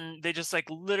 and then they just like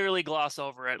literally gloss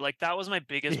over it. Like that was my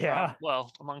biggest problem.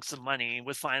 Well, amongst some money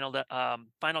with final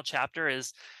chapter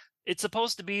is it's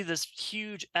supposed to be this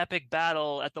huge epic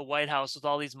battle at the White House with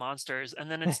all these monsters,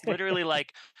 and then it's literally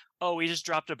like, oh, we just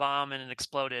dropped a bomb and it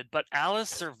exploded. But Alice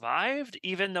survived,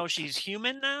 even though she's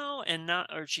human now and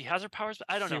not, or she has her powers. But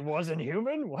I don't know. She wasn't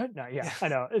human? What? No, yeah, I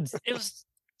know. It was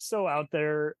so out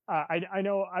there. I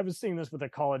know I was seeing this with a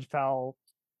college pal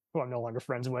who I'm no longer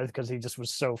friends with because he just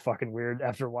was so fucking weird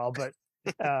after a while. But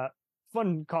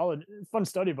fun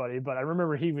study buddy. But I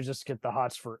remember he would just get the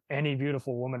hots for any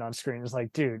beautiful woman on screen. It's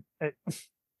like, dude,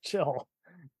 chill.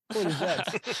 What is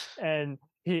that? And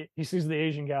he sees the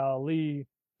Asian gal, Lee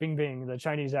Bing Bing, the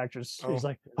Chinese actress. Oh. He's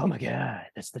like, oh my God,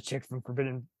 that's the chick from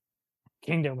Forbidden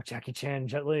Kingdom with Jackie Chan,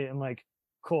 Jet Li. I'm like,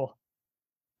 cool.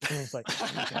 And he's like,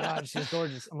 oh my God, she's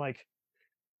gorgeous. I'm like,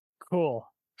 cool.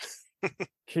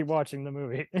 Keep watching the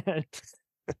movie.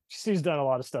 She's done a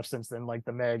lot of stuff since then, like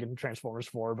the Meg and Transformers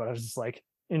 4, but I was just like,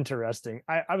 interesting.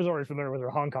 I was already familiar with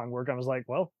her Hong Kong work. I was like,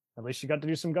 well, at least she got to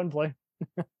do some gunplay.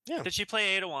 Yeah. Did she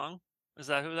play Ada Wong? Is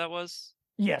that who that was?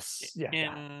 Yes. Yeah.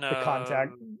 The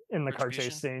contact in the car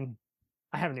chase scene.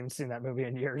 I haven't even seen that movie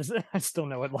in years. I still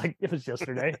know it like it was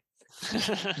yesterday.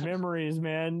 Memories,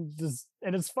 man.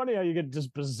 And it's funny how you get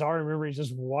just bizarre memories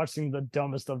just watching the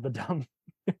dumbest of the dumb.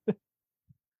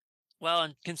 Well,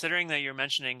 and considering that you're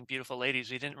mentioning beautiful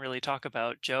ladies, we didn't really talk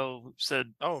about. Joe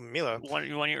said, "Oh, Mila, one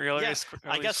of your earliest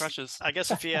crushes." I guess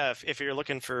if you're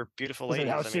looking for beautiful ladies,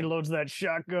 how she loads that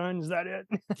shotgun. Is that it?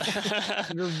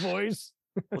 Her voice.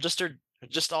 Well,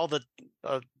 just all the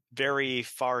very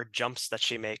far jumps that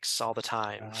she makes all the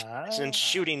time, and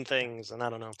shooting things, and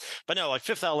I don't know. But no, like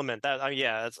Fifth Element. That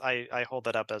I hold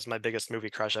that up as my biggest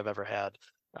movie crush I've ever had.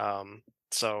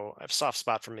 So I have a soft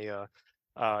spot for Mia.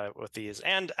 With these,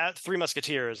 and at Three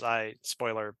Musketeers, I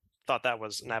thought that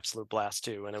was an absolute blast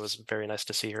too, and it was very nice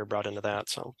to see her brought into that.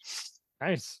 So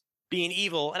nice. being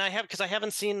evil, and I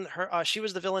haven't seen her. She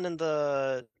was the villain in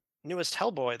the newest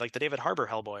Hellboy, like the David Harbour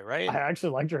Hellboy, right? I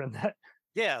actually liked her in that.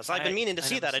 Yeah, so I've been meaning to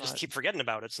see that. I just it. keep forgetting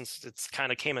about it since it's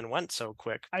kind of came and went so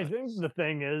quick. I But think the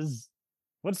thing is,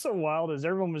 what's so wild is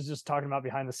everyone was just talking about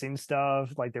behind the scenes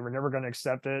stuff, like they were never going to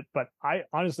accept it. But I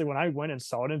honestly, when I went and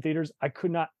saw it in theaters, I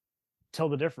could not tell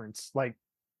the difference. Like,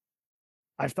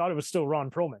 I thought it was still Ron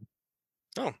Perlman.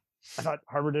 Oh. I thought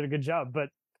Harbour did a good job, but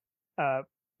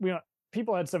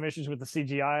people had some issues with the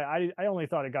CGI. I only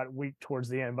thought it got weak towards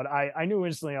the end, but I knew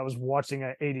instantly I was watching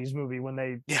an 80s movie when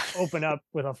they open up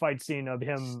with a fight scene of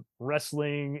him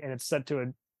wrestling, and it's set to a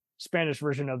Spanish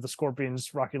version of the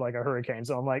Scorpions' Rocky Like a Hurricane.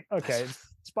 So I'm like, okay,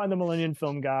 it's by the Millennium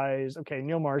Film guys. Okay,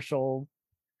 Neil Marshall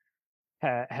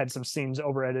had some scenes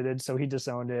over edited, so he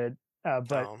disowned it.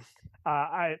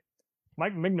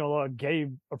 Mike Mignola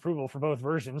gave approval for both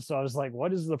versions, so I was like,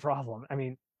 what is the problem? I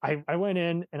mean, I went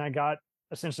in and I got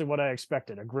essentially what I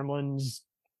expected, a Gremlins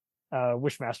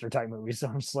Wishmaster type movie. So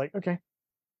I'm just like, okay,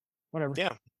 whatever.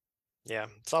 Yeah,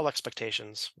 it's all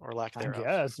expectations or lack thereof. I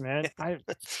guess, man. I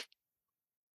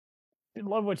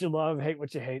love what you love, hate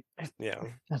what you hate. Yeah,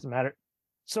 doesn't matter.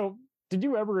 So did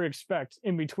you ever expect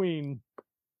in between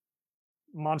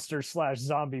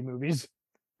monster/zombie movies?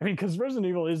 I mean, because Resident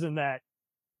Evil is in that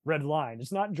red line.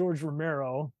 It's not George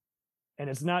Romero, and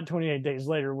it's not 28 Days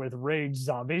Later with rage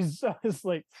zombies. So it's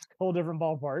like a whole different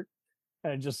ballpark,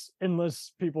 and just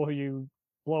endless people who you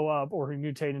blow up or who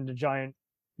mutate into giant,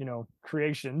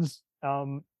 creations.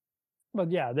 But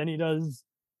yeah, then he does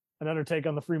another take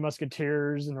on the Three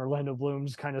Musketeers, and Orlando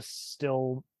Bloom's kind of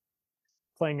still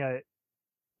playing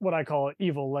what I call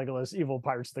evil Legolas, evil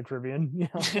Pirates of the Caribbean.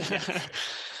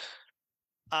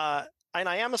 And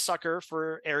I am a sucker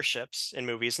for airships in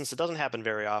movies, since it doesn't happen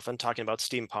very often. Talking about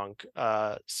steampunk,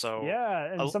 so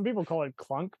yeah, and some people call it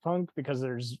clunk punk because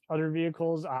there's other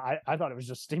vehicles. I thought it was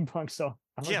just steampunk. So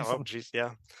yeah, oh geez,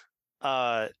 yeah.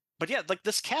 But yeah, like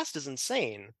this cast is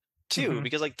insane too,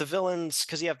 because like the villains,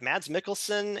 because you have Mads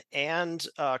Mikkelsen and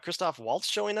Christoph Waltz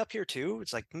showing up here too.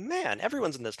 It's like, man,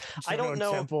 everyone's in this. I don't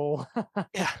know. Temple.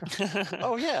 Yeah.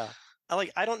 Oh yeah.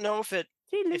 I don't know if it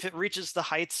reaches the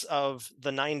heights of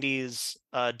the 90s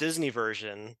Disney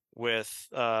version with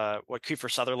what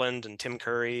Kiefer Sutherland and Tim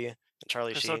Curry and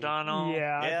Charlie Chris Sheen. O'Donnell.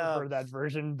 Yeah, I prefer that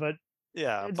version, but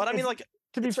but I mean, like,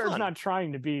 to be fair, fun. it's not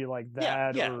trying to be like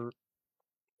that, or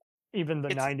even the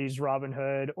 90s Robin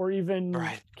Hood, or even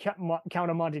Count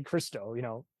of Monte Cristo.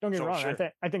 Don't get me wrong. Sure.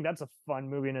 I think that's a fun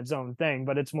movie in its own thing,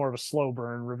 but it's more of a slow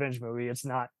burn revenge movie. It's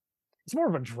not. It's more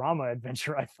of a drama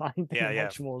adventure, I find, than an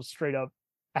actual straight up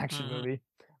action movie.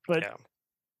 But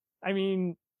I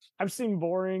mean, I've seen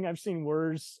boring, I've seen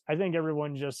worse. I think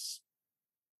everyone just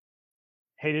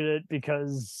hated it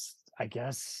because I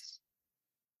guess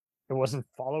it wasn't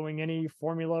following any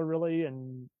formula really,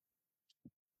 and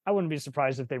I wouldn't be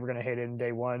surprised if they were going to hate it in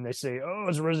day one. They say, "Oh,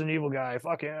 it's a Resident Evil guy.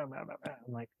 Fuck him." I'm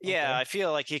like, yeah, okay. I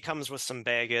feel like he comes with some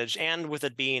baggage, and with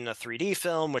it being a 3D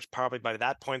film, which probably by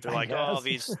that point they're like, "Oh,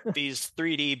 these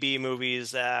 3D B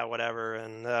movies, whatever."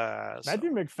 And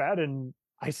Matthew McFadden,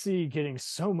 I see getting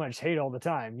so much hate all the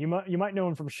time. You might know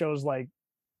him from shows like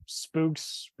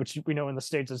Spooks, which we know in the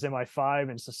States as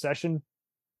MI5 and Secession.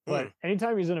 But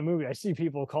anytime he's in a movie, I see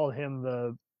people call him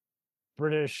the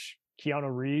British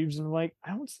Keanu Reeves, and I'm like, I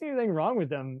don't see anything wrong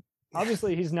with him.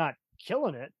 Obviously, he's not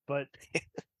killing it, but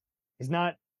he's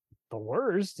not the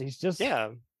worst. He's just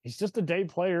a day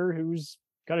player who's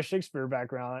got a Shakespeare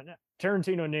background.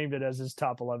 Tarantino named it as his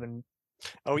top 11.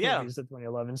 Oh yeah, movies of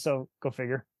 2011. So go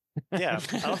figure. Yeah,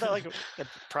 I don't think it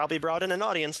probably brought in an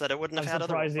audience that it wouldn't have had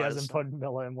otherwise. I'm surprised he hasn't put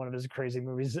Milla in one of his crazy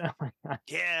movies. Oh my God.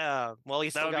 Yeah, well,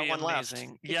 he's still got one left.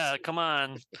 Yeah, come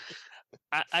on.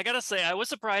 I gotta say, I was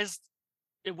surprised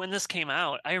when this came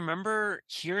out. I remember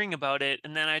hearing about it,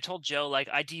 and then I told Joe, like,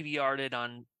 I DVR'd it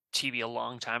on TV a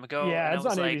long time ago. Yeah, and it's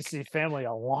on ABC Family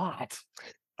a lot.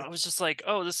 I was just like,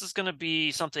 oh, this is going to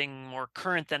be something more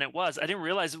current than it was. I didn't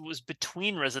realize it was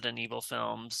between Resident Evil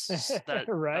films that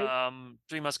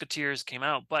Three Musketeers came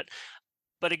out. But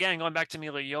again, going back to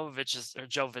Mila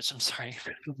Jovovich, I'm sorry,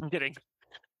 I'm getting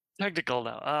technical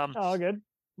now. Oh, good.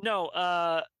 No,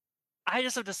 I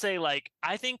just have to say, like,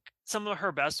 I think some of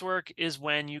her best work is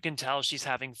when you can tell she's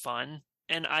having fun.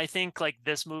 And I think, like,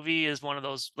 this movie is one of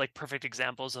those, like, perfect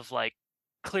examples of, like,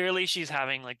 clearly she's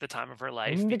having like the time of her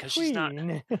life because she's not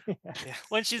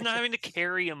when she's not having to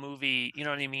carry a movie, you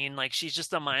know what I mean? Like, she's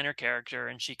just a minor character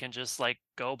and she can just like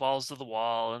go balls to the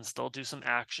wall and still do some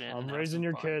action. I'm raising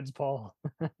your kids, Paul.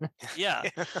 Yeah.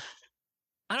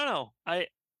 I don't know. I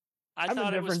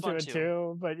thought it was fun to it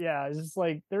too, but yeah, it's just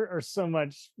like there are so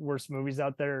much worse movies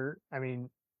out there. I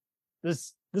mean,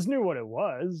 this knew what it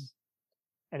was.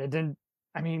 and it didn't.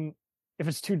 I mean, if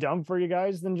it's too dumb for you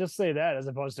guys, then just say that as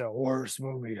opposed to worst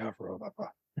movie ever.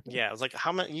 Yeah, it was like,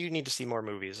 how many? You need to see more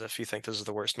movies if you think this is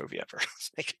the worst movie ever.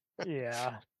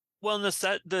 Yeah. Well, in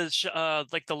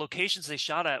like the locations they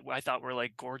shot at, I thought were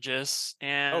like gorgeous,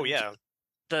 and oh yeah,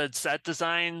 the set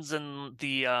designs and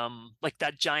the like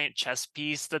that giant chess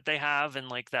piece that they have in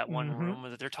like that one room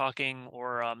that they're talking,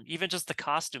 or even just the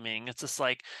costuming. It's just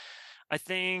like, I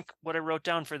think what I wrote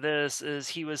down for this is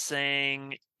he was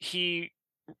saying he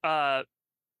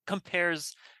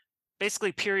compares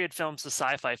basically period films to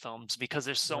sci-fi films because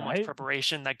there's so much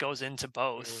preparation that goes into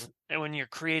both, and when you're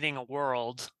creating a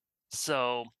world,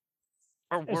 so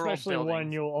or world especially building,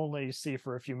 one you'll only see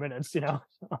for a few minutes,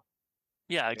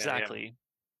 Yeah, exactly. Yeah.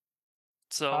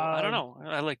 So I don't know.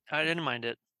 I didn't mind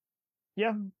it.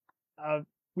 Yeah.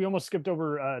 We almost skipped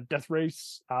over Death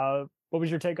Race. What was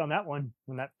your take on that one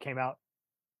when that came out?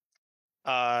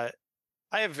 I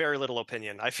have very little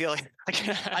opinion. I feel like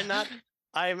I'm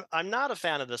not a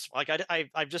fan of this. Like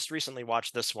I've just recently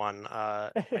watched this one.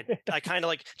 I kind of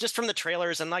like, just from the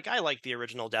trailers, and like I like the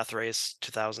original Death Race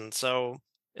 2000. So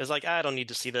it's like, I don't need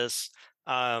to see this.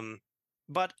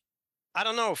 But I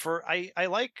don't know.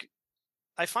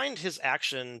 I find his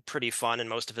action pretty fun in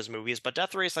most of his movies, but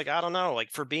Death Race, like, I don't know,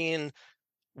 like for being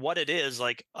what it is,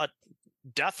 like a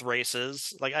death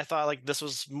races, like I thought like this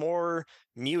was more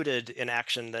muted in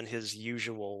action than his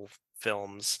usual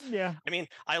films. Yeah. I mean,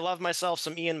 I love myself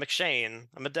some Ian McShane.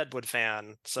 I'm a Deadwood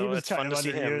fan, so it's fun to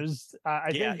see him. I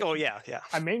yeah. think Oh yeah.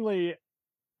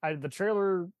 The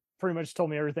trailer pretty much told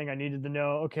me everything I needed to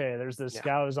know. Okay, there's this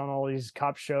guy who's on all these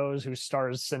cop shows whose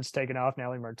stars since taken off,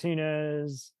 Natalie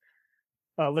Martinez.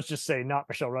 Let's just say not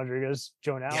Michelle Rodriguez,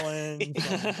 Joan Allen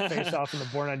from Face Off in the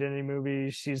Bourne Identity movie.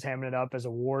 She's hamming it up as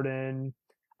a warden.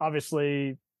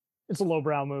 Obviously, it's a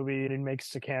lowbrow movie. It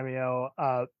makes a cameo.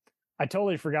 I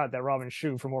totally forgot that Robin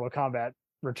Shou from Mortal Kombat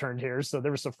returned here, so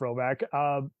there was some throwback.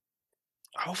 Oh,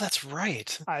 that's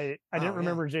right. I didn't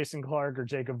remember Jason Clarke or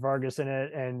Jacob Vargas in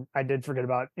it, and I did forget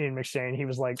about Ian McShane. He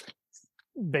was like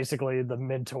basically the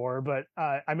mentor, but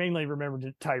I mainly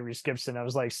remembered Tyrese Gibson. I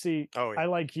was like, I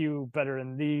like you better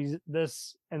in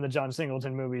this and the John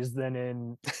Singleton movies than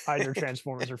in either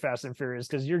Transformers or Fast and Furious,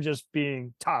 because you're just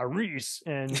being Tyrese.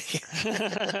 And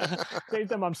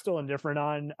Statham I'm still indifferent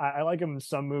on. I like him in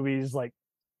some movies, like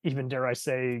even dare I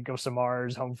say Ghost of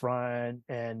Mars, Homefront,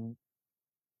 and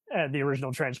the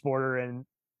original Transporter and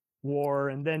War,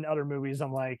 and then other movies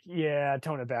I'm like, yeah,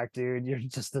 tone it back, dude, you're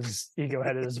just as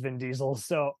ego-headed as Vin Diesel.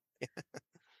 So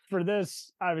for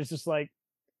this, I was just like,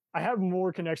 I have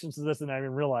more connections to this than I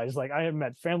even realized. Like, I have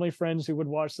met family friends who would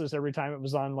watch this every time it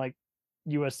was on like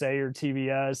USA or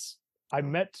TBS. I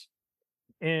met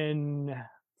in, I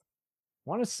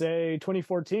want to say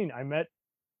 2014, I met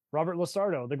Robert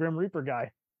Lasardo, the Grim Reaper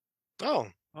guy. Oh,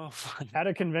 fun. At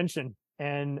a convention,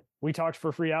 and we talked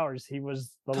for 3 hours. He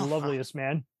was the loveliest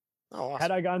man. Oh, awesome.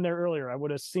 Had I gone there earlier, I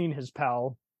would have seen his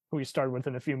pal, who he starred with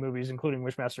in a few movies, including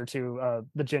Wishmaster 2,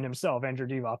 the Djinn himself, Andrew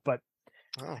Divoff. But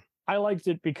I liked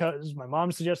it because my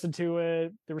mom suggested to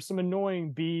it. There were some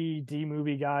annoying B/D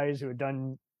movie guys who had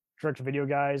done direct-to-video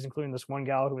guys, including this one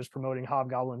gal who was promoting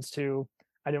Hobgoblins 2.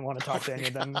 I didn't want to talk to any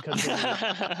of them because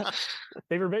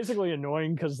they were basically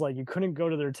annoying, because like you couldn't go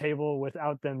to their table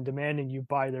without them demanding you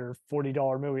buy their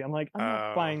 $40 movie. I'm like, I'm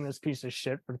not buying this piece of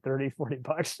shit for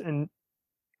 $30-$40. And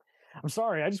I'm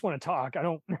sorry, I just want to talk.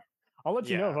 I'll let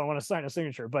you know if I want to sign a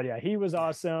signature. But yeah, he was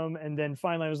awesome. And then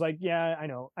finally I was like, yeah, I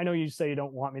know you say you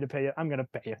don't want me to pay you. I'm going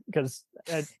to pay you, because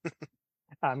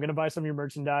I'm going to buy some of your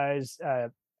merchandise.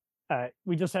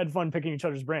 We just had fun picking each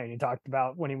other's brain. He talked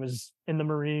about when he was in the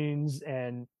Marines,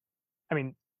 and I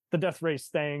mean, the Death Race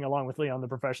thing, along with Leon the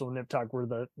Professional and Nip Tuck, were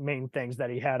the main things that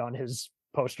he had on his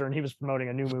poster. And he was promoting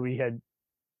a new movie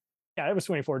it was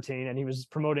 2014, and he was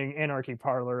promoting Anarchy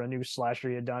Parlor, a new slasher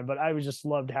he had done. But I just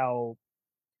loved how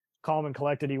calm and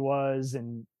collected he was,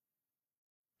 and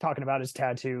talking about his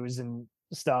tattoos and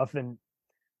stuff. And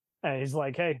he's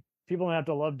like, hey, people don't have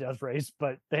to love Death Race,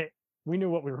 but we knew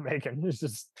what we were making. It's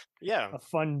just a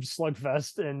fun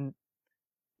slugfest. And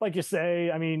like you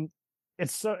say, I mean,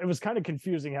 it was kind of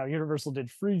confusing how Universal did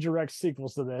 3 direct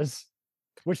sequels to this,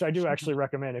 which I do actually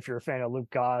recommend if you're a fan of Luke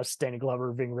Goss, Danny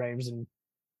Glover, Ving Rhames, and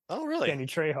Danny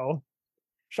Trejo.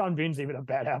 Sean Bean's even a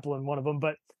bad apple in one of them,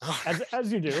 but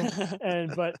as you do.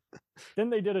 But then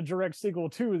they did a direct sequel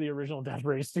to the original Death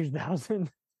Race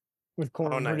 2000 with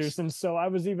Corman producing. So I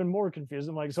was even more confused.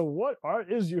 I'm like, so what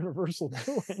is Universal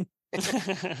doing?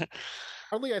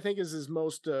 Hardly, I think, is his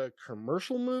most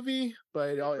commercial movie,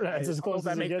 but it's as close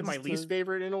that as makes it my least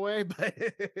favorite in a way. But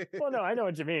well, no, I know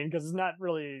what you mean, because it's not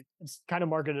really. It's kind of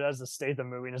marketed as a Statham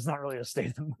movie, and it's not really a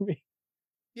Statham movie.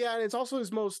 Yeah, and it's also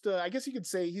his most, I guess you could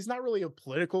say he's not really a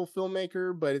political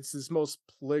filmmaker, but it's his most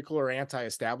political or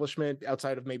anti-establishment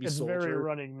outside of maybe It's Soldier. very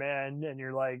Running Man, and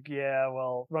you're like, yeah,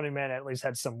 well, Running Man at least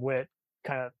had some wit.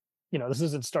 Kind of, this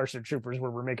isn't Starship Troopers where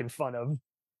we're making fun of. And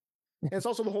it's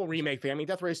also the whole remake thing. I mean,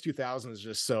 Death Race 2000 is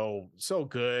just so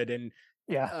good, and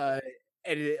yeah,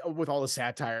 with all the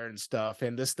satire and stuff.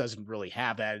 And this doesn't really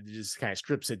have that. It just kind of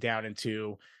strips it down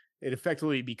into. It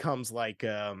effectively becomes like.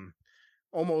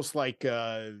 Almost like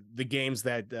the games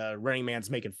that Running Man's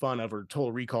making fun of, or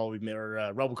Total Recall or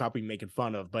RoboCop we making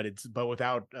fun of, but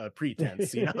without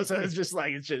pretense, So it's just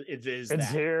like it's that.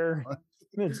 Here,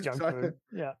 it's junk food.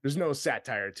 Yeah, there's no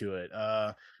satire to it.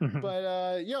 But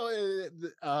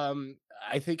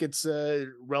I think it's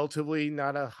relatively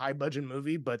not a high budget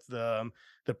movie, but the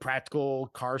practical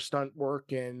car stunt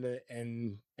work and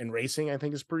racing I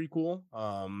think is pretty cool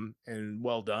and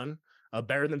well done.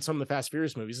 Better than some of the Fast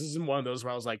Furious movies. This isn't one of those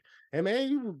where I was like, hey,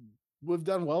 man, we've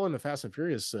done well in the Fast and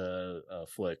Furious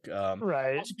flick.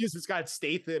 Right. Also because it's got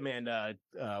Statham and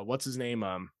what's his name?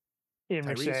 Ian Tyrese,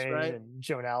 McShane right? and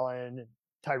Joan Allen and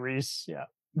Tyrese. Yeah.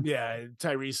 Yeah,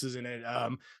 Tyrese is in it.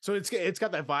 So it's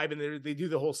got that vibe, and they do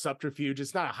the whole subterfuge.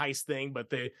 It's not a heist thing, but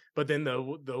then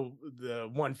the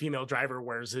one female driver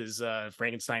wears his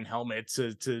Frankenstein helmet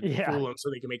to fool them so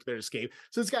they can make their escape.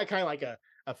 So it's got kind of like a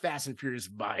Fast and Furious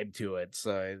vibe to it.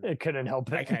 So it couldn't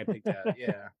help it. I kind of think that,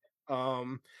 yeah.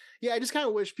 I just kind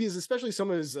of wish, because especially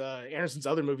some of his Anderson's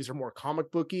other movies are more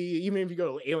comic booky. Even if you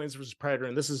go to Aliens vs Predator,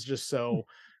 and this is just so.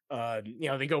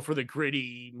 They go for the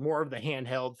gritty, more of the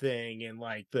handheld thing, and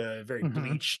like the very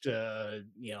bleached,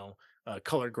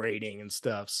 color grading and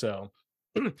stuff. So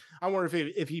I wonder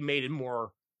if he made it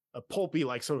more pulpy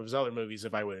like some of his other movies,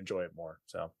 if I would enjoy it more.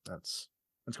 So that's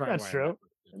true.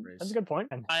 That's a good point.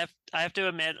 I have to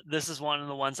admit, this is one of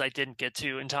the ones I didn't get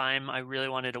to in time. I really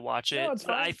wanted to watch it,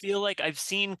 but I feel like I've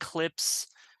seen clips.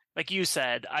 Like you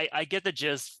said, I get the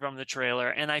gist from the trailer,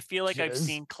 and I feel like I've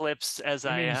seen clips as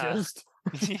Gist?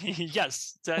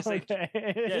 Yes. Did I say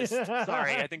yes?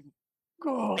 Sorry, I think.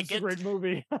 Oh, it's a great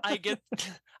movie. I get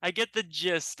the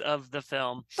gist of the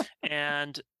film,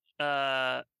 and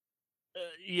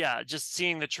just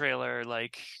seeing the trailer,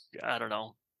 like I don't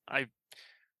know,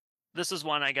 this is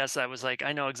one I guess I was like,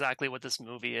 I know exactly what this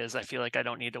movie is. I feel like I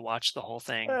don't need to watch the whole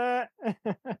thing.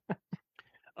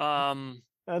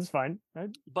 That's fine.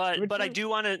 But I do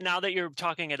want to, now that you're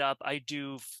talking it up, I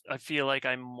feel like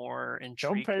I'm more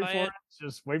intrigued. Don't pay by for it.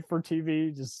 Just wait for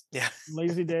TV. Just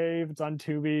lazy day if it's on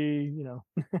Tubi.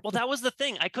 Well, that was the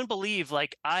thing. I couldn't believe,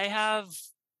 like, I have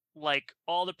like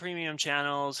all the premium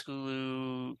channels,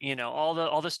 Hulu,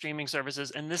 all the streaming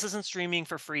services, and this isn't streaming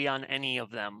for free on any of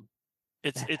them.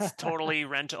 It's totally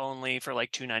rent only for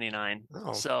like $2.99.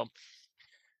 Oh. So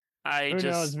who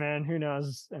knows, man? Who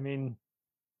knows? I mean,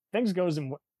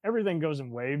 everything goes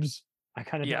in waves. I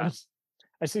kind of notice.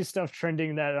 I see stuff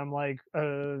trending that I'm like,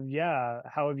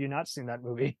 how have you not seen that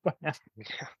movie?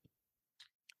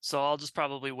 So I'll just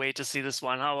probably wait to see this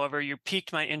one. However, you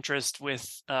piqued my interest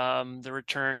with the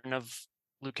return of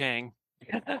Liu Kang.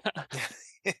 I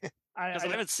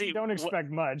haven't seen. Don't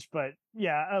expect much, but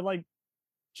like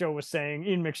Joe was saying,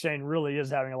 Ian McShane really is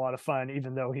having a lot of fun,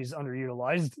 even though he's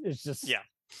underutilized. It's just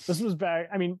this was back.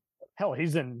 I mean, hell,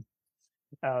 he's in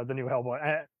the new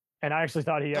Hellboy, and I actually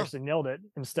thought he actually nailed it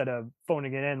instead of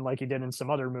phoning it in like he did in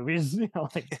some other movies,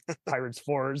 like Pirates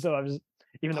 4. So I was,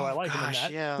 even though I like him in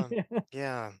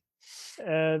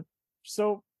that,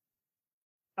 So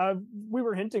we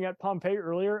were hinting at Pompeii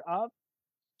earlier.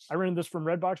 I rented this from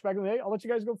Redbox back in the day. I'll let you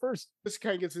guys go first. This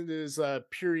kind of gets into his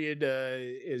period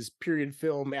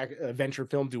film adventure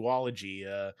film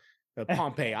duology.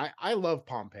 Pompeii. I love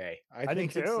Pompeii. I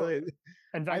think too.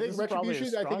 I think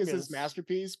Retribution, I think, is his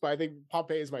masterpiece, but I think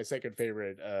Pompeii is my second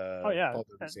favorite Paul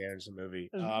W.S. Anderson movie.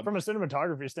 From a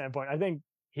cinematography standpoint, I think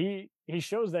he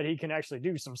shows that he can actually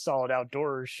do some solid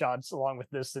outdoor shots along with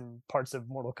this in parts of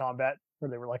Mortal Kombat where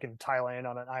they were like in Thailand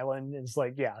on an island. It's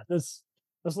like, this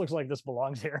looks like this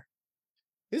belongs here.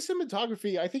 His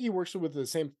cinematography, I think he works with the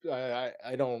same. I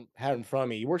don't have it in front of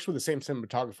me. He works with the same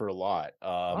cinematographer a lot.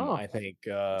 I think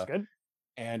that's good.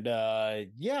 And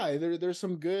there's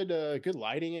some good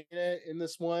lighting in it in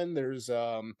this one. There's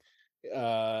again,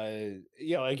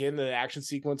 the action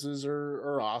sequences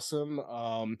are awesome.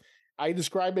 I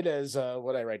describe it as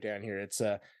what I write down here. It's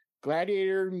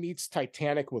Gladiator meets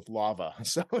Titanic with lava.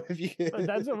 So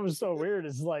that's what was so weird.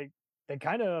 Is like they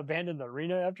kind of abandoned the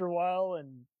arena after a while,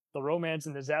 and the romance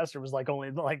and disaster was like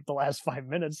only like the last 5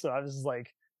 minutes. So I was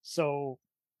like, so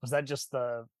was that just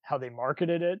how they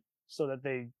marketed it so that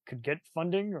they could get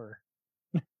funding, or?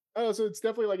 Oh, so it's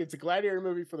definitely like it's a gladiator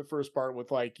movie for the first part with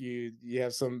like you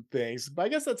have some things, but I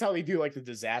guess that's how they do like the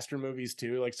disaster movies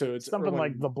too. Like so it's something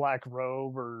like The Black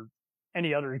Robe or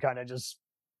any other kind of just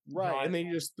right, and then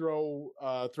you just throw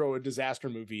a disaster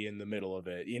movie in the middle of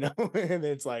it, and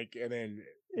it's like, and then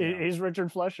he's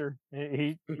Richard Flesher.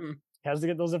 He has to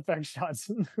get those effect shots.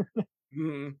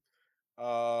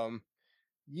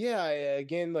 Yeah,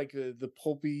 again, like the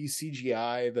pulpy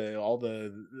CGI, all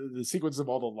the sequence of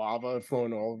all the lava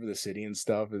flowing all over the city and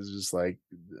stuff is just like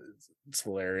it's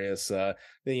hilarious.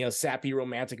 Then sappy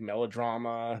romantic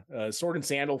melodrama, sword and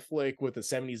sandal flick with a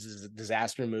 70s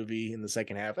disaster movie in the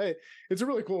second half. It's a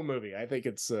really cool movie. I think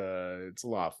it's a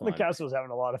lot of fun. The cast was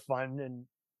having a lot of fun,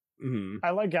 and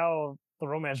I like how the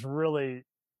romance really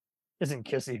isn't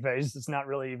kissy face. It's not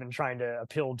really even trying to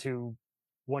appeal to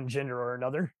one gender or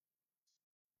another.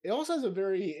 It also has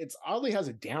it's oddly has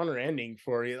a downer ending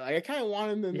for you. Like I kind of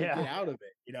wanted them to get out of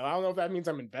it. I don't know if that means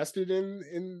I'm invested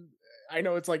in. I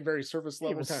know it's like very surface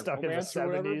level kind of romance or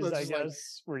whatever. But I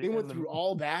guess they went through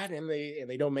all that and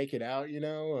they don't make it out.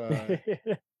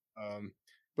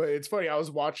 But it's funny. I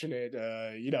was watching it.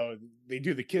 They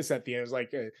do the kiss at the end. It's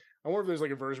like I wonder if there's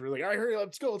like a version where like, all right, hurry,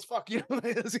 let's go, let's fuck. There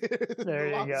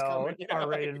you go,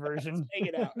 R-rated version. Take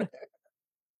it out.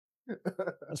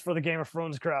 That's for the Game of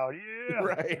Thrones crowd. Yeah.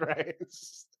 Right.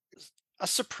 A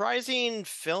surprising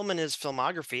film in his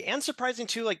filmography, and surprising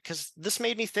too, like, because this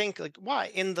made me think, like,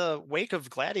 why in the wake of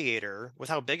Gladiator, with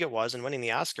how big it was and winning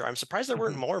the Oscar, I'm surprised there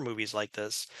weren't more movies like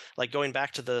this, like going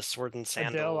back to the Sword and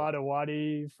Sandal. Adele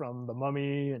Adewale from The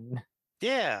Mummy and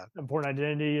Important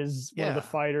Identity is one of the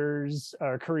fighters.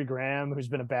 Curry Graham, who's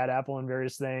been a bad apple in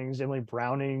various things. Emily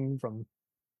Browning from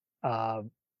what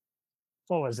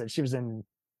was it? She was in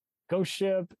Ghost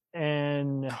Ship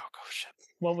and Ghost Ship.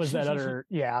 What was that other?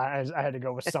 I had to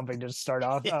go with something to start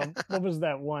off. What was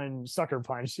that one? Sucker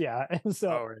Punch. Yeah. And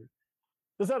so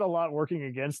this had a lot working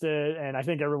against it, and I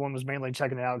think everyone was mainly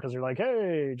checking it out because they're like,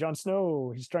 "Hey, Jon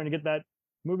Snow, he's trying to get that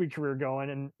movie career going."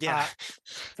 And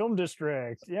Film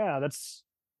District, that's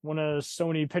one of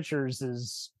Sony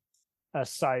Pictures'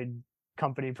 side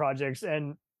company projects,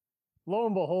 and lo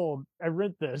and behold, I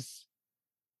rent this.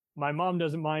 My mom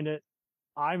doesn't mind it.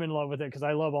 I'm in love with it because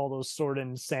I love all those sword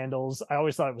and sandals. I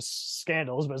always thought it was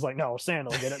scandals, but it's like, no,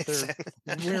 sandals, get it?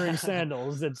 They're wearing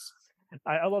sandals.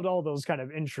 I loved all those kind of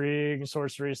intrigue and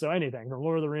sorcery. So anything from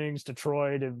Lord of the Rings to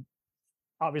Troy to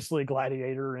obviously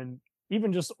Gladiator and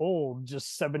even just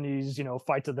 70s,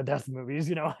 fight to the death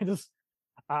movies.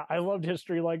 I loved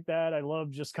history like that. I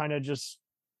loved just kind of just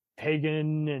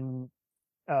pagan and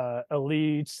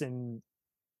elites and,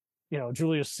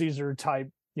 Julius Caesar type,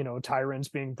 tyrants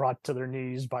being brought to their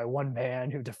knees by one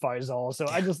man who defies all. So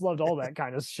I just loved all that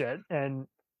kind of shit. And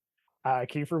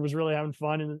Kiefer was really having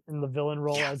fun in the villain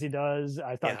role as he does.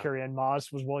 I thought Carrie-Anne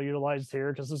Moss was well utilized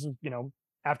here because this is,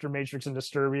 after Matrix and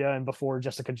Disturbia and before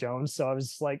Jessica Jones. So I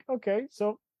was like, okay,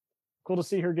 so cool to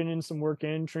see her getting some work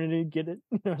in. Trinity, get it?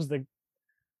 As the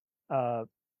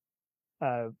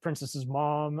princess's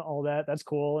mom, all that. That's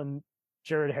cool. And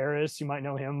Jared Harris, you might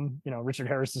know him, Richard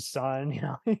Harris's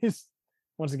son, he's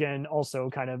once again also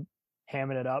kind of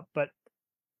hamming it up, but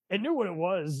it knew what it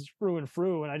was through and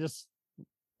through. And I just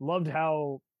loved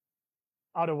how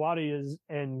Adewale is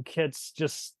and Kit's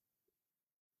just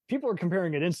people are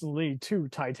comparing it instantly to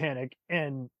Titanic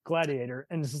and Gladiator.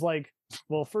 And it's like,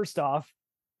 well, first off,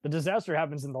 the disaster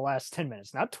happens in the last 10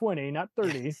 minutes, not 20, not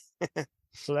 30.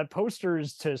 So that poster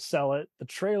is to sell it. The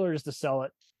trailer is to sell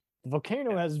it. The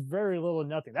volcano has very little,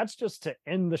 nothing. That's just to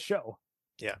end the show.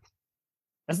 Yeah.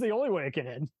 That's the only way it can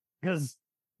end, because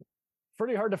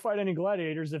pretty hard to fight any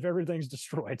gladiators if everything's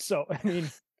destroyed. So, I mean,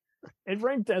 it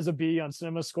ranked as a B on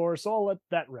Cinema Score, so I'll let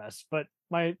that rest. But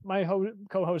my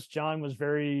co-host John was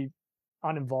very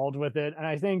uninvolved with it. And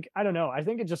I think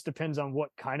it just depends on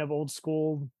what kind of old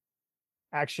school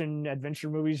action adventure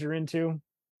movies you're into.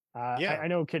 I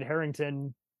know Kid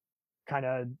Harington kind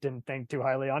of didn't think too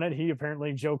highly on it. He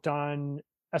apparently joked on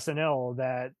SNL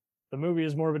that the movie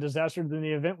is more of a disaster than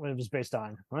the event it was based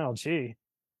on. Well, gee.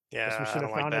 Yeah, guess we should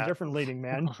have found a different leading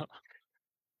man.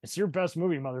 It's your best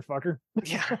movie, motherfucker.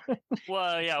 Yeah.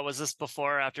 Well, yeah. Was this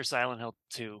before or after Silent Hill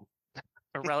 2?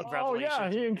 Oh, yeah.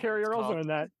 He and Carrie are also in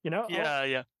that,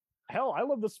 Yeah. Hell, I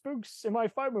love the spooks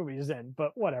MI5 movies in,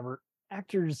 but whatever.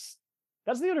 Actors,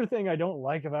 that's the other thing I don't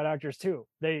like about actors too.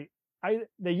 They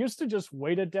used to just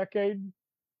wait a decade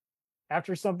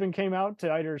after something came out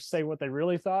to either say what they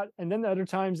really thought, and then the other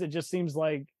times it just seems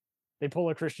like they pull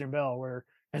a Christian Bale where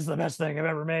it's the best thing I've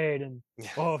ever made, and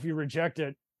if you reject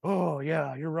it, oh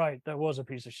yeah, you're right, that was a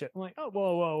piece of shit. I'm like, oh,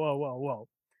 whoa.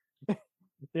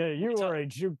 Yeah, you are a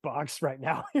jukebox right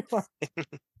now.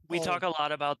 We talk a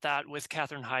lot about that with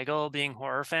Katherine Heigl being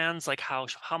horror fans, like how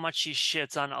much she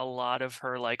shits on a lot of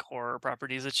her like horror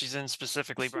properties that she's in,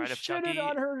 specifically Bride of Chucky.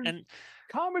 On her and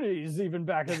comedies even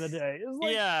back in the day. It's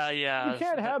like, yeah. you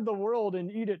can't have the world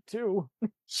and eat it too.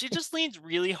 She just leans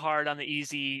really hard on the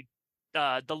easy,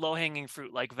 the low-hanging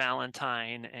fruit like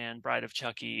Valentine and Bride of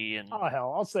Chucky. And oh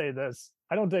hell, I'll say this: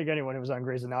 I don't take anyone who's on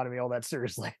Grey's Anatomy all that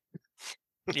seriously.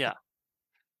 Yeah.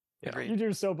 You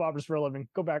do soap operas for a living.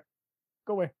 Go back.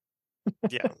 Go away.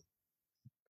 Yeah. I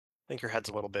think your head's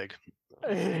a little big.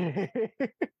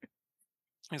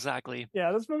 Exactly.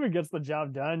 Yeah, this movie gets the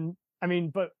job done. I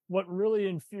mean, but what really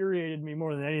infuriated me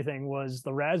more than anything was the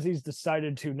Razzies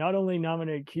decided to not only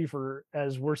nominate Kiefer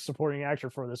as worst supporting actor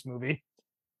for this movie,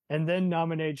 and then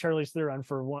nominate Charlize Theron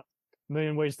for 1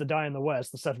 Million Ways to Die in the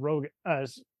West, the Seth Rogen,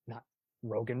 not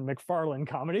Rogen, MacFarlane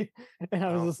comedy. And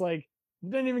I was just like,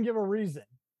 didn't even give a reason.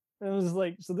 And I was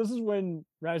like, so this is when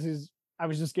Razzies, I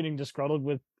was just getting disgruntled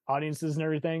with audiences and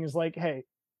everything. It's like, hey,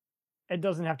 it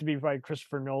doesn't have to be by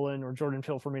Christopher Nolan or Jordan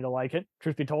Peele for me to like it.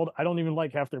 Truth be told, I don't even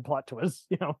like half their plot twists,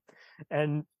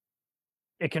 and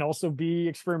it can also be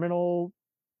experimental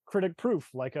critic proof,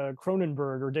 like a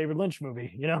Cronenberg or David Lynch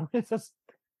movie. It's just,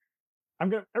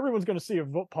 everyone's going to see a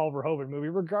Paul Verhoeven movie,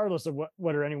 regardless of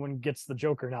whether anyone gets the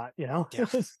joke or not. Yeah.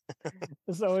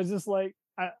 So it's just like,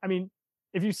 I mean,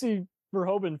 if you see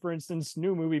Verhoeven, for instance,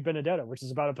 new movie Benedetta, which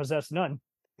is about a possessed nun.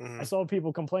 I saw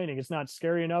people complaining it's not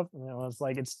scary enough. It's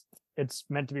like it's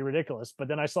meant to be ridiculous. But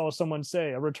then I saw someone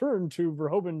say a return to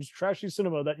Verhoeven's trashy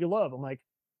cinema that you love. I'm like,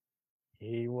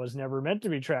 he was never meant to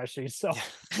be trashy. So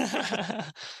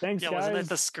thanks, guys. Wasn't it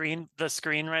the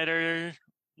screenwriter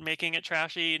making it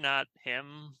trashy, not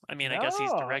him? I mean, I guess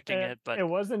he's directing it, but it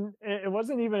wasn't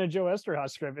even a Joe Esterhaus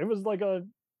script. It was like a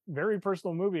very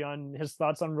personal movie on his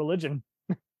thoughts on religion.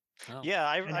 Yeah,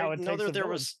 I know there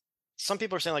was some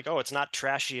people are saying like, oh, it's not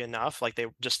trashy enough. Like they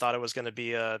just thought it was going to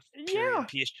be a period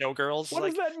piece showgirls. What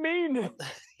does that mean?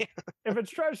 If it's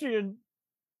trashy and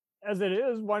as it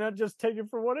is, why not just take it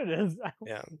for what it is?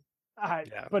 Yeah.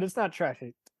 But it's not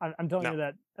trashy. I'm telling you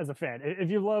that as a fan. If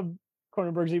you love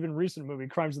Cronenberg's even recent movie,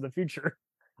 Crimes of the Future,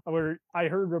 where I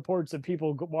heard reports of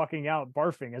people walking out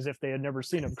barfing as if they had never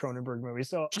seen a Cronenberg movie.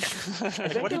 So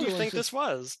what did you think this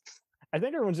was? I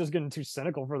think everyone's just getting too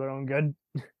cynical for their own good.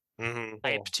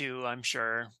 Hype too, I'm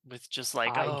sure, with just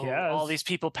like guess. all these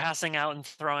people passing out and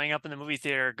throwing up in the movie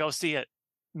theater. Go see it.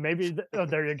 Maybe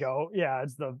there you go. Yeah,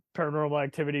 it's the Paranormal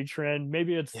Activity trend.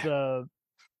 Maybe it's the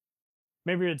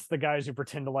guys who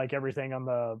pretend to like everything on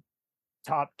the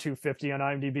top 250 on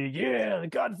IMDb. Yeah, The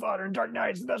Godfather and Dark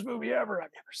Knight is the best movie ever.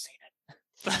 I've never seen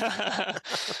it.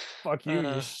 Fuck you,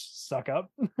 you suck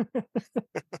up.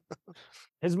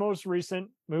 His most recent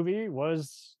movie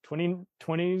was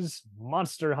 2020's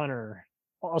Monster Hunter,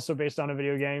 also based on a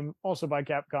video game, also by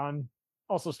Capcom,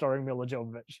 also starring Mila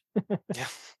Jovovich. Yeah.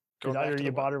 Did either of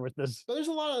you bother with this? But there's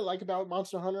a lot I like about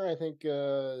Monster Hunter. I think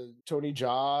Tony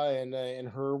Jaa and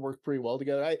her work pretty well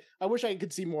together. I wish I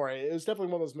could see more. It was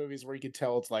definitely one of those movies where you could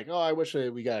tell it's like, oh, I wish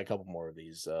we got a couple more of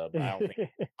these. But I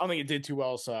don't think it did too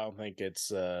well, so I don't think it's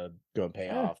going to pay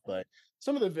off. But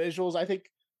some of the visuals, I think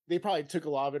they probably took a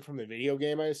lot of it from the video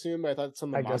game. I assume. I thought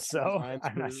some of the monster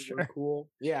designs were cool.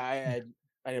 Yeah,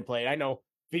 I didn't play it. I know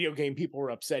video game people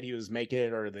were upset he was making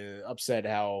it, or upset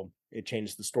how it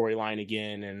changed the storyline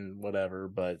again and whatever,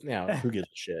 but who gives a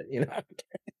shit,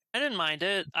 I didn't mind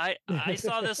it. I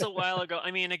saw this a while ago.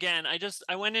 I mean, again,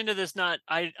 I went into this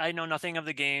I know nothing of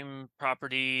the game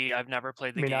property. I've never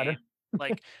played the game.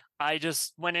 Like I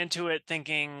just went into it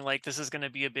thinking like this is going to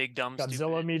be a big dumb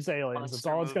Godzilla meets aliens. That's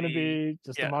all it's going to be.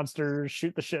 Just a monster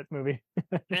shoot the shit movie.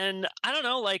 And I don't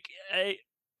know, like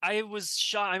I was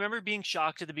shocked. I remember being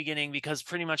shocked at the beginning because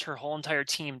pretty much her whole entire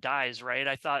team dies, right?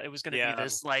 I thought it was going to be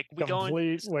this like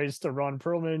complete waste to Ron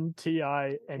Perlman,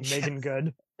 T.I., and Megan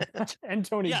Good, and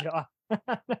Tony Jaa.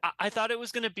 I thought it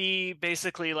was going to be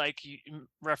basically like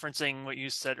referencing what you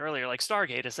said earlier, like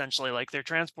Stargate, essentially. Like they're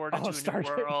transported to a new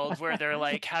world where they're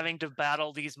like having to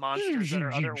battle these monsters that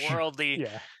are otherworldly.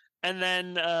 Yeah. And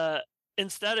then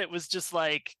instead it was just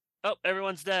like, oh,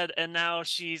 everyone's dead, and now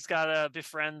she's got to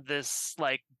befriend this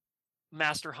like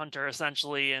master hunter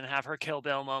essentially and have her Kill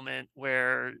Bill moment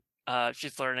where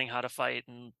she's learning how to fight.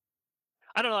 And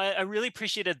I don't know, I really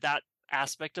appreciated that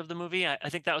aspect of the movie. I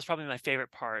think that was probably my favorite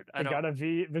part. I got a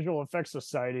Visual Effects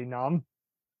Society nom.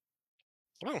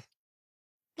 Oh,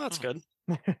 that's good.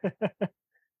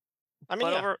 I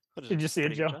mean, did you see it,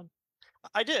 Joe? Job.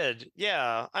 I did,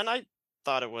 yeah, and I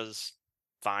thought it was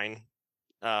fine.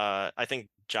 I think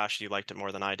Josh, you liked it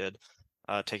more than I did,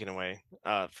 taken away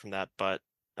from that. But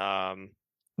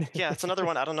yeah, it's another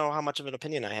one. I don't know how much of an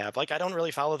opinion I have. Like, I don't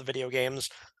really follow the video games.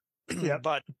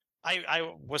 But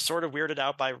I was sort of weirded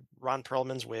out by Ron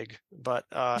Perlman's wig, but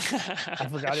I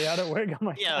forgot he had a wig. Oh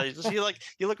my yeah, God.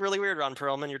 you look really weird, Ron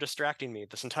Perlman. You're distracting me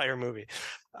this entire movie.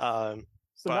 So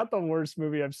but- not the worst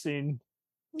movie I've seen.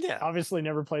 Yeah, Obviously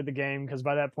never played the game because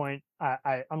by that point,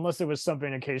 I unless it was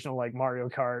something occasional like Mario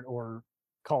Kart or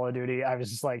Call of Duty, I was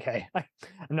just like, hey, I'm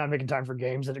not making time for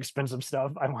games and expensive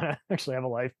stuff. I want to actually have a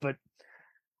life, but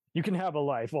you can have a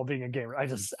life while being a gamer. I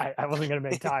wasn't going to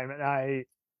make time, and I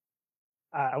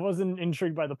wasn't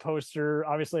intrigued by the poster.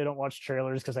 Obviously, I don't watch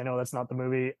trailers because I know that's not the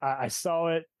movie. I saw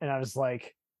it and I was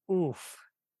like, oof,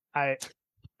 I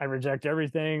reject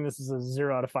everything. This is a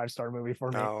 0 out of 5 star movie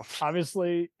for me. No.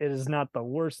 Obviously, it is not the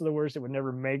worst of the worst. It would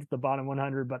never make the bottom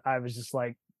 100, but I was just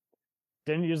like,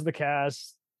 didn't use the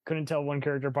cast, couldn't tell one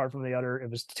character apart from the other. It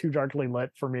was too darkly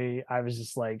lit for me. I was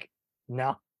just like,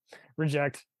 no,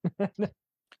 reject.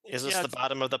 Is this the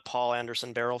bottom of the Paul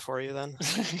Anderson barrel for you then?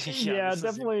 Yeah,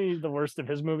 definitely the worst of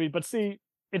his movie. But see,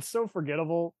 it's so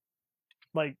forgettable.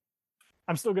 Like,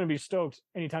 I'm still going to be stoked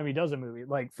anytime he does a movie.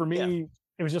 Like, for me,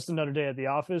 it was just another day at the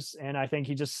office. And I think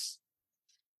I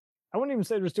wouldn't even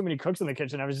say there was too many cooks in the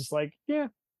kitchen. I was just like, yeah,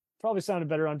 probably sounded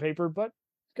better on paper, but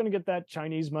it's going to get that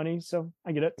Chinese money. So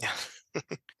I get it. Yeah.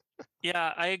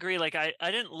 Yeah, I agree. Like, I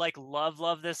didn't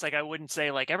love this. Like, I wouldn't say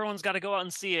like everyone's got to go out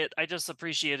and see it. I just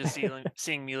appreciated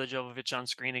seeing Mila Jovovich on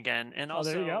screen again. And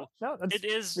also, there you go. No, it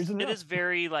is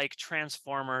very like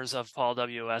Transformers of Paul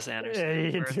W.S. Anderson.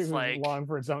 Yeah, where it's like long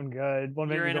for its own good. One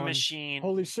you're in going, a machine.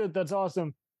 Holy shit, that's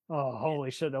awesome. Oh,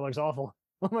 holy shit, that looks awful.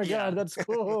 Oh my God, that's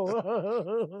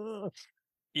cool.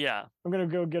 Yeah. I'm going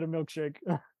to go get a milkshake.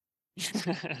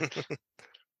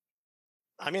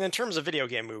 I mean, in terms of video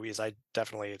game movies, I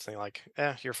definitely think like,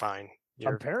 you're fine.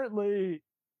 Apparently,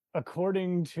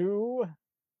 according to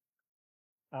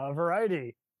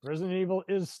Variety, Resident Evil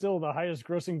is still the highest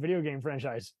grossing video game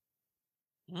franchise.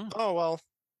 Oh, well.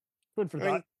 Good for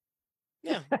that.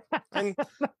 Yeah. And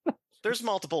there's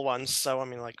multiple ones. So, I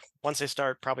mean, like, once they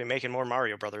start probably making more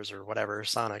Mario Brothers or whatever,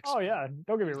 Sonics. Oh, yeah.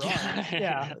 Don't get me wrong.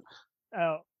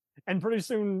 Yeah. And pretty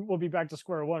soon we'll be back to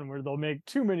square one where they'll make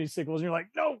too many sequels and you're like,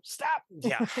 no, stop.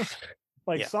 Yeah.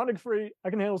 Like Sonic free, I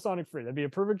can handle Sonic free. That'd be a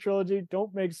perfect trilogy.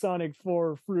 Don't make Sonic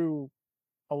 4 through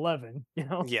 11, you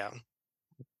know? Yeah.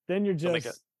 Then you're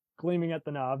just gleaming at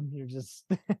the knob. You're just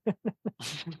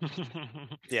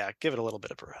yeah, give it a little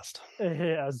bit of a rest.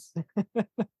 Yes.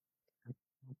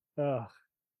 Don't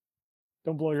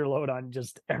blow your load on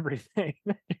just everything.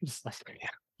 You're just like,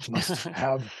 must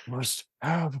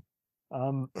have.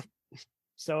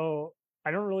 So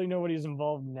I don't really know what he's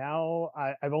involved now.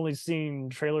 I've only seen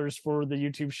trailers for the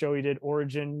YouTube show he did,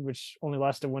 Origin, which only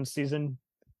lasted one season.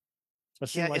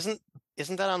 Yeah, like,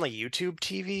 isn't that on like YouTube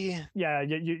TV? Yeah,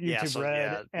 YouTube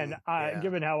Red. And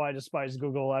given how I despise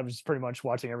Google, I was pretty much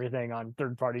watching everything on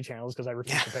third-party channels because I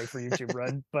refuse to pay for YouTube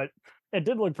Red. But it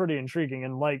did look pretty intriguing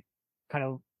and like kind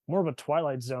of more of a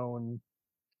Twilight Zone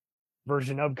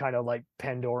version of kind of like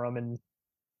Pandorum and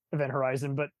Event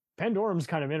Horizon, but Pandorum's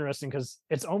kind of interesting because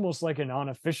it's almost like an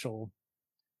unofficial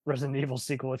Resident Evil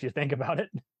sequel if you think about it.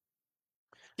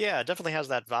 Yeah, it definitely has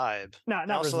that vibe. Not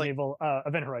Resident Evil,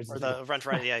 Event Horizon. Or the Event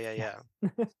Horizon, yeah.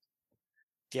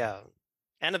 Yeah.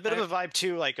 And a bit of a vibe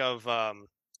too, like of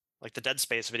like the Dead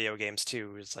Space video games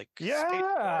too. It's like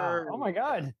oh my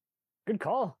God. Good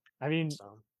call. I mean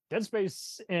Dead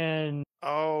Space and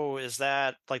is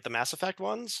that like the Mass Effect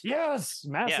ones? Yes,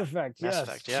 Mass Effect. Mass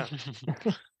Effect, yeah.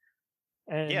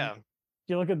 And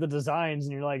you look at the designs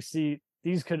and you're like, see,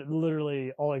 these could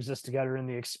literally all exist together in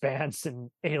the Expanse and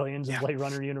Aliens and Blade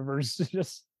Runner universe.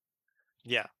 Just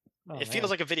it feels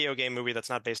like a video game movie that's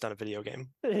not based on a video game.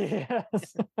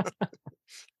 Yes.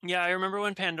 Yeah, I remember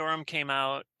when Pandorum came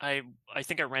out, I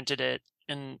think I rented it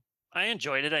and I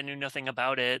enjoyed it. I knew nothing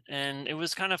about it, and it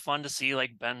was kind of fun to see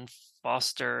like Ben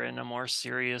Foster in a more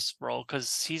serious role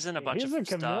because he's in a bunch of stuff.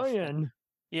 He's a chameleon.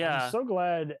 Yeah, I'm so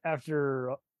glad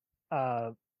after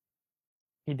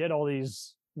he did all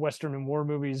these Western and war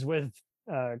movies with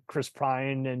Chris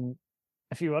Pine and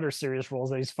a few other serious roles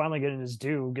that he's finally getting his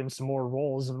due, getting some more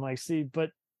roles. And I'm like, see,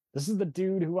 but this is the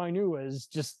dude who I knew as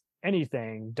just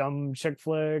anything, dumb chick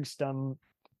flicks, dumb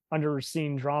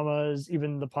underseen dramas,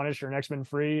 even The Punisher and X-Men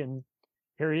Free. And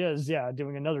here he is,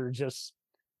 doing another just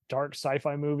dark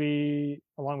sci-fi movie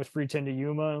along with 3:10 to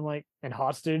Yuma and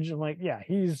Hostage. I'm like,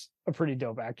 he's a pretty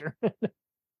dope actor.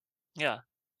 Yeah,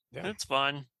 it's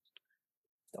fun.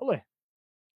 Totally.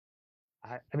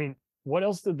 I mean, what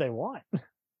else did they want?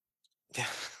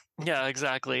 Yeah,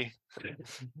 exactly.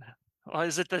 Well,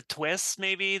 is it the twists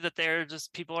maybe that they're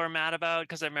just people are mad about?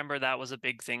 Because I remember that was a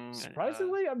big thing.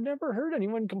 Surprisingly, I've never heard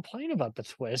anyone complain about the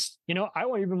twist. I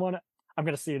won't even want to. I'm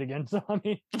gonna see it again. So I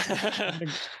mean,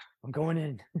 I'm going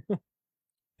in.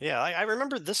 Yeah, I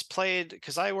remember this played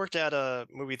because I worked at a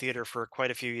movie theater for quite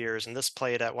a few years, and this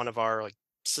played at one of our like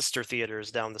sister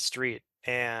theaters down the street.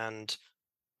 And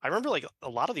I remember like a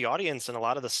lot of the audience and a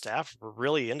lot of the staff were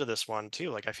really into this one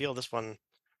too. Like I feel this one,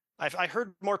 I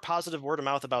heard more positive word of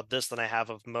mouth about this than I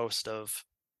have of most of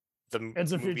the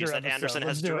It's a movies future that episode. Anderson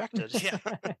Let's has do it. directed.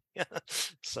 Yeah, yeah.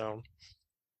 So,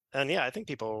 and yeah, I think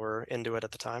people were into it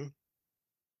at the time.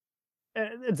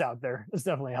 It's out there. It's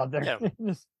definitely out there. Yeah.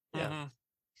 Just- Yeah. Mhm.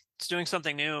 It's doing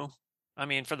something new. I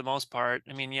mean, for the most part.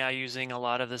 I mean, yeah, using a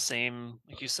lot of the same,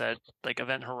 like you said, like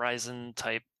Event Horizon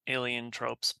type alien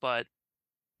tropes, but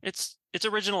it's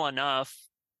original enough.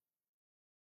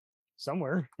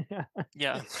 somewhere.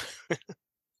 Yeah.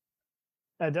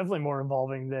 Definitely more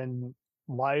involving than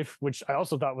Life, which I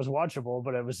also thought was watchable,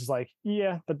 but it was just like,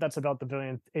 yeah, but that's about the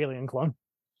billionth alien clone.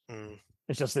 Mm.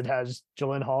 It's just it has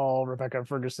Gyllenhaal, Rebecca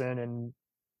Ferguson, and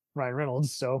Ryan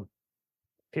Reynolds, so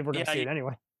people are gonna Yeah, see it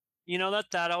anyway. You know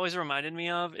that always reminded me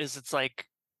of is it's like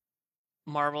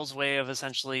Marvel's way of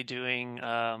essentially doing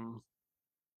oh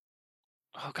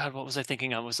God, what was I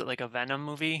thinking of? Was it like a Venom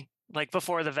movie? Like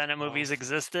before the Venom movies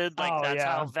existed, like Oh, that's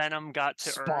yeah. how Venom got to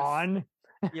Earth. Spawn.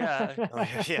 Yeah. Oh,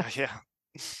 yeah.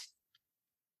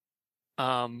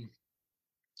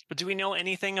 But do we know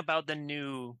anything about the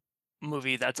new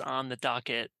movie that's on the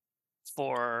docket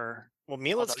for Well,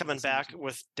 Mila's Although coming this back is-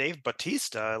 with Dave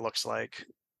Bautista, it looks like.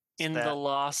 In that- the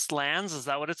Lost Lands? Is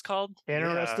that what it's called?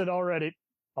 Interested already.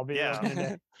 I'll be Yeah. looking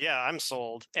today. Yeah, I'm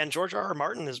sold. And George R.R.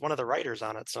 Martin is one of the writers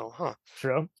on it, so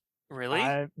True. Really?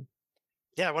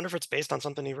 Yeah, I wonder if it's based on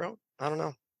something he wrote. I don't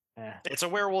know. Yeah. It's a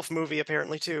werewolf movie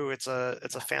apparently too. It's a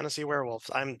fantasy werewolf.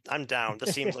 I'm down.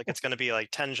 This seems like it's going to be like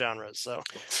 10 genres, so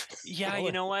Yeah, Well,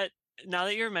 you know what? Now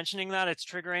that you're mentioning that, it's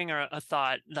triggering a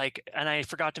thought. Like, and I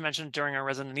forgot to mention during our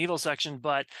Resident Evil section,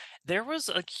 but there was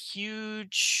a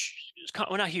huge,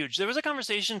 well, not huge. There was a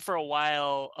conversation for a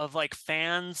while of like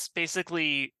fans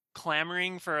basically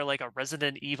clamoring for like a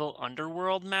Resident Evil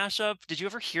Underworld mashup. Did you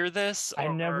ever hear this? I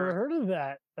never Or- heard of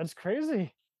that. That's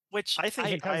crazy. Which I think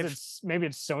Is it because maybe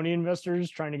it's Sony investors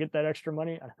trying to get that extra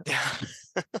money?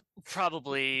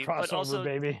 probably, Crossover, but also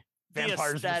baby. the Vampires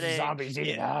versus aesthetic- zombies, eat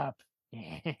it up.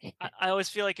 I always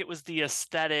feel like it was the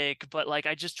aesthetic, but like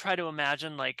I just try to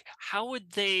imagine like how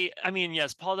would they? I mean,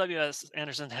 yes, Paul W.S.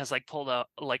 Anderson has like pulled out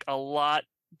like a lot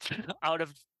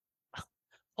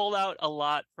pulled out a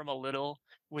lot from a little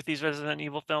with these Resident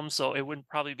Evil films, so it wouldn't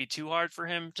probably be too hard for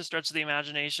him to stretch the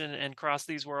imagination and cross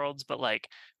these worlds. But like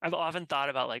I've often thought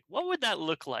about like what would that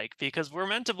look like, because we're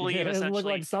meant to believe It looked essentially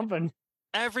like something.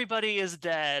 everybody is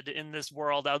dead in this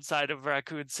world outside of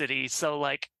Raccoon City. So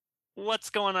like what's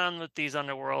going on with these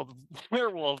underworld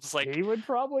werewolves? Like He would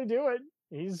probably do it.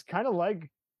 He's kind of like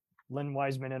Len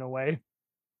Wiseman in a way.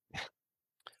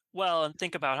 well, and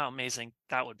think about how amazing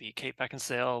that would be. Kate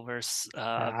Beckinsale versus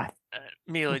Ah,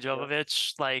 Mila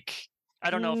Jovovich. Like I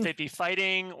don't know if Mm. they'd be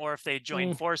fighting or if they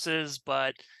join Mm. forces,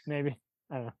 but maybe.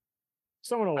 I don't know.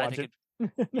 Someone will I watch think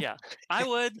it. yeah, I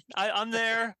would. I'm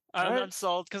there. Alright. I'm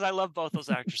sold because I love both those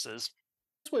actresses.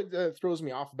 That's what throws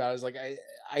me off about it is like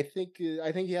I think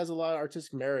he has a lot of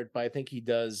artistic merit, but I think he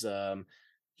does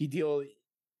he deal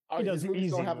He does his movies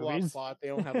easy don't have a lot of movies. plot, they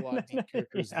don't have a lot of deep Yeah.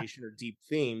 characterization or deep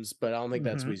themes, but I don't think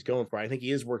that's Mhm. what he's going for. I think he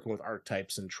is working with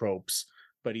archetypes and tropes,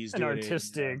 but he's An doing it in,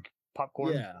 artistic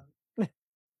popcorn. yeah.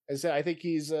 I said I think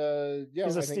he's yeah,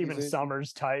 He's I a think Steven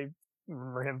Sommers type.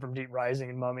 Remember him from Deep Rising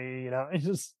and Mummy, you know? It's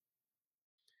just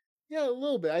yeah, a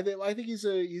little bit. I think he's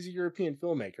a European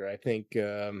filmmaker. I think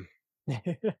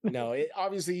no,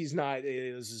 obviously he's not.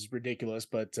 This is ridiculous,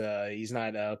 but he's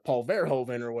not Paul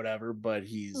Verhoeven or whatever. But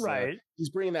he's right. he's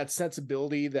bringing that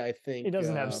sensibility that I think He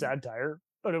doesn't have satire,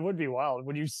 but it would be wild.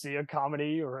 Would you see a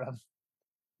comedy or a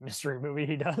mystery movie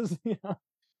he does? You know?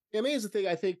 I mean, here's the thing.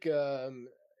 I think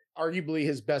arguably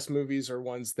his best movies are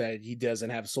ones that he doesn't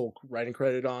have sole writing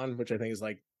credit on, which I think is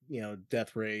like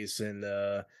Death Race and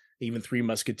even Three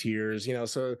Musketeers.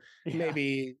 So Yeah.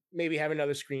 maybe have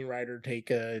another screenwriter take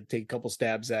a couple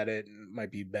stabs at it and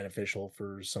might be beneficial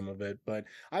for some of it. But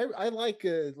I like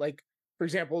for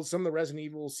example, some of the Resident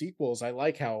Evil sequels. I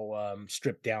like how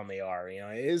stripped down they are.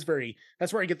 It is very.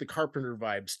 That's where I get the Carpenter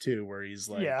vibes too, where he's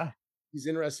like, Yeah. he's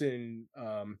interested in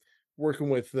working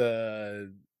with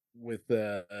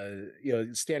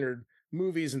standard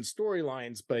movies and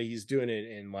storylines, but he's doing it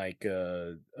in like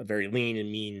a very lean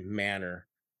and mean manner,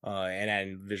 and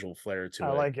adding visual flair to it.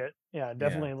 I like it. Yeah,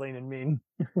 definitely lean and mean.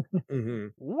 Mm-hmm.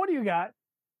 What do you got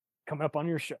coming up on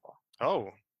your show? Oh,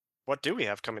 What do we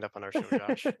have coming up on our show,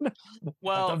 Josh?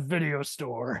 Well, at the video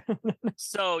store.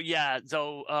 So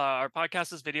our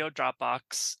podcast is Video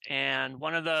Dropbox, and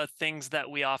one of the things that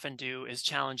we often do is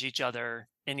challenge each other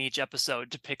in each episode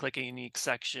to pick like a unique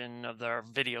section of their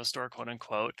video store, quote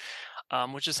unquote,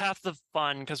 which is half the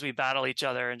fun because we battle each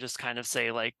other and just kind of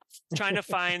say like trying to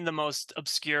find the most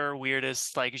obscure,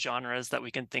 weirdest like genres that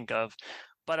we can think of.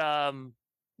 But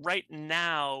right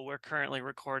now we're currently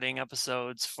recording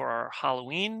episodes for our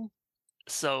Halloween,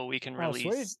 so we can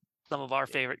release some of our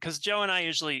favorite, because Joe and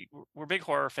I we're big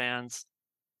horror fans,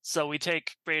 so we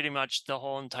take pretty much the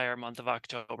whole entire month of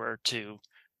October to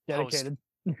Dedicated.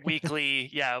 host weekly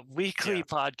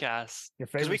podcasts. Your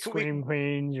favorite Scream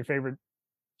Queen, your favorite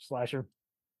slasher.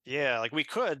 Yeah, like we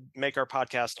could make our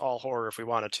podcast all horror if we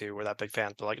wanted to. We're that big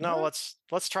fans, but like, no,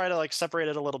 let's try to like separate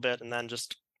it a little bit and then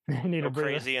just go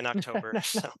crazy in October.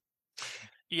 So.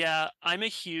 Yeah, I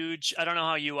don't know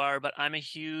how you are, but I'm a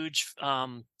huge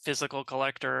physical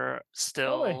collector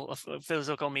still, a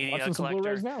physical media Watching some collector.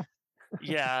 Blu-rays now.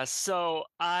 Yeah, so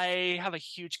I have a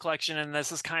huge collection, and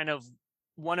this is kind of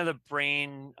one of the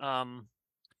brain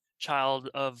child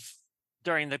of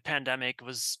during the pandemic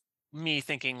was me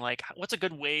thinking like, what's a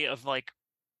good way of like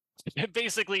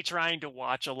basically trying to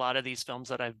watch a lot of these films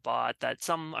that I've bought, that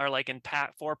some are like in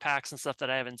 4-packs and stuff that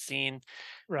I haven't seen.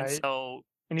 Right. And so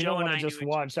and you don't want to just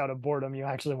watch out of boredom. You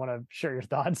actually want to share your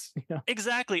thoughts. You know?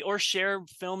 Exactly. Or share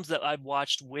films that I've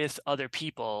watched with other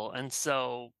people. And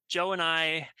so Joe and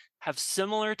I have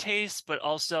similar tastes, but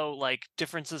also like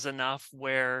differences enough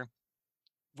where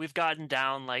we've gotten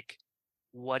down like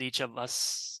what each of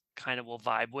us kind of will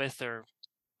vibe with, or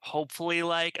hopefully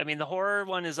like. I mean, the horror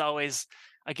one is always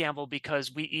a gamble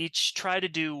because we each try to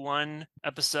do one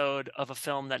episode of a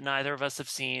film that neither of us have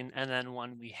seen, and then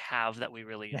one we have that we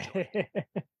really enjoy.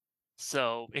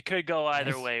 So it could go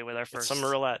either way with our first. It's some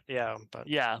roulette, yeah. But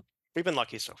yeah, we've been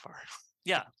lucky so far.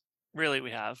 Yeah, really, we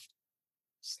have.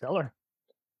 Stellar.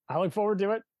 I look forward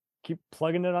to it. Keep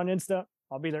plugging it on Insta.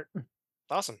 I'll be there.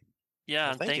 Awesome. Yeah,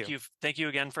 well, thank you. Thank you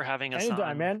again for having us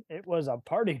Anytime, on. man. It was a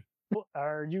party.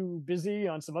 Are you busy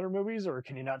on some other movies, or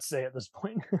can you not say at this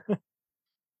point?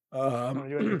 Want to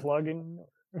do any plugging?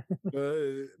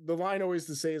 The line always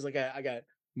to say is like I got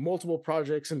multiple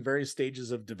projects in various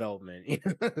stages of development.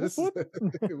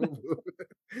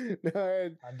 No,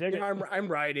 I'm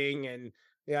writing, and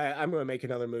yeah, I'm gonna make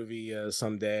another movie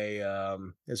someday.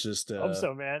 It's just hope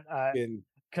so, man.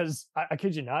 Because I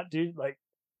kid you not, dude. Like,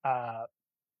 I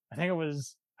think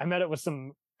I met it with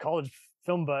some college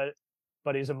film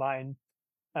buddies of mine.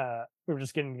 We were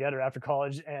just getting together after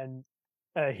college, and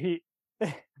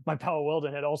my pal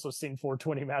Weldon had also seen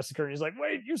 420 Massacre, and he's like,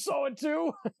 "Wait, you saw it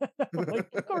too?" I'm like,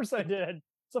 "Of course I did.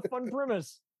 It's a fun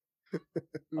premise."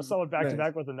 I saw it back to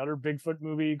back with another Bigfoot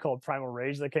movie called Primal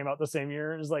Rage that came out the same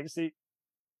year. And it's like, see,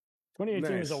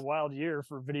 2018 was a wild year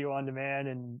for video on demand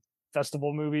and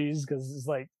festival movies, because it's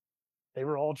like they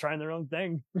were all trying their own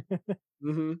thing.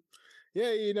 Mm-hmm.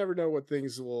 Yeah, you never know what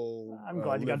things will. I'm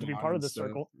glad you got to be part of the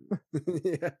circle.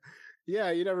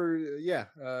 Yeah, you never. Yeah,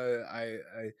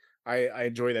 I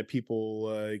enjoy that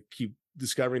people keep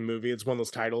discovering the movie. It's one of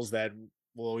those titles that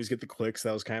will always get the clicks.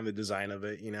 That was kind of the design of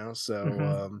it, you know.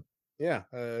 So yeah.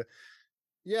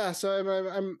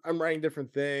 So I'm writing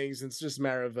different things. It's just a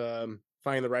matter of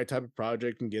finding the right type of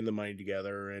project and getting the money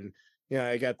together. And yeah,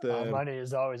 I got the money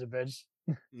is always a bitch.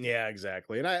 Yeah,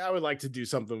 exactly. And I would like to do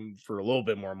something for a little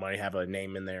bit more money, have a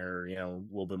name in there, you know,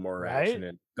 a little bit more action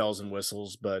and bells and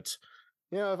whistles. But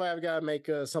you know, if I've got to make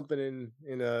something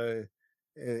in a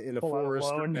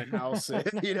forest or in a house,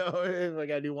 you know, if I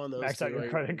got to do one of those, max out your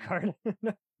credit card.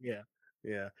 Yeah.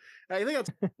 I think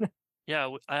that's.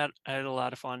 Yeah, I had a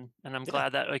lot of fun, and I'm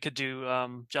glad that I could do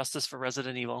justice for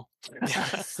Resident Evil.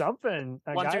 Something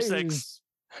 1 through 6.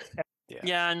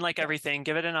 Yeah, and like everything,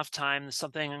 give it enough time.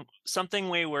 Something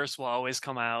way worse will always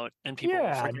come out, and people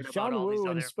will forget about John all these Woo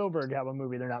other. and Spielberg have a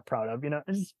movie they're not proud of. You know,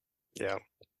 it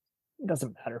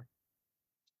doesn't matter.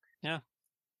 Yeah.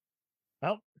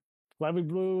 Well, glad we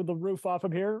blew the roof off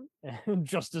of here.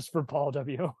 Justice for Paul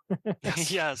W.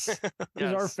 Yes.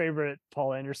 He's our favorite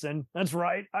Paul Anderson. That's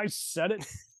right. I said it.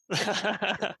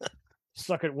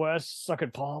 Suck it, Wes. Suck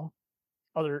it, Paul.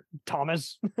 Other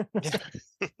Thomas.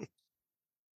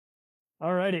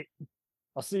 All righty.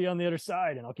 I'll see you on the other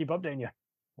side, and I'll keep updating you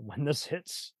when this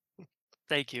hits.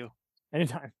 Thank you.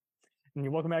 Anytime. And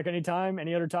you're welcome back anytime.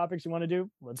 Any other topics you want to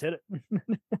do? Let's hit it.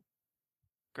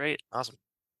 Great. Awesome.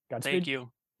 Godspeed. Thank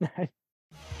you.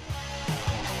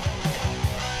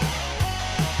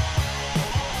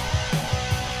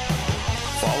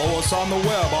 Follow us on the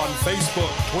web on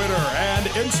Facebook, Twitter, and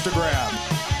Instagram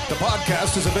The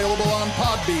podcast is available on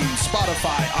Podbean,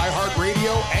 Spotify,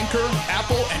 iHeartRadio, Anchor,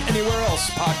 Apple, and anywhere else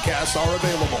podcasts are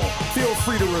available. Feel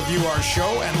free to review our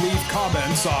show and leave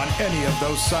comments on any of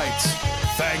those sites.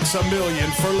 Thanks a million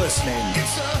for listening.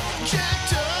 It's a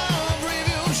jacked up